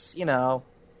months, you know.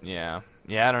 Yeah.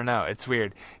 Yeah, I don't know. It's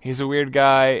weird. He's a weird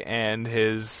guy, and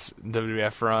his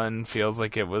WWF run feels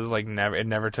like it was like it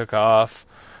never took off.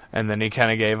 And then he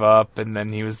kind of gave up, and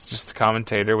then he was just a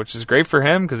commentator, which is great for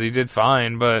him because he did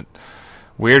fine, but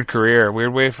weird career,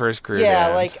 weird way for his career. Yeah, to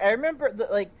end. like I remember,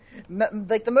 like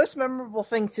the most memorable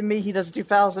thing to me he does in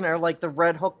 2000 are like the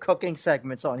Red Hook cooking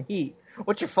segments on Heat,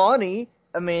 which are funny.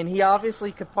 I mean, he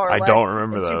obviously could parlay. I don't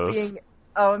remember into those. Being,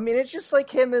 I mean, it's just like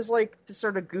him as like the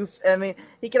sort of goof. I mean,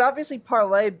 he could obviously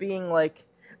parlay being like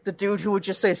the dude who would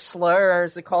just say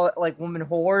slurs and call it like woman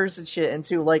whores and shit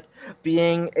into like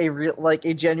being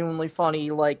a genuinely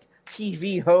funny like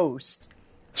TV host.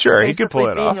 Sure, he could pull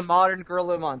it being off. a modern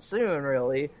Gorilla Monsoon,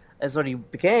 really, is what he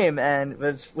became,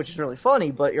 which is really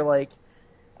funny. But you're like,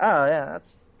 oh yeah,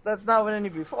 that's not what any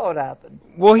before would happen.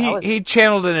 Well, he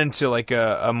channeled it into like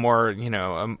a more,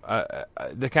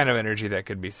 the kind of energy that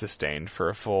could be sustained for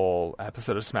a full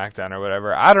episode of SmackDown or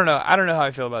whatever. I don't know how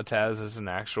I feel about Taz as an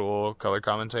actual color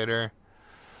commentator.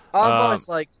 I've always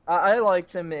I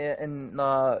liked him in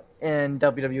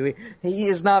WWE. He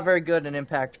is not very good in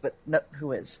Impact, but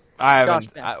who is? I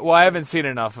haven't seen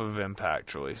enough of Impact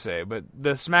to really say, but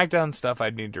the SmackDown stuff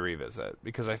I'd need to revisit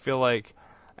because I feel like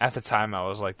at the time I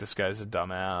was like, this guy's a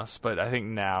dumbass, but I think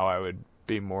now I would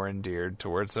be more endeared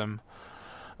towards him.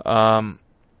 But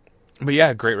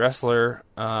yeah, great wrestler.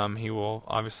 He will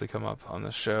obviously come up on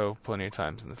the show plenty of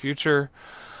times in the future.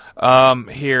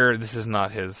 Here, this is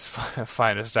not his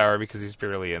finest hour because he's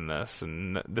barely in this,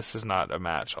 and this is not a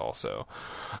match also.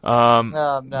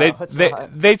 No, it's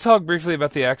not. They talk briefly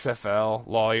about the XFL.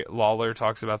 Lawler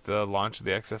talks about the launch of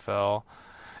the XFL.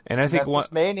 And I think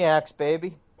Maniacs,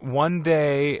 baby. One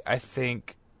day, I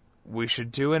think we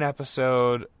should do an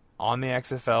episode on the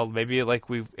XFL. Maybe like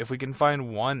if we can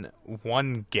find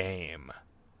one game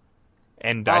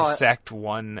and dissect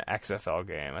one XFL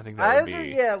game. I think that would be...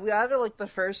 Yeah, we either like the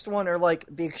first one or like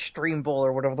the Extreme Bowl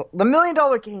or whatever. The $1 Million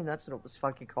Game, that's what it was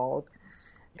fucking called.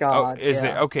 God, is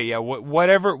it? Okay, yeah,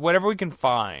 whatever we can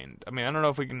find. I mean, I don't know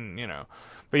if we can,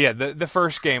 But yeah, the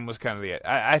first game was kind of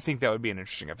I think that would be an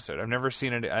interesting episode. I've never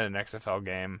seen it at an XFL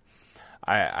game.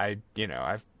 I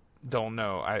don't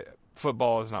know.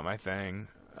 Football is not my thing.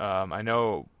 I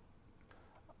know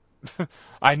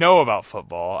about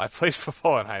football. I played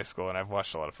football in high school and I've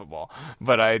watched a lot of football.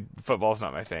 But football's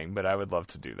not my thing, but I would love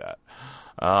to do that.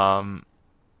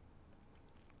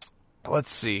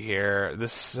 Let's see here.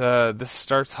 This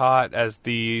starts hot as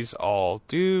these all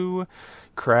do.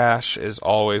 Crash is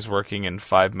always working in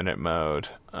 5-minute mode.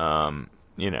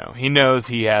 He knows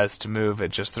he has to move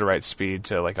at just the right speed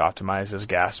to like optimize his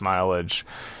gas mileage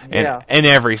in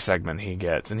every segment he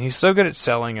gets. And he's so good at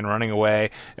selling and running away.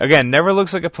 Again, never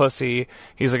looks like a pussy.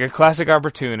 He's like a classic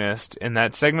opportunist. In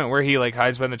that segment where he like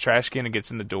hides behind the trash can and gets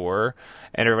in the door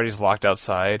and everybody's locked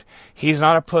outside, he's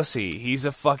not a pussy. He's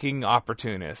a fucking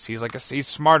opportunist. He's he's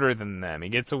smarter than them. He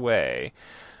gets away.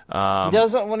 He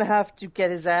doesn't want to have to get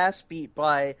his ass beat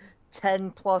by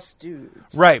 10 plus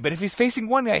dudes. Right, but if he's facing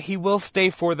one guy, he will stay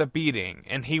for the beating,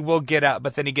 and he will get out,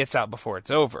 but then he gets out before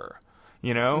it's over.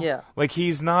 Yeah. Like,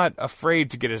 he's not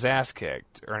afraid to get his ass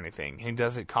kicked or anything. He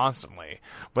does it constantly,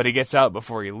 but he gets out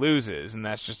before he loses, and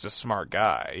that's just a smart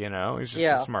guy, He's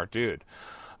just a smart dude.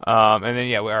 And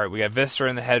then, we got Viscera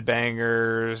and the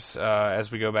Headbangers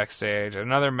as we go backstage.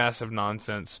 Another mess of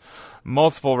nonsense.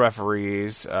 Multiple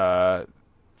referees.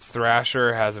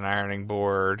 Thrasher has an ironing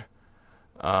board.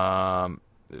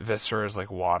 Viscera is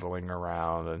like waddling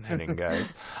around and hitting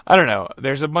guys. I don't know.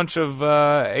 There's a bunch of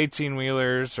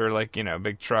 18-wheelers or like,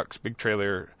 big trucks, big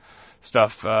trailer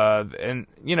stuff. And,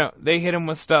 they hit him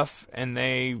with stuff and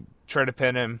they try to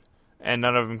pin him and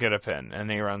none of them get a pin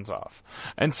and he runs off.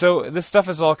 And so this stuff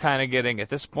is all kind of getting, at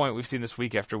this point, we've seen this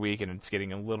week after week and it's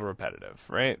getting a little repetitive,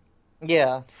 right?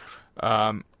 Yeah.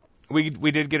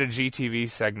 We did get a GTV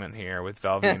segment here with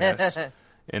Val Venus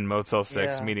in Motel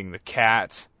 6 meeting the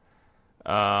Cat.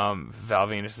 Val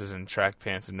Venus is in track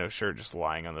pants and no shirt, just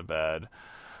lying on the bed.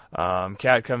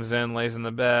 Cat comes in, lays in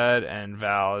the bed, and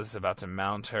Val is about to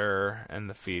mount her, and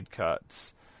the feed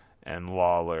cuts. And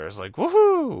Lawler is like,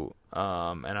 woohoo!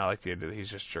 And I like the idea that he's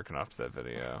just jerking off to that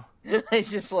video.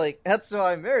 He's just like, that's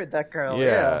why I married that girl.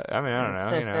 Yeah. I mean, I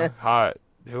don't know, hot.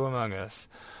 Who among us?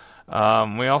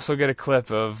 We also get a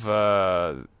clip of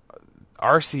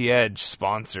RC Edge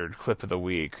sponsored clip of the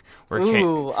week. I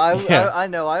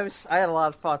know. I had a lot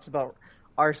of thoughts about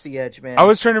RC Edge, man. I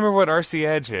was trying to remember what RC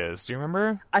Edge is. Do you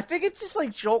remember? I think it's just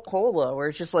like Jolt Cola, where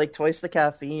it's just like twice the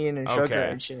caffeine and sugar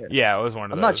and shit. Yeah, it was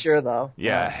one of those. I'm not sure though.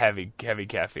 Yeah, heavy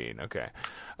caffeine. Okay.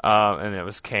 And it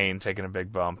was Kane taking a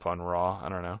big bump on Raw. I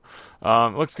don't know.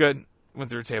 Looks good. went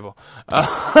through a table.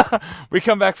 We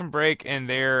come back from break, and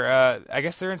they're, I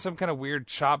guess they're in some kind of weird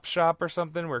chop shop or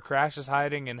something where Crash is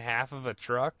hiding in half of a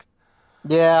truck.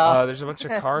 Yeah. There's a bunch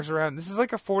of cars around. This is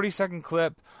like a 40-second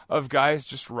clip of guys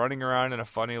just running around in a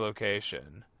funny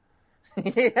location.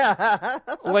 Yeah.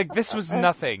 Like, this was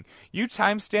nothing. You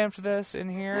timestamped this in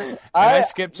here, and I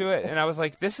skipped to it, and I was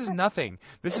like, this is nothing.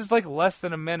 This is like less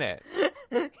than a minute.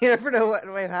 You never know what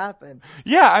might happen.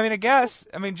 Yeah, I mean, I guess.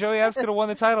 I mean, Joey Abs could have won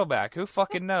the title back. Who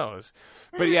fucking knows?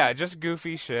 But yeah, just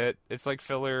goofy shit. It's like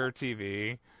filler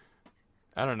TV.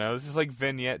 I don't know. This is like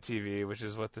vignette TV, which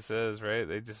is what this is, right?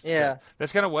 They just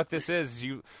that's kind of what this is.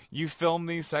 You film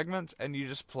these segments and you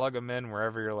just plug them in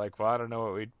wherever you're like, well, I don't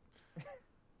know what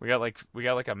we got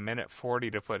like a minute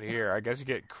 40 to put here. I guess you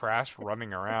get Crash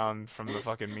running around from the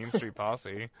fucking Mean Street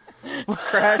Posse.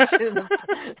 Crash in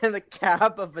the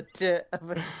cab of a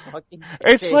fucking.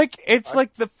 It's like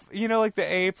the like the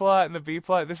A plot and the B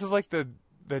plot. This is like the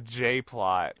J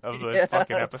plot of the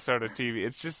fucking episode of TV.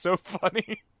 It's just so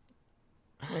funny.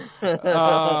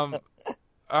 All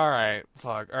right,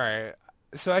 fuck. All right.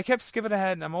 So I kept skipping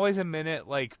ahead, and I'm always a minute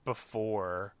like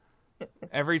before.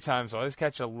 Every time, so I always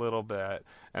catch a little bit.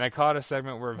 And I caught a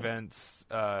segment where Vince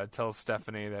tells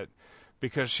Stephanie that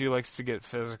because she likes to get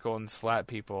physical and slap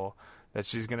people, that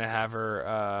she's going to have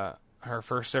her her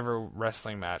first ever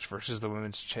wrestling match versus the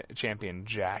women's champion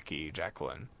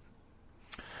Jacqueline.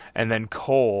 And then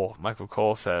Michael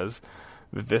Cole says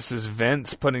that this is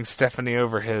Vince putting Stephanie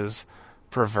over his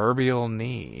proverbial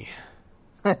knee.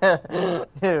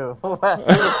 Ew.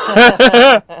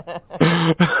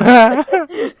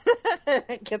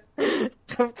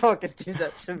 Don't fucking do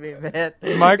that to me, man.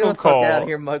 Michael Cole. Out of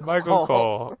here, Michael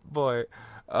Cole. Boy.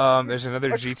 There's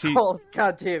another GT. Cole's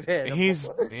goddamn hit.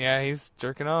 He's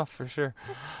jerking off for sure.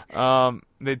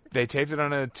 They taped it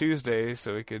on a Tuesday,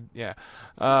 so we could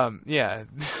another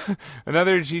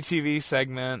GTV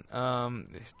segment.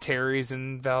 Terry's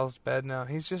in Val's bed now.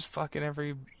 He's just fucking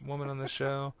every woman on the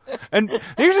show. And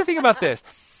here's the thing about this.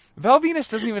 Val Venus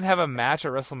doesn't even have a match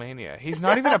at WrestleMania. He's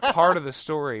not even a part of the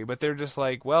story, but they're just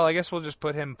like, well, I guess we'll just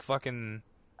put him fucking.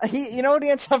 You know what he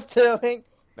ends up doing?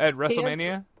 At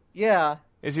WrestleMania? Yeah.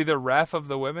 Is he the ref of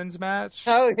the women's match?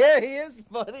 Oh yeah, he is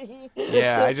funny.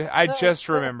 Yeah, I just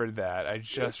remembered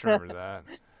that.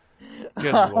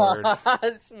 Good lord.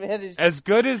 As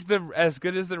good as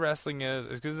the wrestling is,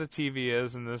 as good as the TV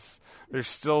is, and this, there's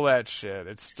still that shit.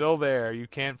 It's still there. You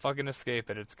can't fucking escape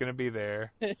it. It's gonna be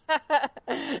there.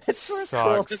 It's so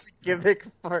cool. This gimmick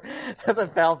for the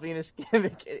Val Venus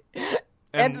gimmick.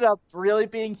 Ended up really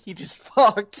being he just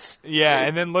fucks. Yeah,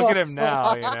 and then look at him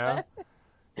now, you know.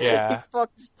 Yeah. He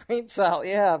fucked his brains out,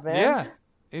 yeah, man. Yeah.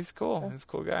 He's cool. He's a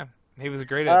cool guy. He was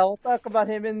great at we'll talk about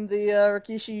him in the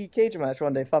Rikishi cage match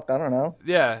one day. Fuck, I don't know.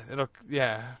 Yeah,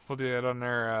 we'll do that on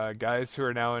our guys who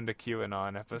are now into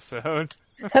QAnon episode.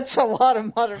 That's a lot of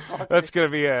motherfuckers. That's gonna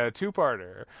be a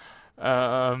two-parter.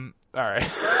 All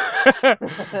right.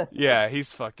 Yeah,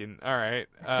 he's fucking all right.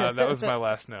 That was my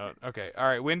last note. Okay. All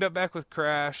right. We end up back with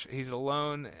Crash. He's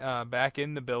alone, back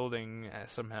in the building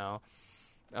somehow.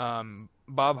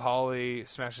 Bob Holly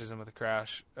smashes him with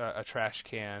a trash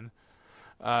can,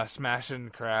 smashing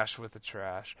Crash with the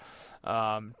trash.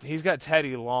 He's got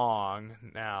Teddy Long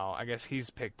now. I guess he's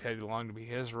picked Teddy Long to be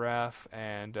his ref,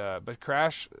 and but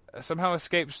Crash somehow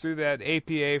escapes through that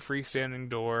APA freestanding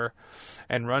door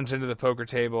and runs into the poker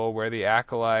table where the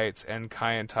Acolytes and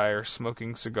Kai and Ty are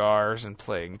smoking cigars and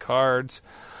playing cards.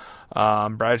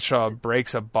 Bradshaw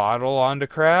breaks a bottle onto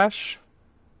Crash,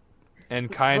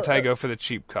 and Kai and Ty go for the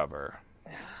cheap cover.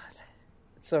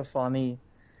 It's so funny.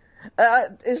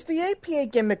 Is the APA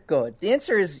gimmick good? The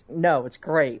answer is no, it's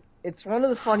great. It's one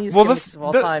of the funniest gimmicks of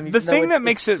all time. The thing that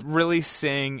makes it really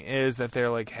sing is that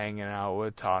they're like hanging out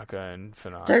with Taka and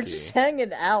Funaki. They're just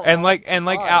hanging out, and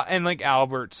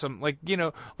Albert. Some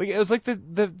it was like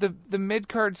the mid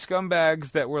card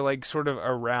scumbags that were like sort of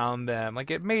around them. Like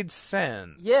it made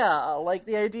sense. Yeah, like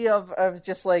the idea of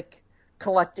just like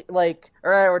collecting, like,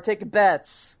 all right, we're taking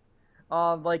bets.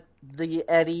 Like the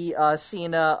Eddie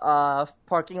Cena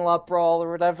parking lot brawl or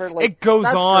whatever. Like, it goes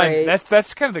on. Great.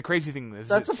 That's kind of the crazy thing.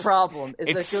 That's a problem. Is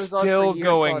it's that it goes on still for years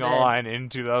going on in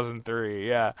 2003.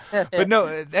 Yeah, but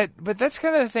no, that's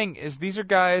kind of the thing. Is these are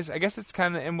guys. I guess it's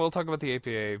kind of, and we'll talk about the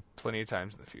APA plenty of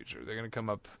times in the future. They're going to come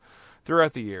up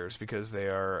throughout the years because they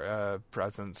are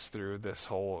presence through this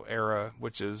whole era,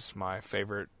 which is my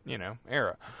favorite,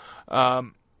 era.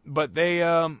 But they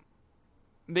are.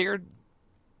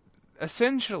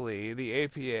 Essentially, the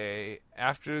APA,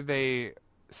 after they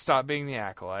stop being the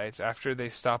Acolytes, after they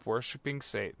stop worshiping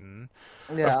Satan,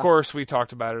 of course, we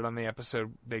talked about it on the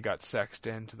episode, they got sexed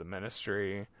into the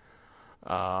ministry.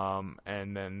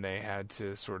 And then they had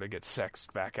to sort of get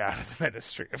sexed back out of the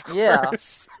ministry, of Yeah.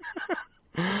 course.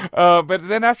 But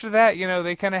then after that,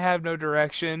 they kind of have no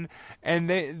direction, and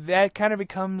that kind of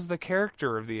becomes the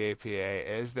character of the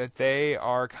APA, is that they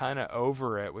are kind of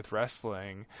over it with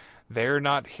wrestling. They're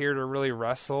not here to really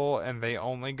wrestle, and they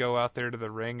only go out there to the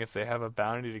ring if they have a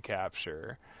bounty to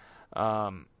capture.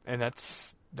 And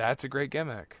that's a great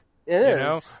gimmick. It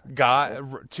is.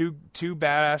 Got two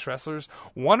badass wrestlers.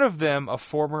 One of them a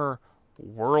former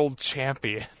world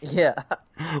champion, Yeah.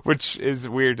 which is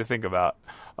weird to think about.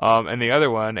 And the other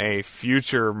one, a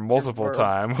future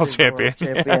multiple-time world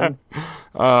champion.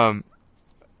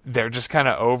 They're just kind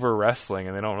of over wrestling,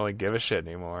 and they don't really give a shit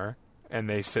anymore. And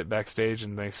they sit backstage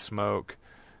and they smoke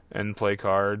and play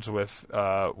cards with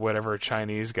whatever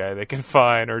Chinese guy they can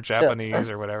find, or Japanese,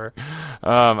 or whatever.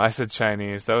 I said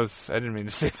Chinese. I didn't mean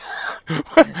to say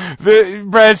that. The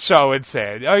Bradshaw would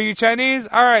say it. Oh, you Chinese?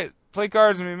 All right, play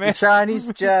cards with me, man. Chinese,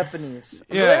 Japanese.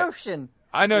 Yeah. Ocean.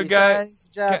 I know, guy. Chinese,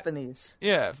 Japanese.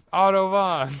 Yeah, Otto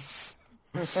Vons.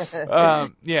 The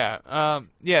I'm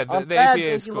APA bad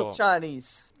is that you cool. look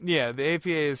Chinese. Yeah, the APA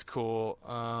is cool.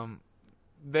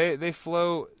 They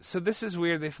flow. So this is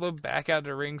weird. They flow back out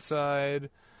to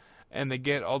ringside, and they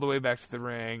get all the way back to the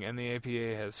ring, and the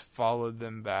APA has followed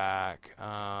them back.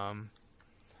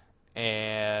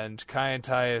 And Kai and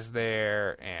Tai is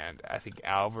there, and I think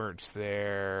Albert's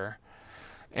there,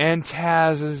 and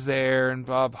Taz is there, and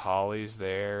Bob Holly's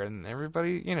there, and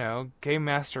everybody, Game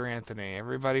Master Anthony,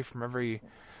 everybody from every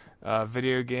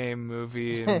video game,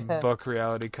 movie, and book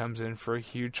reality comes in for a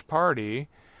huge party.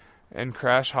 And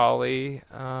Crash Holly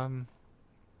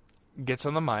gets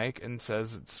on the mic and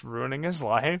says it's ruining his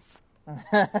life.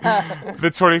 The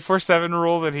 24/7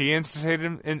 rule that he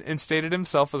instated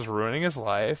himself is ruining his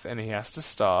life, and he has to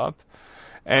stop.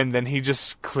 And then he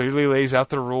just clearly lays out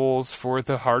the rules for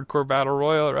the Hardcore Battle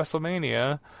Royal at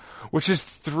WrestleMania, which is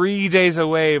 3 days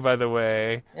away, by the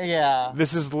way. Yeah.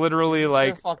 This is literally So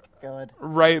like fucking good.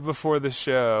 right before the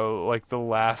show, like the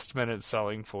last minute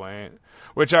selling point,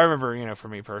 which I remember, for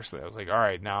me personally, I was like, all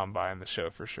right, now I'm buying the show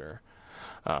for sure.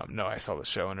 No, I saw the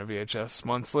show on a VHS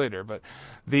months later, but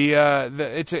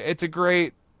it's a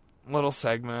great little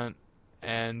segment,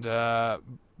 and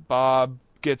Bob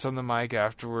gets on the mic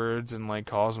afterwards and like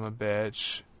calls him a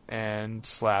bitch and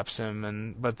slaps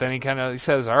him, but then he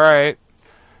says, all right,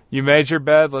 you made your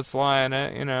bed, let's lie in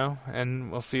it,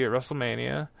 and we'll see you at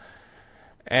WrestleMania.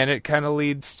 And it kind of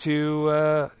leads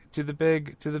to the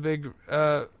big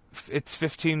it's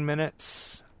 15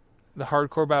 minutes, the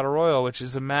Hardcore Battle Royal, which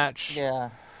is a match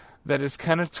that is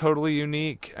kind of totally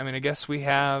unique. I mean, we're going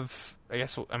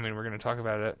to talk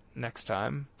about it next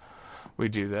time we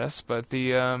do this, but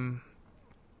the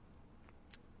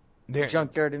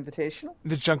Junkyard Invitational?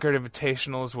 The Junkyard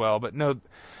Invitational as well, but no,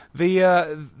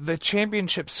 the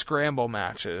championship scramble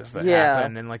matches that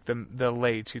happen in like the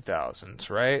late 2000s,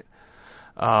 right?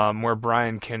 Where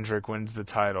Brian Kendrick wins the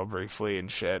title briefly and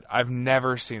shit. I've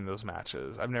never seen those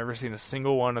matches. I've never seen a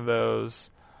single one of those.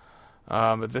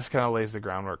 But this kind of lays the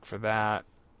groundwork for that,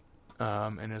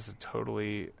 and is a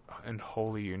totally and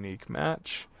wholly unique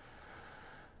match.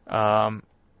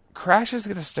 Crash is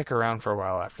going to stick around for a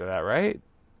while after that, right?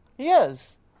 He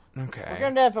is. Okay. We're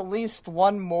going to have at least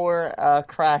one more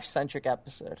Crash-centric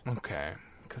episode. Okay,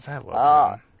 because I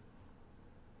love him.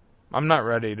 I'm not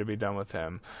ready to be done with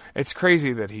him. It's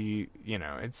crazy that he,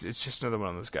 it's just another one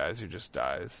of those guys who just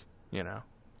dies,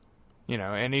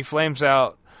 and he flames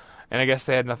out, and I guess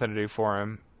they had nothing to do for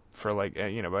him for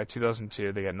by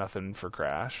 2002 they got nothing for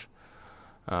Crash.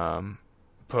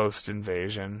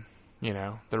 Post-invasion,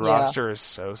 the roster is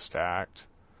so stacked.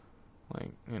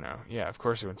 Of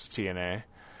course he went to TNA.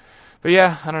 But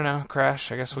yeah, I don't know,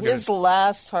 Crash, I guess we'll His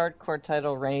last hardcore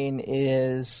title reign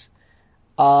is,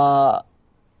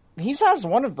 he has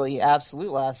one of the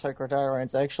absolute last hardcore title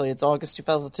reigns, actually. It's August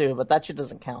 2002, but that shit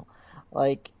doesn't count.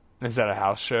 Is that a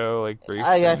house show, brief?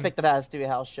 I think that has to be a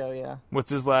house show, yeah.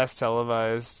 What's his last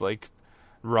televised,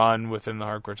 run within the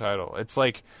hardcore title? It's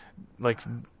like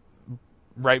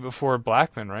right before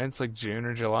Blackman, right? It's June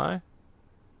or July?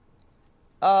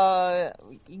 Yeah.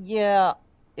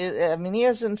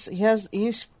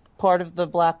 He's part of the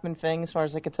Blackman thing, as far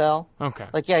as I could tell. Okay.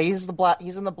 He's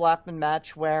in the Blackman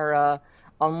match where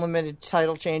unlimited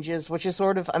title changes, which is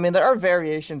sort of, there are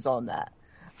variations on that.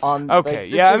 There's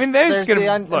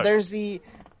the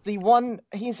one,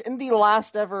 he's in the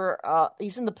last ever,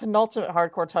 he's in the penultimate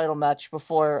hardcore title match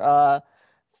before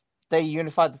they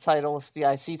unified the title with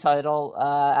the IC title,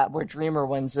 where Dreamer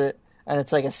wins it, and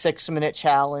it's a 6-minute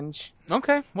challenge.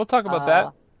 Okay, we'll talk about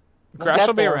that. Crash get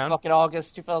will be there around. Fucking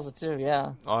August 2002,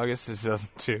 yeah. August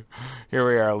 2002. Here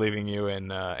we are, leaving you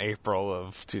in April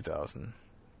of 2000.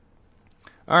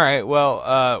 All right,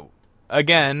 well,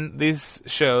 again, these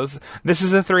shows... This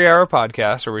is a 3-hour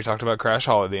podcast where we talked about Crash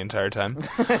Holly the entire time.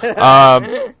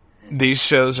 These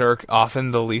shows are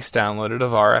often the least downloaded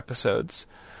of our episodes,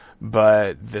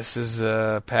 but this is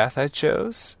a path I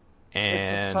chose, and...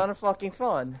 It's a ton of fucking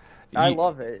fun. I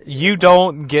love it. You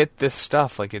don't get this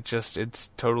stuff. Like, it's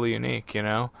totally unique, you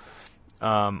know?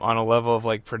 On a level of,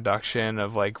 like, production,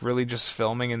 of, like, really just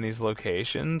filming in these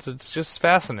locations. It's just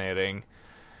fascinating.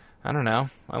 I don't know.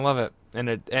 I love it.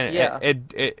 And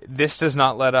this does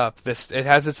not let up. It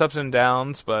has its ups and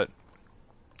downs, but,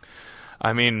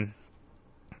 I mean,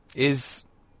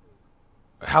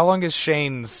 how long is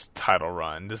Shane's title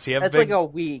run? Does he have It's like a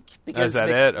week. Because is that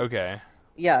it? Okay.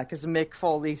 Yeah, because Mick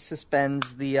Foley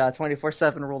suspends the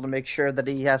 24/7 rule to make sure that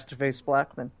he has to face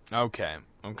Blackman. Okay.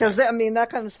 Because, I mean, that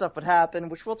kind of stuff would happen,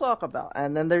 which we'll talk about.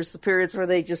 And then there's the periods where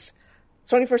they just...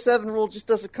 24/7 rule just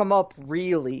doesn't come up,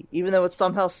 really, even though it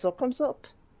somehow still comes up.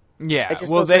 Yeah,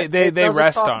 well, they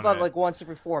rest talk on about it. Like once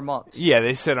every 4 months. Yeah,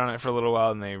 they sit on it for a little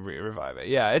while and they revive it.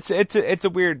 Yeah, it's a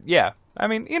weird. Yeah, I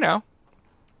mean, you know,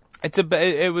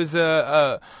 it was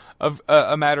a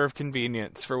matter of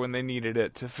convenience for when they needed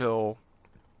it to fill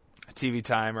TV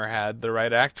time or had the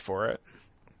right act for it.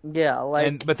 Yeah,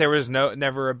 but there was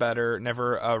never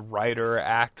a writer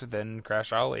act than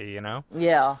Crash Holly, you know.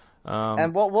 Yeah,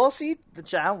 and we'll see the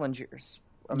challengers.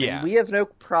 I mean, we have no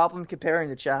problem comparing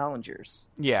the challengers.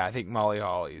 Yeah, I think Molly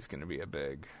Holly is going to be a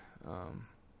big.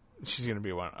 She's going to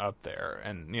be one up there,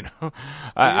 and you know,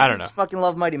 I don't know. Fucking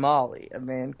love Mighty Molly. I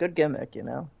mean, good gimmick, you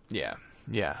know. Yeah.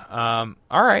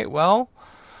 All right. Well,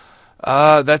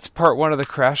 that's part 1 of the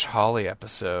Crash Holly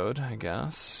episode, I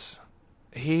guess.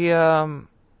 He really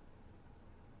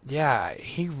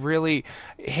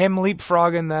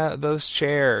leapfrogging those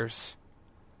chairs.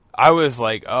 I was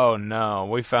like, oh no,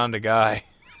 we found a guy.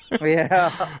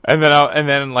 Yeah. And then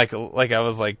I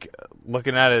was like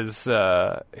looking at his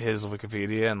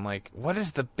Wikipedia and like, what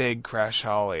is the big Crash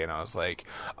Holly? And I was like,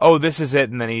 oh, this is it.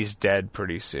 And then he's dead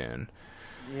pretty soon.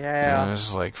 Yeah. And I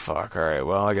was like, fuck. All right.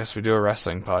 Well, I guess we do a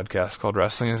wrestling podcast called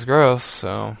Wrestling is Gross.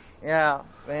 So. Yeah,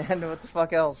 man. What the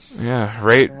fuck else? Yeah.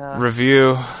 Rate,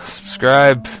 review,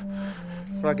 subscribe.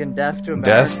 Fucking Death to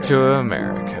America. Death to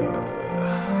America.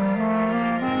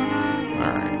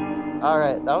 All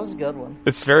right, that was a good one.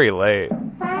 It's very late.